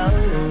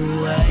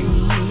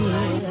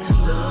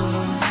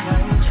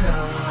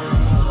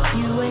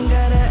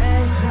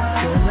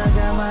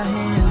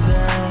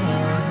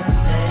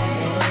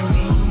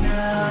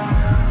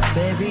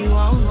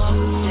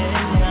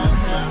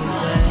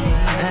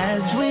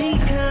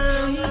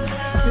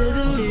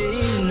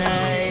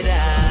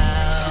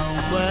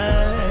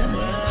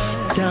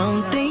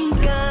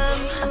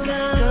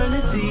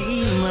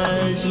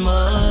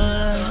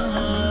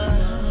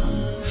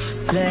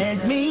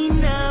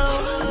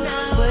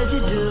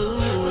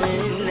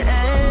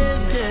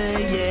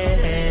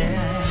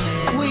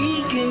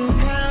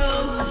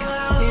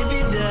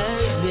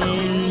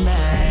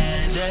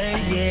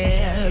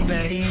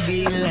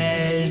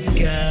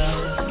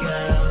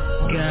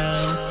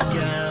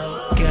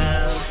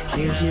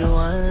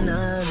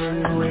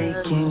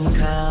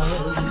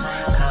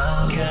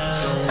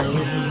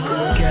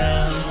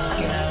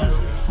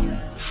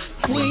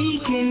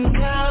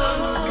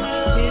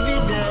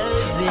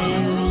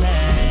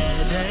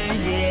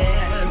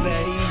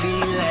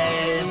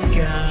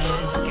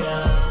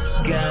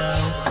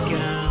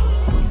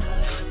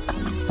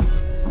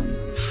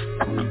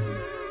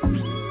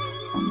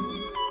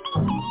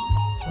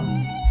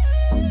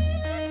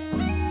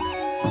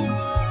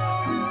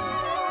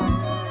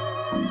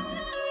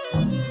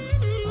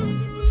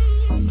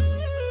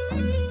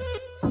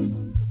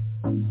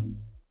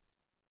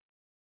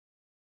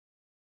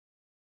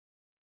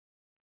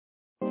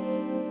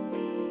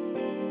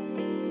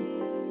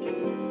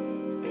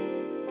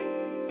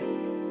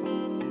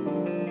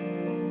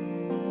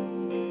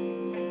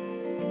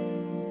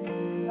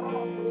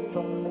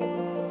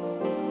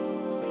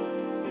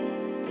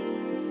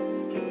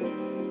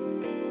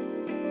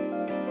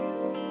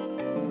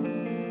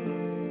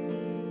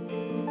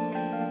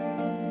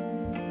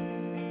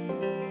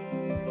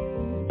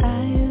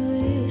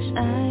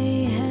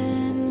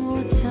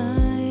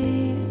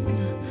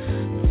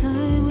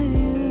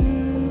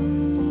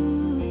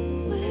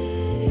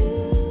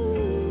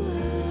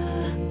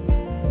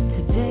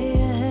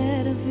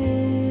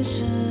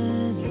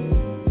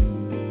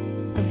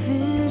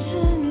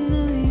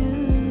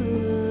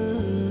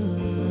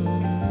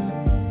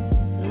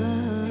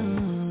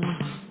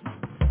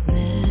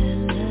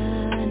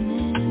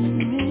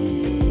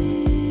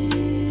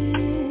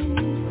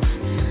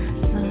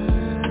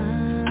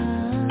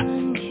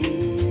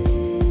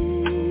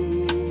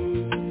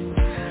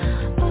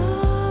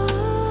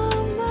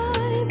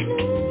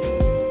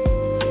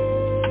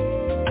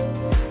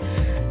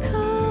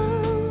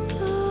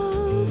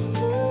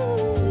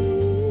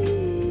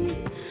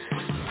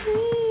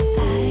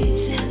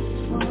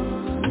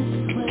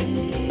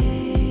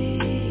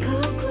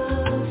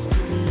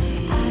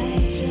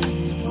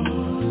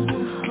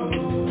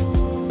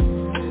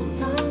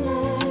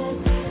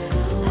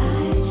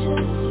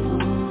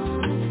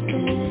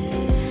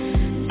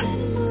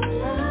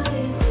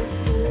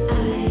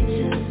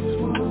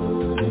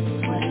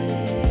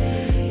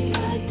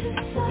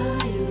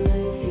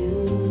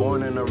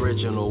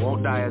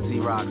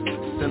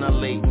Sent a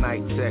late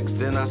night text,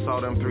 then I saw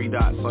them 3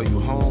 dots. Are you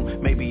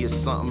home? Maybe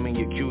it's something in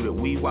your queue that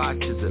we watch.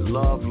 Is it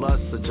love,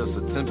 lust, or just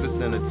a tempest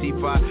in a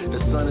teapot? The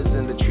sun is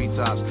in the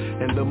treetops,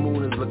 and the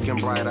moon is looking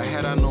brighter.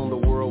 Had I known the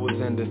world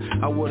was ending,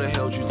 I would've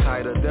held you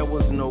tighter. There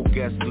was no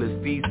guest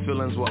list, these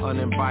feelings were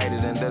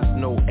uninvited, and there's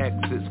no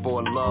exits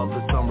for a love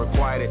that's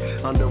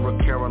unrequited. Under a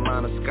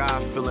Carolina sky,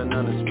 feeling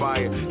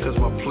uninspired, cause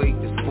my plate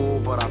is full,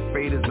 but our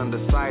fate is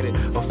undecided.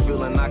 A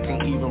feeling I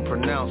can't even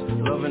pronounce,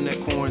 loving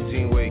that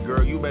quarantine way.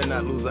 Girl, you better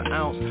not lose an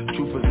ounce.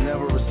 Truth is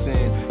never a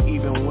sin,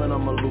 even when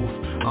I'm aloof.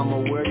 I'm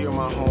aware you're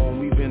my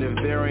home, even if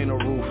there ain't a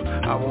roof.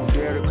 I won't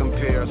dare to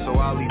compare, so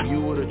I'll leave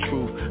you with the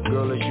truth.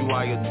 Girl, it's you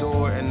I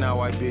adore, and now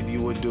I bid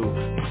you adieu.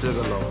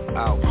 Sigalo,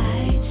 out.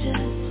 I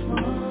just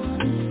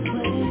wanna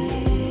sway.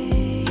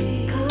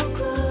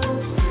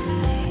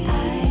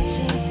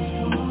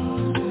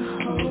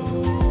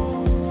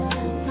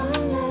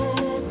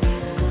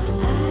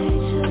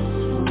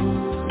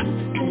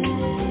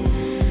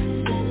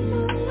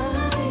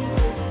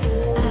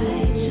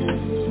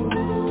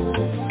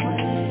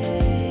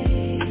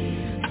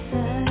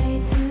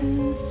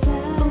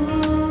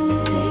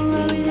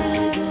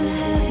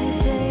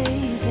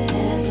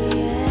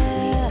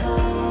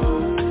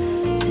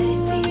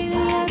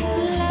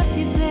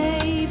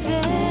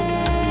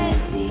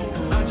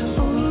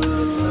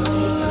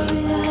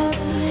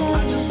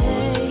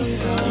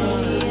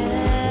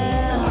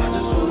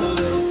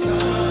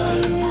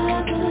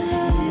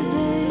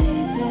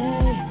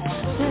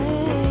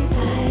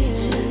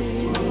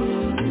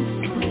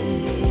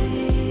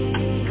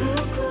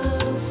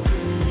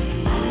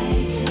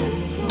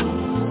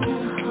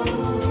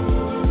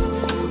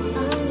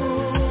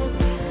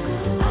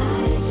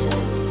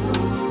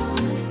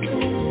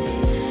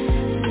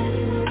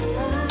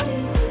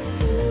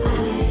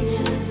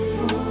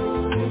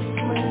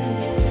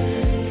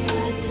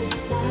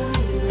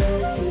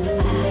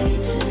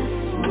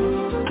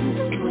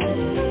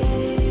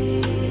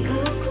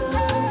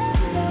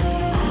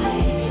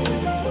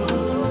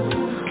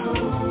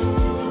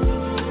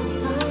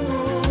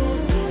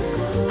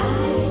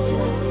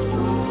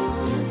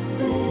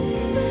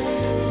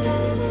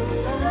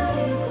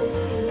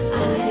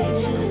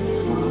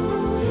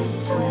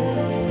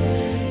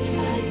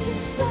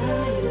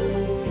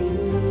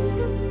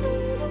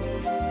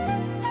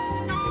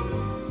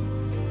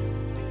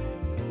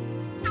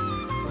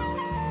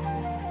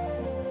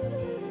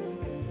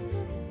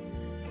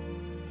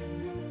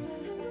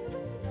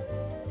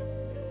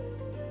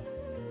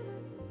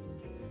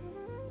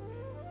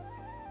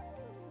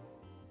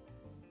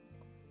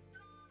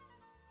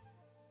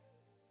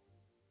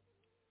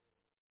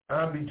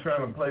 I'll be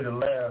trying to play the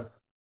last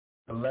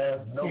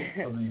note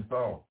of these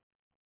songs.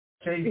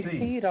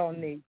 KC, you don't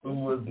need. Who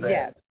was that?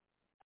 Yes,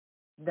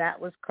 that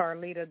was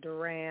Carlita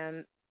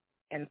Duran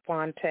and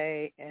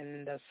Fonte,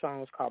 and the song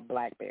was called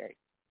Blackberry.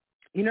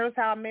 You notice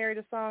how I married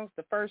the songs?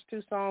 The first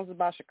 2 songs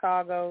about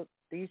Chicago,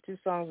 these 2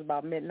 songs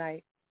about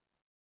midnight.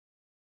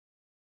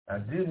 I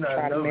did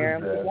not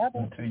notice that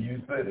until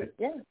you said it.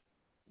 Yeah.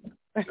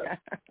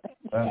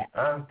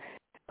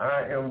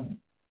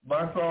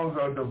 My songs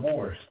are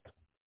divorced.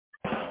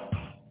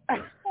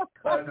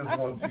 I just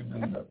want you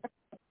to know.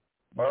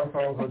 My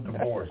songs are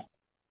divorced.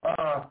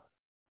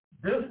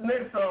 This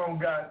next song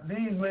got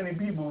these many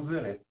peoples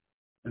in it.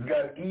 It's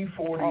got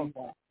E40,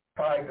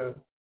 Tyga,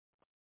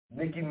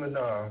 Nicki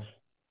Minaj,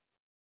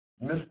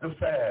 Mr.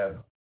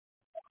 Fab,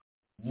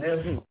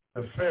 Nip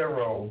the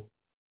Pharaoh,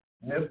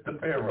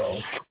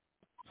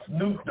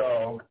 Snoop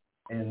Dogg,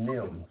 and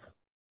Nims.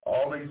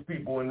 All these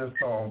people in this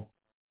song,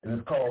 and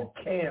it's called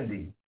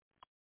Candy.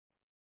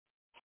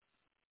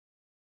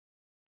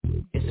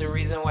 It's the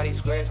reason why these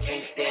squares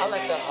can't stand I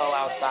let the hoe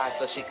outside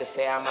so she could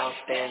say I'm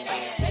outstanding.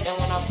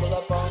 And when I pull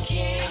up on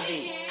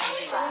Candy,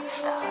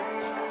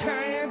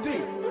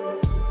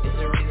 it's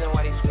the reason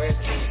why these squares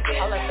can't stay.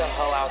 I let the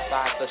hoe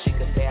outside so she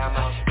could say I'm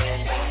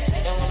outstanding.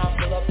 And when I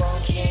pull up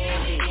on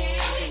Candy,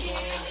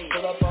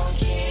 pull up on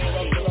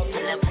Candy, pull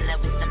up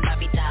with some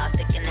Barbie dolls,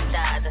 sticking the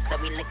stars. I said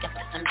we looking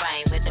for some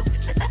brain with the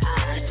whip of the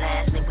eyes. The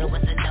last nigga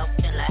was a dope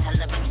killer, hell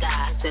of a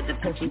guy. Said the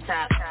pussy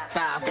top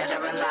 5, dead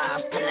or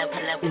alive. Pull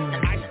up with some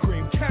ice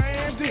cream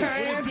candy.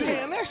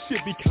 Damn, that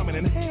shit be coming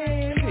in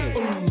handy.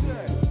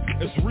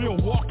 It's real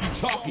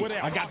walkie-talkie.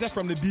 I got that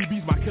from the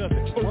DBs, my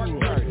cousin. If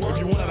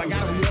you want it, I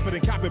got it. We up it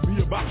and cop it.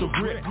 Be about your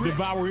grit.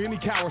 Devour any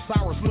cow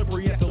sour,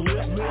 slippery at the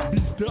lip. Be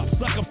stuck,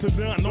 suck up to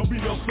none. Don't be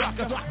no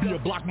sucker. Be a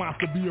block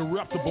monster, be a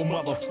reputable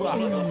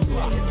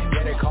motherfucker.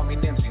 Yeah, they call me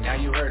Nimsy. Now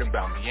you heard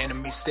about me.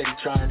 Enemy steady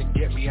trying to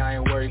get me. I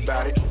ain't worried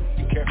about it.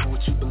 Be careful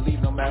what you believe,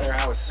 no matter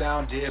how it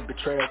sounded.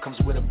 Betrayal comes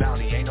with a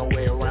bounty. Ain't no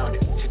way around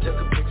it. She took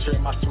a picture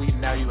in my suite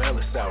and now you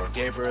hella sour.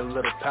 Gave her a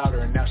little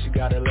powder and now she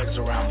got her legs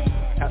around me.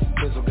 Half the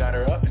pizzle got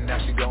her up and now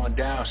she going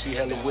down. She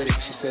hella with it.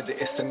 She said that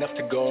it's enough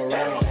to go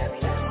around.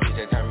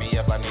 DJ turn me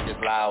up, I need this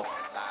loud.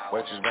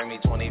 Waitress bring me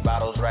 20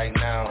 bottles right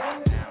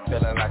now.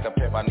 Feeling like a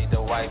pimp, I need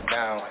to wipe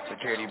down.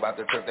 Security about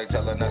the trip, they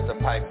telling us to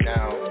pipe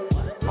down.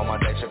 On my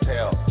Dave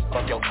Chappelle,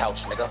 fuck your couch,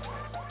 nigga.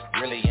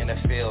 Really in the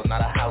field,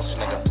 not a house,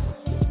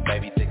 nigga.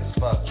 Baby thick as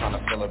fuck,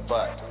 tryna fill her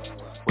butt.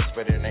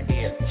 Whispered in her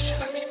ear.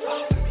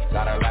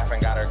 Got her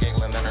laughing, got her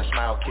giggling, and her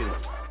smile cute.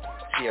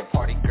 She a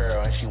party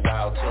girl and she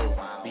wild too.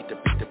 Beat the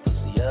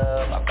pussy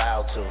up, I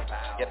bow to.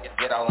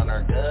 Get all on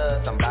her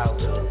guts, I'm bout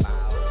to.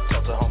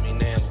 Told the homie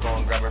Nims, go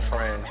and grab her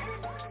friend.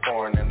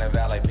 Foreign in the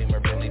valet, Beamer,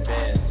 Billy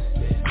Benz.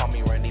 Call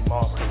me Randy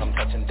Moss cause I'm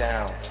touching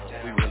down.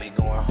 We really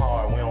going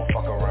hard, we don't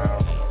fuck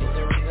around. It's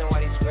the reason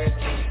why these squares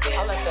can't stand.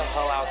 I let the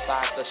hoe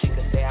outside so she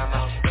could say I'm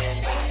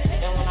outstanding.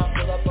 And when I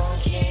pull up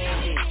on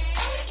Candy,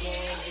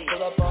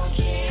 pull up on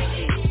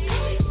Candy,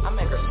 I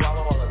make her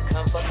swallow all the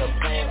cum, fuck a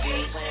plan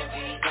B,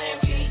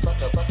 fuck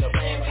a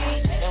plan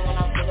B. And when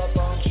I pull up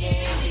on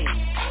Candy,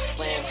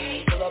 plan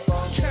B, pull up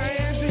on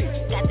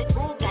Candy. Got the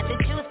groove, got the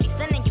juice, be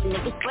sending you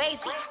niggas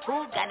crazy.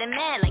 Who got it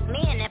mad like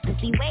me and that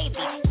pussy wavy?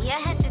 Yeah,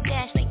 I had to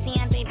dash like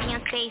Tian, baby,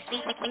 I'm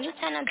Stacy. Like when you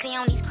turn them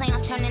down, these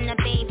clowns turning to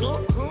baby.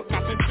 Who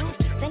got the juice,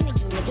 be sending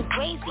you niggas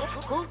crazy.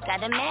 Who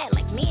got it mad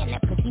like me and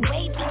that pussy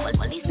wavy?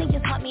 Well, these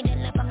niggas want me to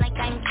live, I'm like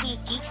I'm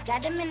Kiki.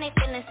 Got them in their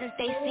feelings since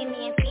they see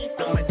me in pieces.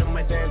 Do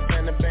my dance,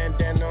 turn the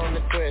bandana on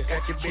the twist.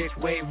 Got your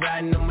bitch wave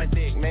riding on my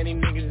dick. Man, these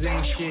niggas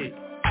ain't shit.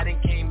 I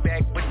done came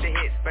back with the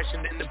hit,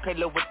 special in the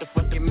pillow with the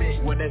fucking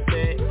mint. What I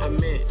said, I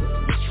meant,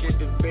 this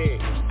shit is big.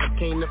 I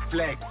came to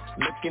flex,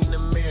 look in the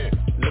mirror,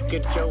 look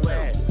at your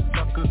ass,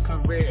 fuck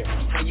a career.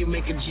 How you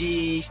make a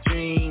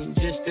G-string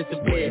just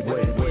disappear? What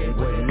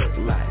it look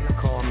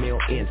like? Caramel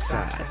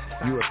inside,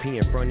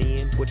 European front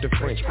end with the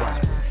French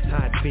fries.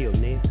 How it feel,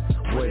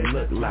 nigga? What it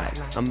look like?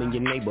 I'm in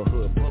your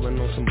neighborhood, pulling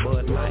on some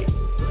Bud Light.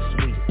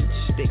 Sweet,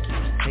 sticky,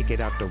 take it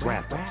out the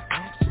wrapper.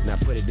 Now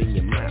put it in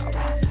your mouth.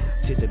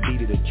 To the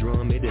beat of the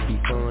drum, it'll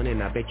be fun,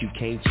 and I bet you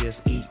can't just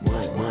eat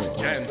one.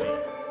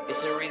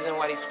 It's the reason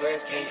why these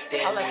squares can't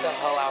stand. I let the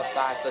hoe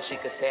outside so she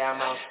could say I'm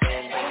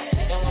outstanding.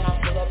 And when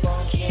I pull up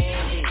on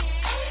Candy,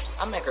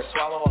 I make her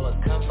swallow all the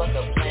cum, fuck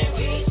a plan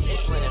B.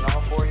 It's winning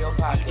all 4 of your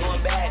pockets.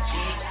 Doing bad, G.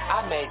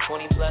 I made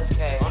 20 plus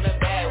K on the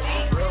bad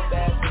week. Real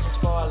bad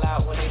bitches fall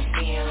out when they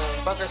see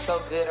them. Fuck her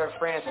so good, her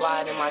friends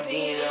slide in my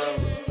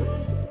DM.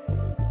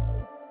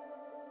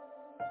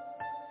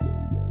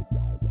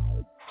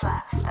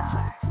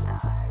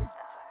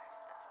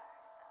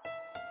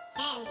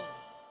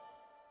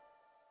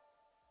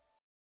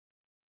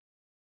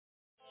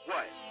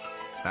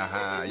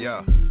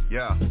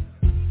 Yeah.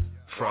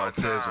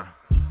 Frauditism.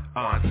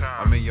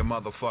 I'm in your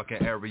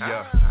motherfucking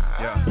area.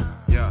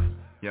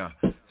 Yeah.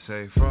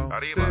 Say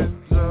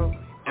frauditism.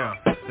 Yeah.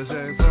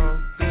 Say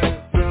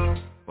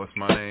frauditism. What's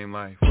my name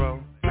like?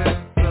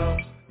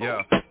 Frauditism.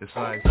 Yeah. It's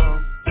like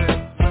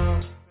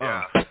frauditism.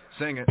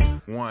 Sing it.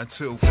 1,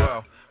 2,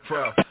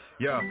 fro.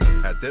 Yeah,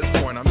 at this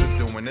point I'm just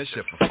doing this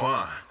shit for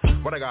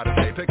fun. What I gotta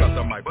say, pick up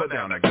the mic, put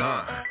down the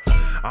gun.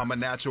 I'm a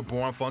natural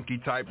born funky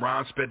type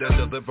rhyme spitter,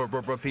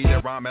 deliverer, repeater,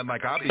 rhyming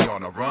like I be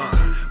on a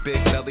run.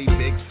 Big belly,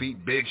 big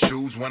feet, big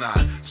shoes. When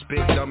I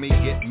spit dummy,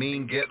 get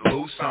mean, get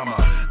loose.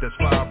 There's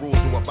 5 rules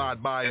to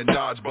abide by in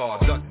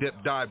dodgeball. Duck, dip,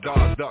 dive,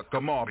 dodge, duck,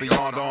 come on,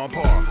 beyond on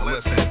par.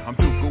 Listen, I'm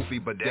too goofy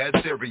but dead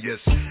serious.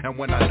 And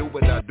when I do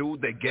what I do,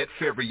 they get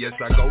furious.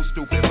 I go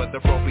stupid, but the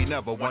pro be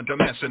never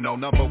one-dimensional.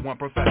 Number 1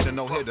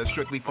 professional hitter,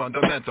 strictly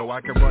fundamental.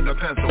 I can run a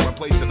pencil and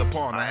place it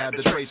upon. I had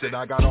to trace it,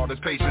 I got all this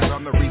patience.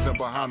 I'm the reason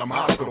behind them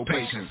hospital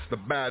patients. The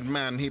bad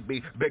man, he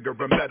be bigger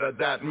and better.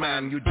 That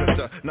man, you just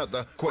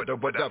another quarter,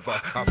 whatever.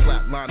 I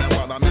flatline it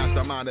while I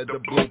masterminded the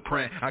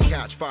blueprint. I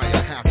catch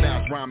fire,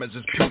 half-ass rhymers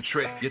is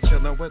putrid. You're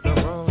chillin' with the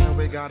road. so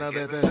we gotta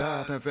live it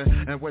up.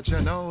 And what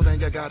you know, then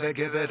you gotta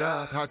give it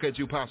up. How could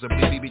you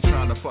possibly be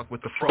trying to fuck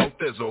with the fro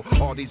fizzle?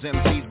 All these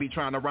MCs be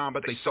trying to rhyme,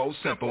 but they so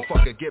simple.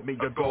 Fuck it, give me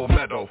a gold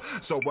medal.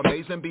 So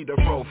amazing be the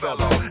fro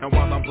fellow. And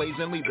while I'm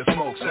blazing, leave the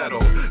smoke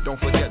settle. Don't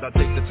forget, I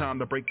take the time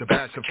to break the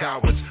backs of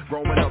cowards.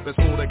 Growing up in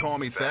school, they call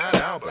me Fat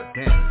Albert.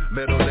 Damn,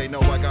 little they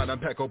know I got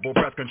impeccable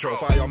breath control.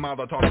 Fire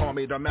Molotov call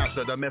me the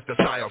master, the myth, the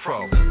style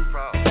fro.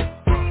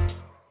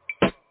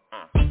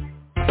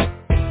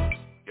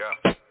 Yeah,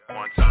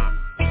 one time.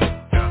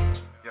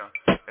 Yeah,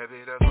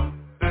 every day,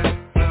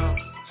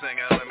 sing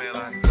it with me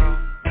like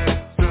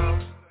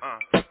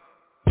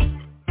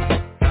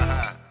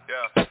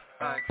yeah,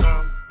 like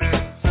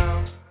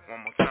one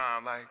more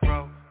time, like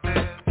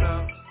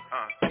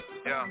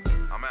yeah,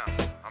 I'm out.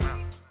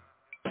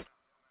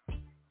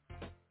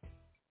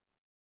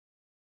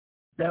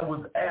 That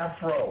was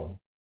Afro.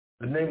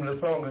 The name of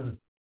the song is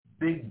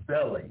Big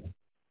Belly.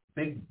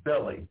 Big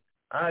Belly.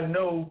 I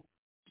know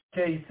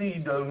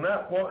KC does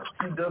not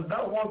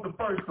want the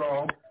first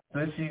song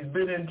since she's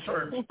been in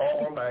church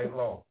all night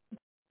long.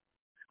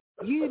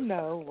 You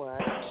know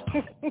what?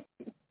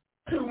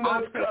 Too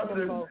much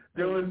cussing.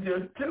 There was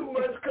just too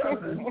much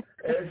cussing,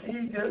 and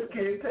she just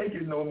can't take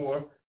it no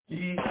more.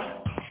 She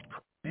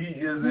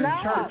is in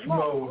church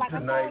mode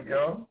tonight,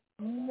 y'all.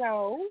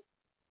 No.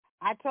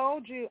 I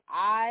told you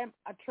I'm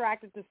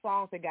attracted to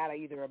songs that got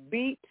either a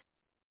beat,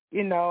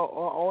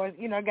 or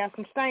got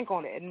some stank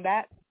on it. And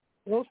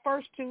those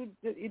first two,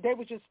 they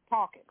was just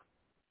talking.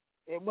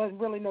 It wasn't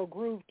really no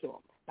groove to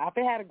them. Now, if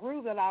it had a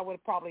groove, that I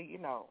would probably,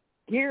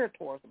 gear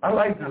towards them. I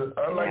like the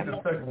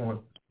second one.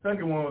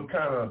 Second one was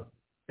kind of,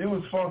 it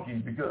was funky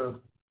because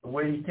the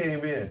way he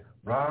came in,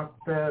 rock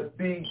that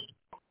beat.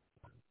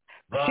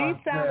 She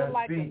sounded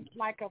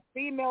like a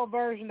female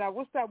version of,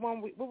 what's that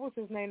one, what was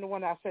his name, the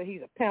one I said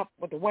he's a pimp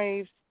with the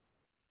waves?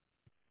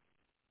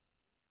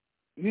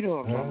 You know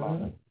what I'm talking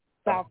about.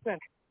 South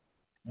Central.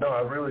 No,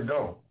 I really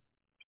don't.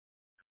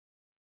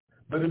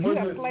 But it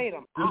wasn't, this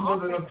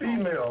wasn't a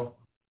female.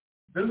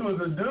 This was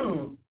a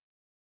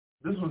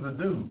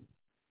dude.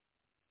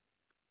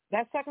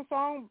 That second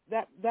song,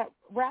 that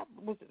rap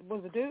was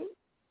a dude?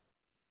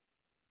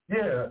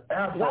 Yeah,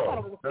 Afro. I thought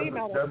it was a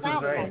female. That's his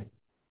name. Like,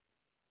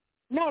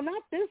 no,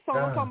 not this song.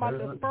 I'm talking about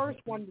the first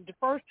one, the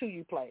first two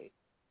you played.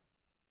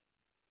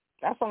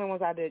 That's the only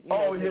ones I did.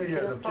 Yeah.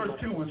 The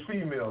first two was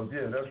females.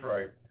 Yeah, that's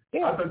right.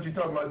 Yeah. I thought you were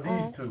talking about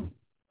these two.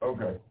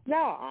 Okay.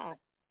 No,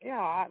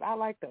 I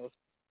like those.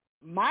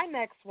 My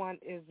next one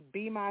is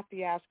Be My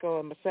Fiasco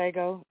and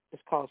Masego.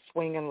 It's called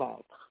Swing in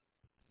Love.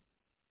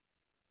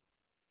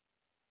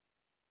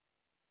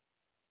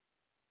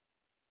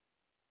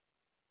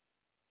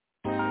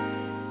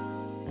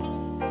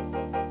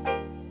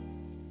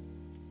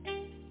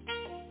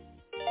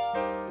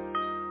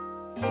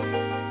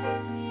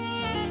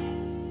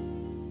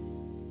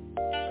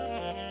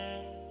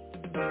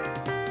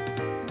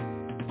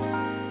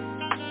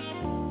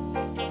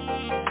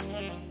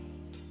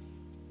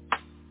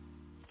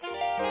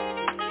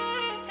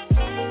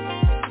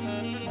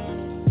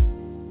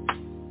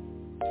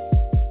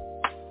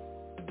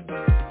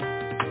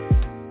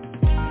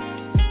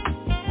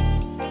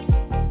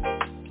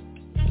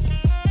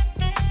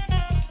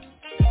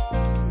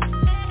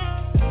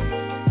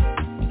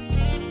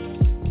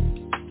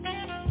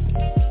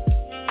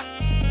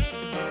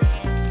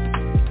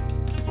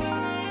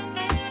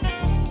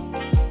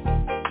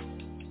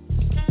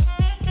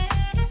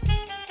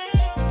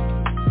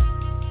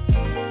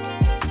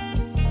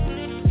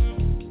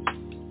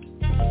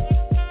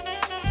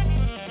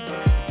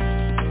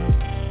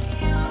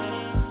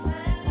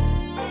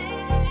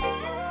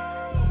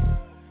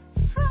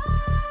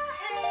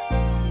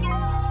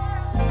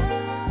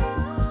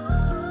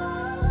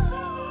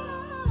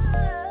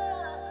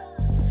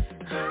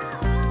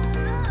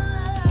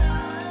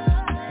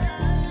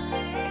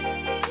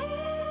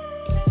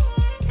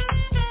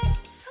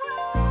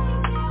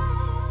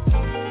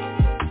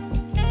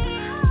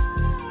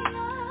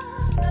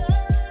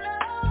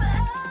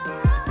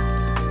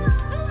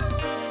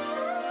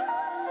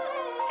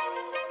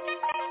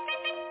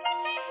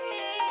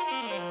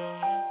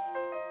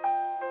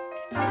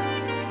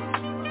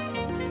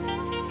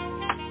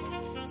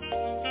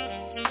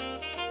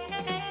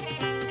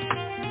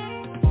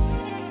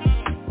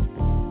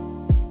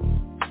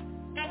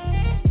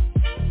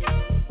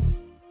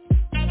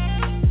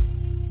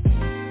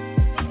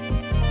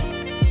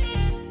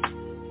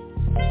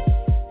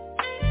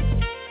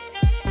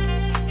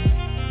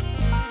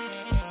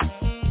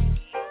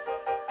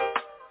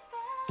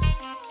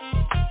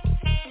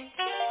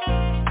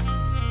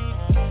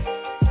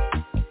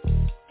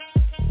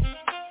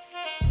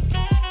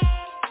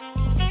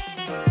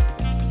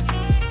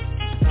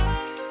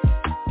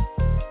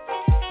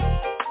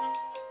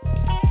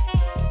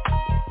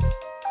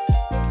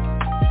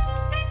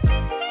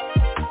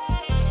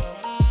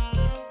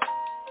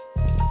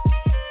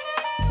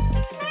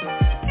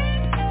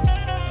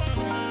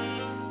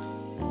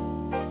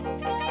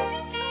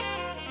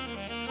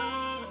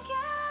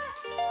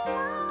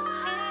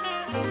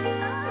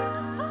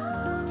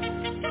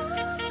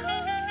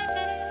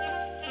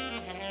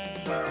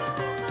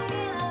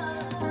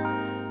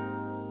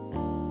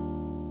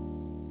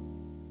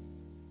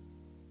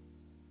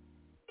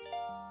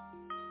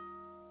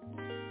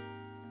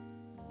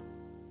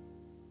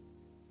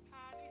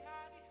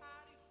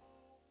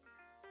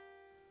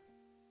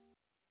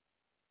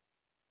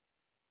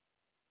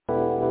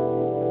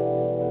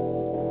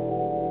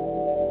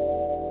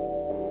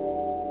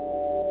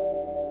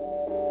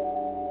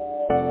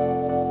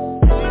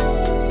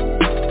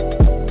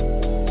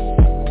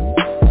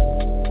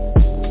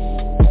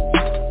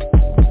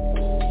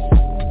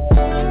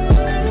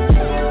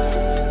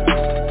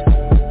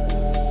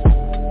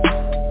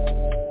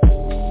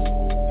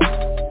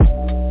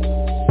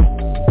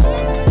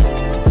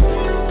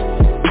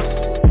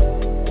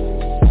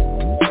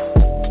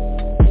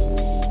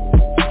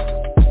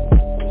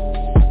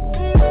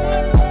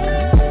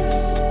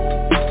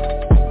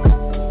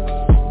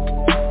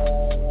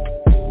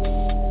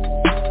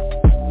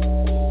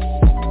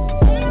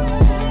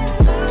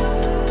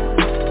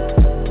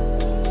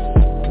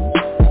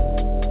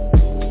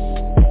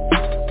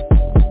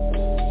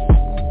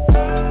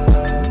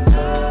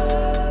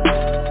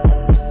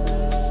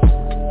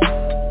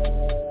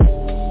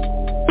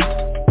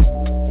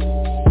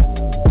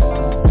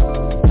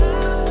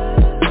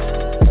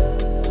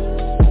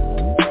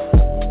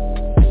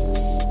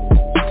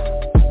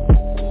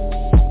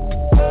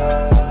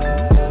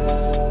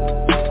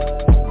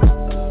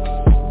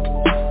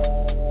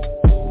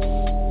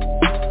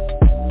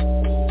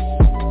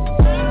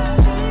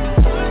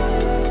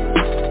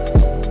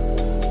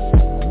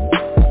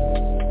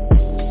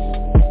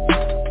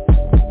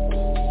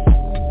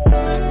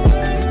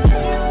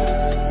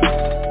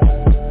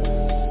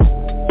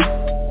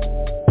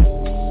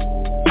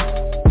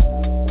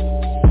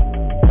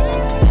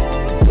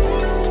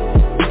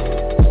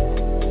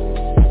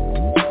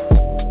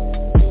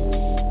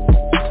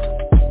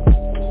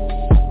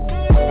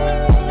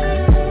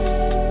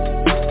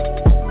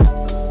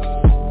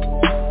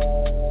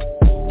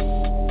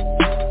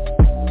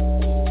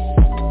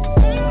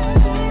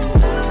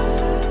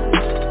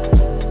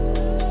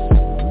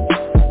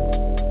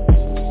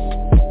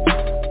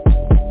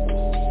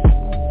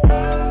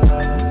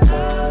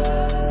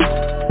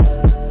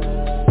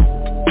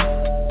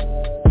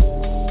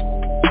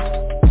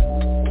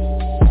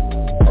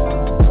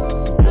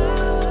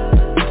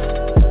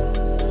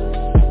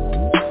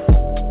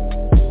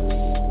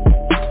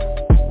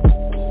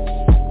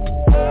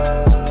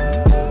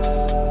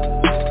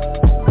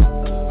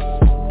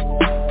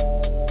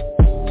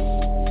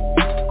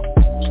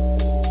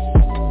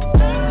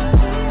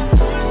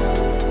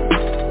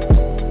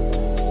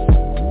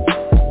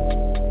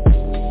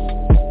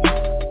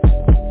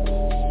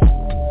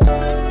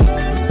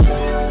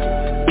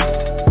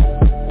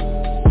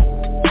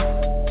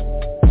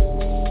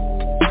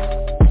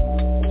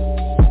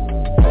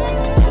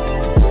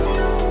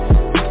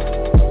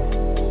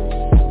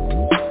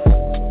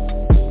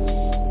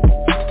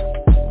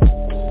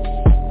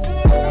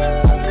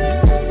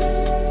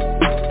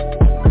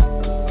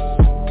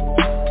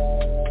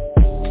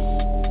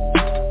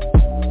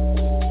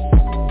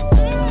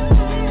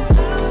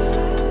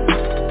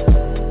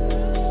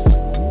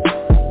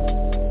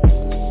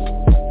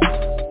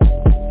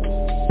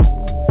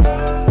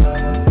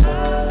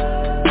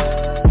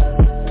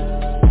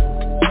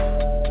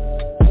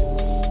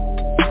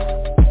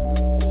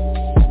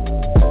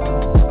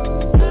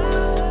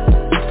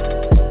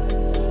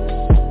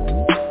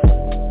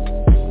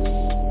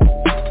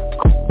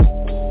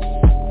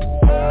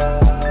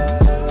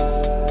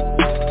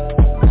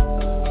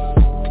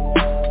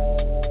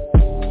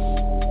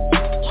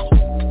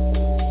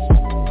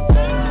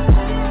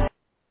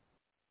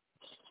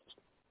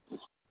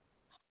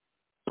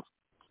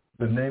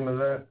 The name of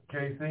that,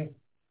 Casey?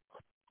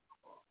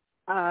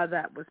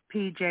 That was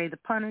PJ the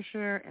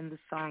Punisher, and the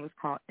song is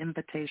called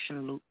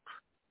Invitation Loop.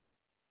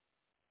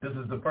 This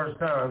is the first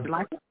time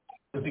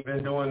we've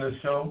been doing this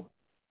show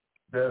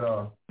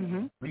that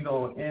we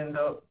gonna end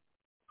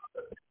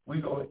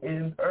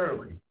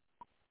early.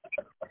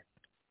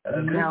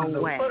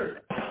 No way.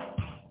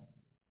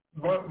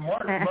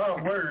 Mark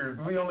my words,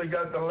 we only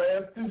got the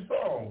last two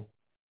songs,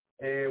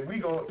 and we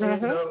gonna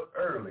end up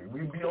early.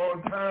 We be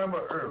on time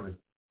or early.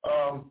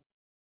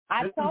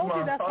 I told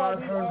you that's why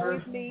we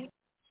always need.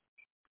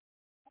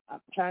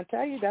 I'm trying to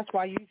tell you that's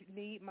why you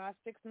need my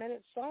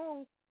 6-minute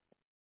song.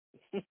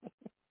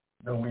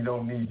 No, we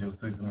don't need your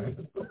 6 minutes.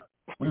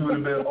 We would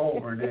have been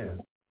over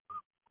then.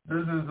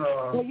 This is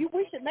Well,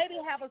 we should maybe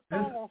have a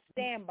song on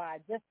standby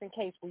just in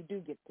case we do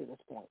get to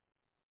this point.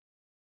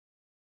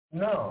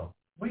 No,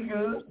 we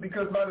good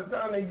because by the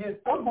time they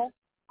get through,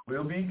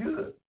 we'll be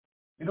good.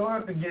 You don't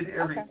have to get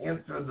every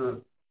inch of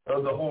the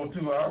whole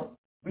 2 hours.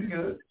 We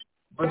good.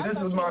 But this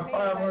is my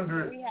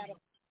 500.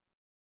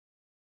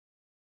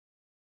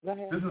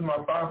 This is my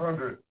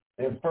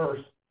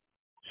 501st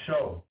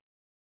show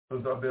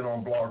since I've been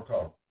on Blog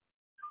Talk.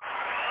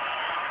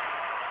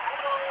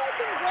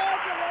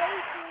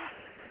 Congratulations.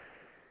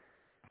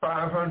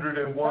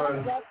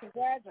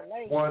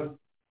 501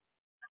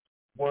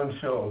 one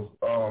shows.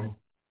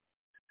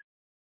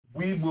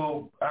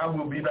 I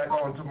will be back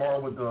on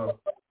tomorrow with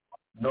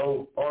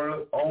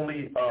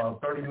only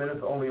 30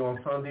 minutes only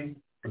on Sunday,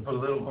 the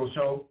political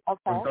show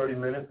for 30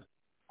 minutes.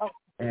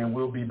 And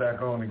we'll be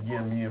back on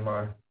again, me and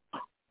my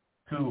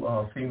two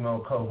female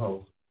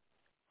co-hosts.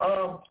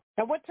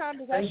 And what time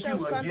does that show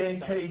start? Thank you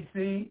again,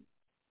 KC.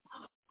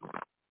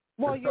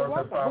 Well, you're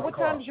welcome. But what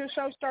time does your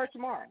show start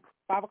tomorrow?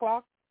 5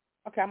 o'clock?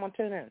 Okay, I'm going to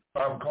tune in.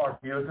 5 o'clock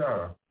your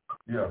time.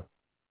 Yeah.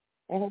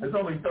 It's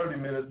only 30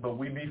 minutes, but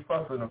we be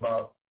fussing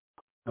about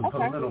the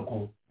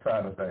political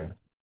side of things.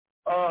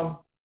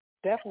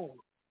 Definitely.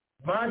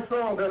 My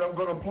song that I'm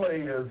going to play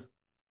is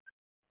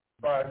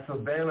by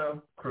Savannah,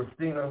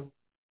 Christina,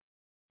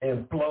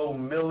 and Flo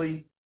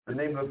Millie. The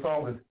name of the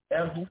song is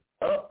F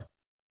Up,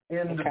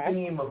 in the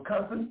theme of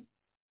cussing.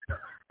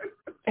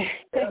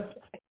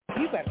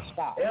 You better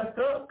stop. F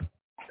Up.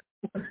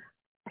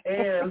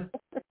 And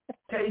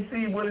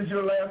KC, what is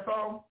your last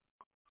song?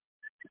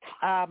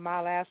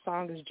 My last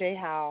song is J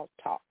How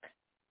Talk.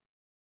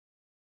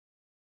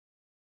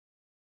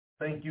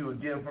 Thank you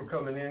again for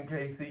coming in,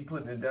 KC,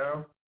 putting it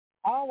down.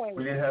 Always.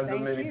 We didn't have so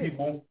many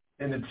people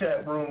in the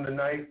chat room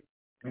tonight.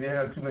 We didn't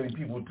have too many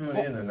people tune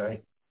in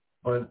tonight.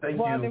 But thank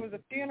you. Well, there was a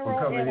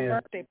funeral and a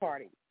birthday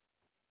party.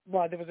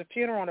 Well, there was a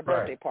funeral and a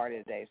birthday party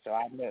today, so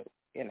I knew,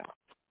 Yeah,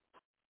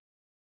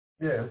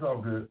 it's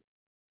all good.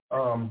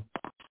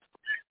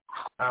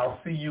 I'll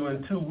see you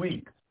in 2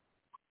 weeks.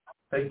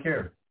 Take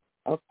care.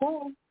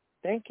 Okay.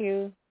 Thank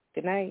you.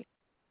 Good night.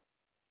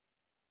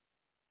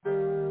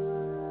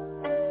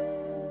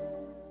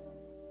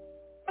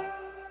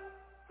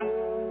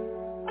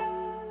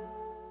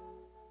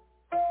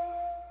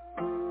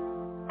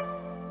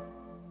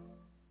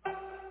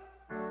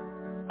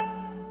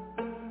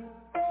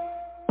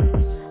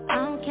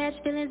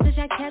 Feelings, bitch,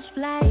 I catch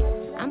flight.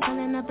 I'm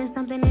pulling up in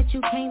something that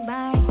you can't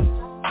buy.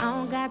 I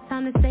don't got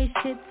time to say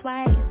shit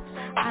twice.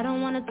 I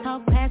don't wanna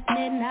talk past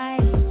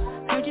midnight.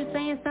 Heard you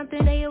saying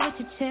something there with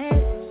your chest.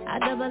 I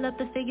double up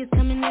the figures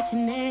coming at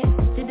your neck.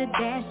 Did the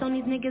dash on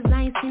these niggas,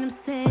 I ain't seen them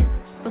since.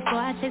 Before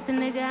I chase a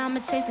nigga,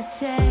 I'ma chase a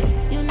check.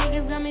 You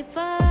niggas got me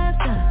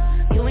fucked up.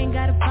 You ain't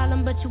got a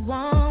problem, but you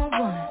want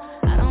one.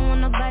 I don't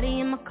want nobody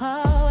in my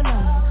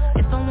corner.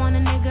 If I want a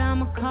nigga,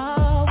 I'ma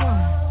call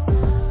one.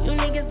 You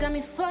niggas got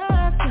me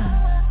fucked up.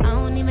 I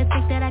don't even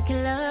think that I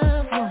can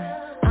love one.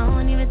 I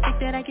don't even think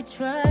that I can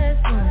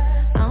trust one.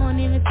 I don't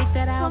even think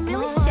that I want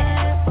one.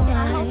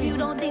 I hope you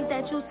don't think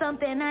that you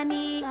something I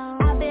need.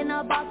 I've been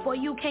a boss, boy,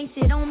 you can't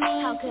shit on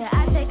me. How could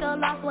I take a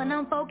loss when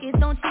I'm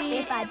focused on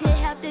cheat? If I did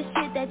half the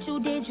shit that you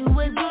did, you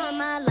was on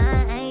my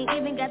line. I ain't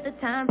even got the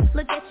time.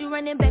 Look at you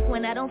running back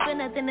when I don't feel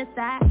nothing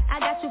inside. I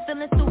got you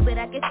feeling stupid,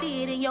 I can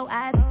see it in your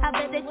eyes. I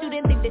bet that you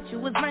didn't think that you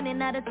was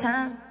running out of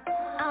time.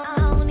 I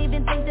don't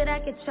even think that I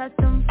can trust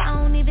him. I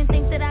don't even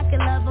think that I can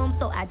love him.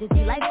 So I just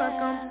be like, fuck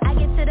him. I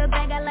get to the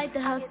bag, I like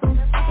to hustle.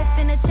 I can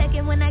spend a check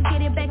and when I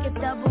get it back, it's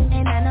double.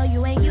 And I know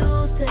you ain't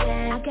used to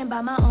that. I can buy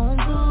my own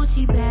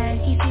Gucci bag.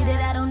 He see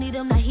that I don't need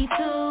him, now he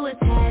too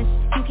attached.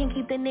 You can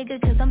keep the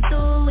nigga cause I'm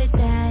through with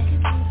that.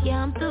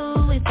 Yeah, I'm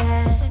through with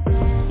that.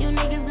 You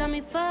niggas got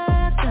me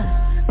fucked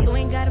up. You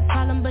ain't got a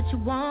problem, but you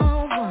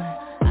want one.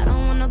 I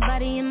don't want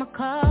nobody in my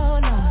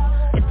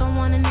corner. If I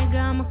want a nigga,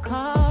 I'ma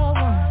call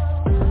one.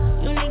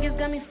 You niggas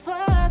got me fucked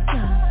up.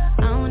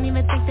 I don't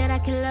even think that I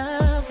can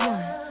love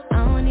one.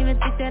 I don't even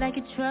think that I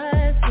can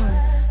trust one.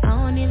 I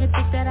don't even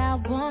think that I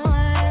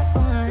want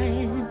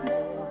one.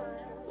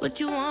 What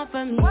you want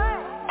from me?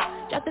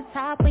 Drop the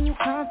top when you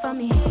come for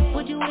me.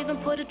 Would you even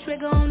put a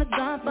trigger on the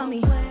gun for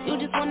me? You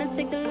just wanna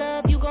take the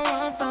love, you gon'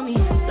 run from me.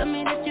 Tell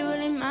me that you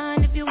really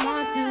mind if you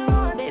want to.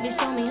 Baby,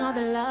 show me all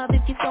the love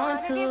if you're going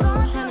to.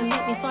 Tryna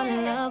make me fall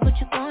in love, what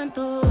you going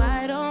through.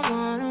 I don't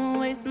wanna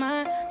waste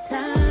my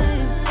time.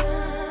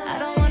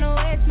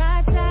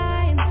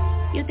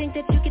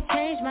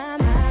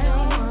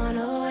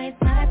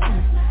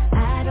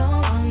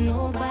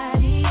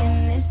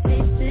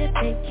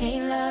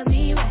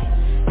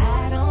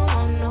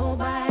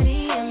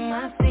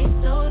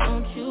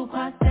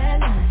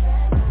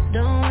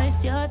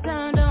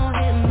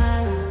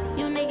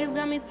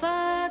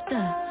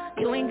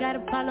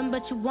 problem,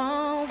 but you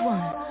want one.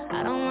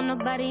 I don't want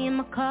nobody in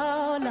my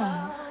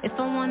corner. If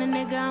I want a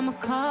nigga, I'ma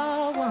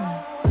call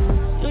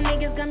one. You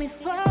niggas got me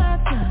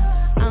fucked up.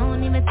 I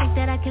don't even think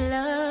that I can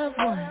love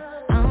one.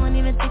 I don't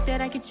even think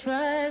that I can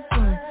trust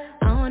one.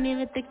 I don't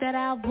even think that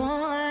I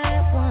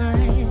want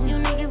one. You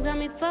niggas got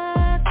me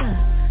fucked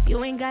up.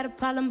 You ain't got a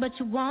problem, but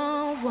you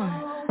want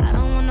one. I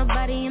don't want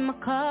nobody in my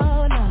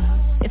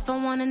corner. If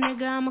I want a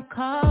nigga, I'ma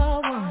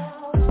call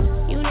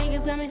one. You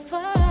niggas got me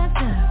fucked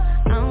up.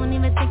 I don't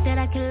even think that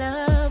I can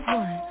love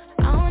one.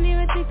 I don't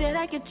even think that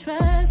I can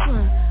trust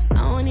one. I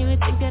don't even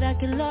think that I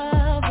can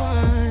love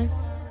one.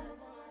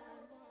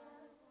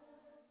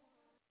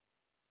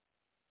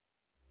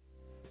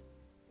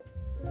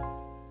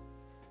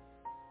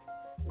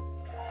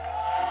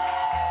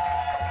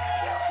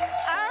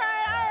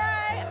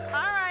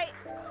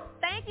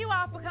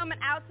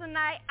 Out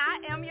tonight.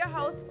 I am your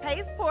host,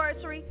 Pace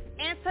Poetry,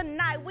 and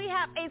tonight we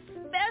have a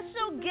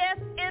special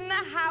guest in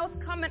the house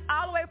coming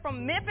all the way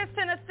from Memphis,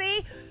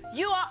 Tennessee.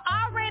 You are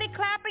already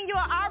clapping, you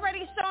are already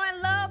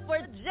showing love for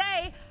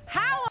Jay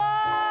Howell.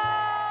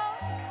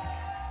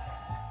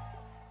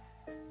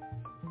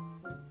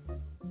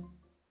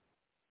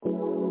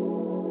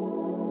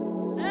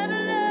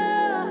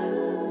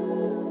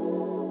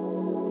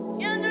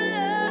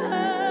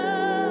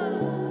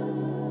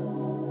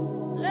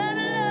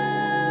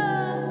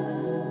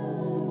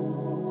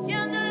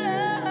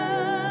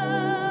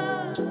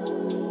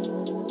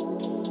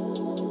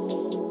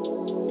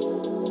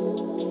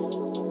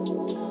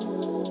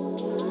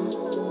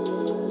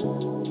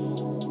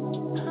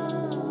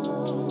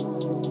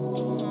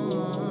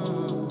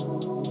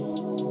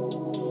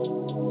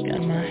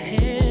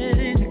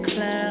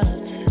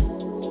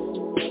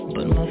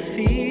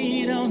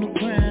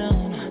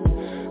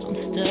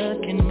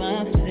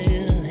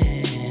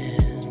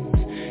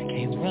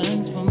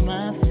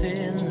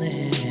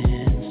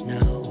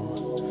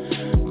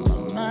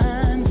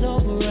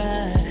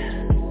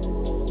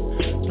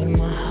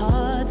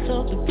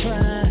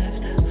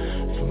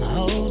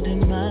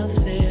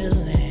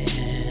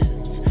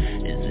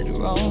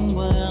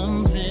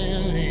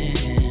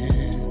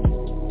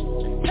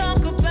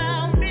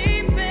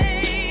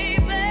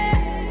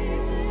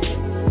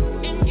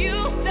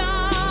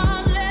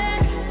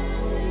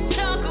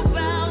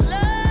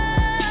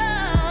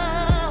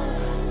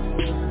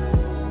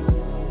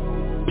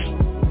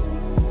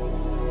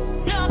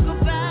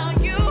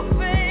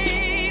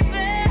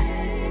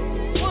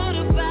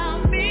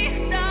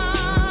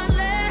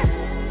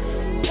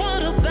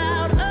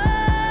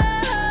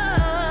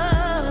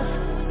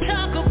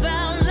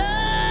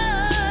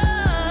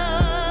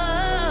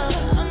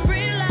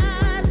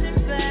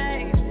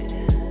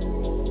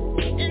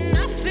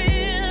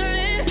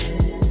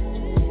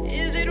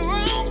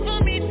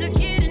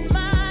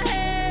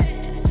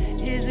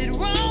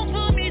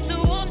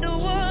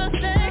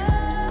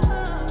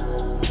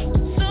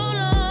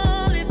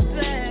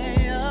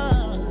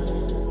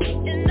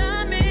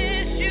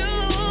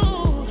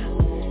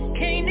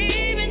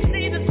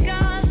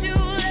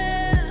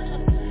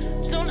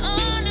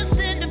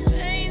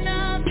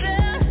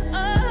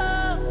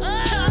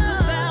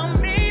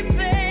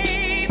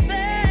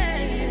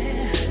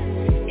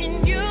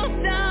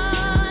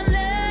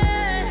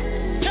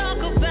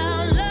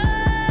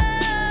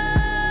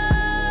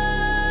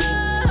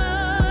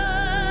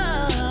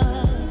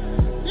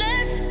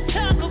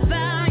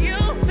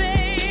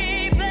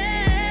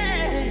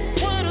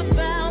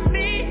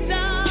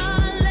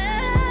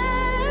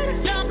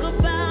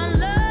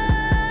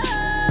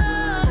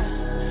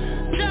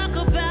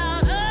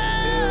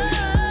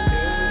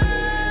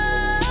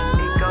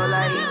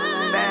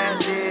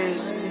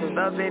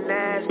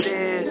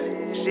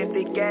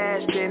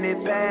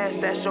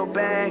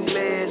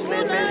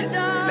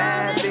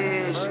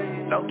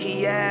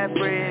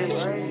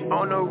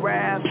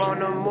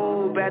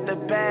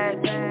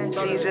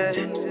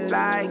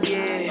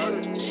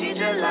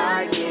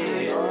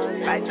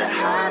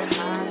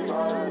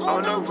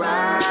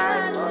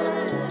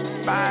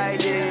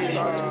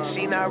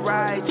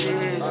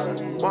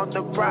 Want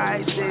the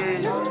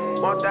prices,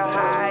 want the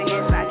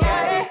highest, I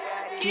got it,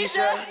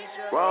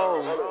 Keisha,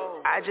 roll,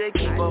 I just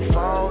keep her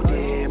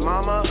folded,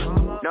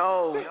 mama,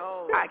 no,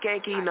 I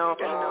can't keep no,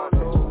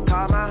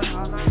 call my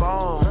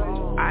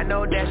phone, I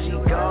know that she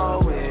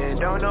going,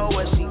 don't know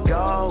where she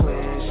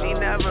going, she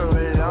never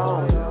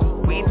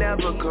alone, we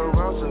never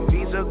corrode, so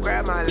Visa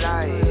grab my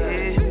life,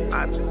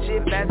 my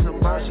bitch back to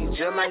ball, she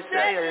just might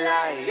say a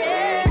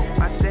lie,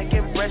 my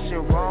second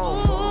impression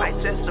wrong,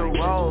 might test the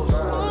rose,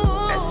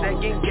 that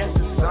second guess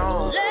the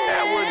song,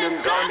 that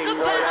would've gone, they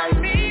know like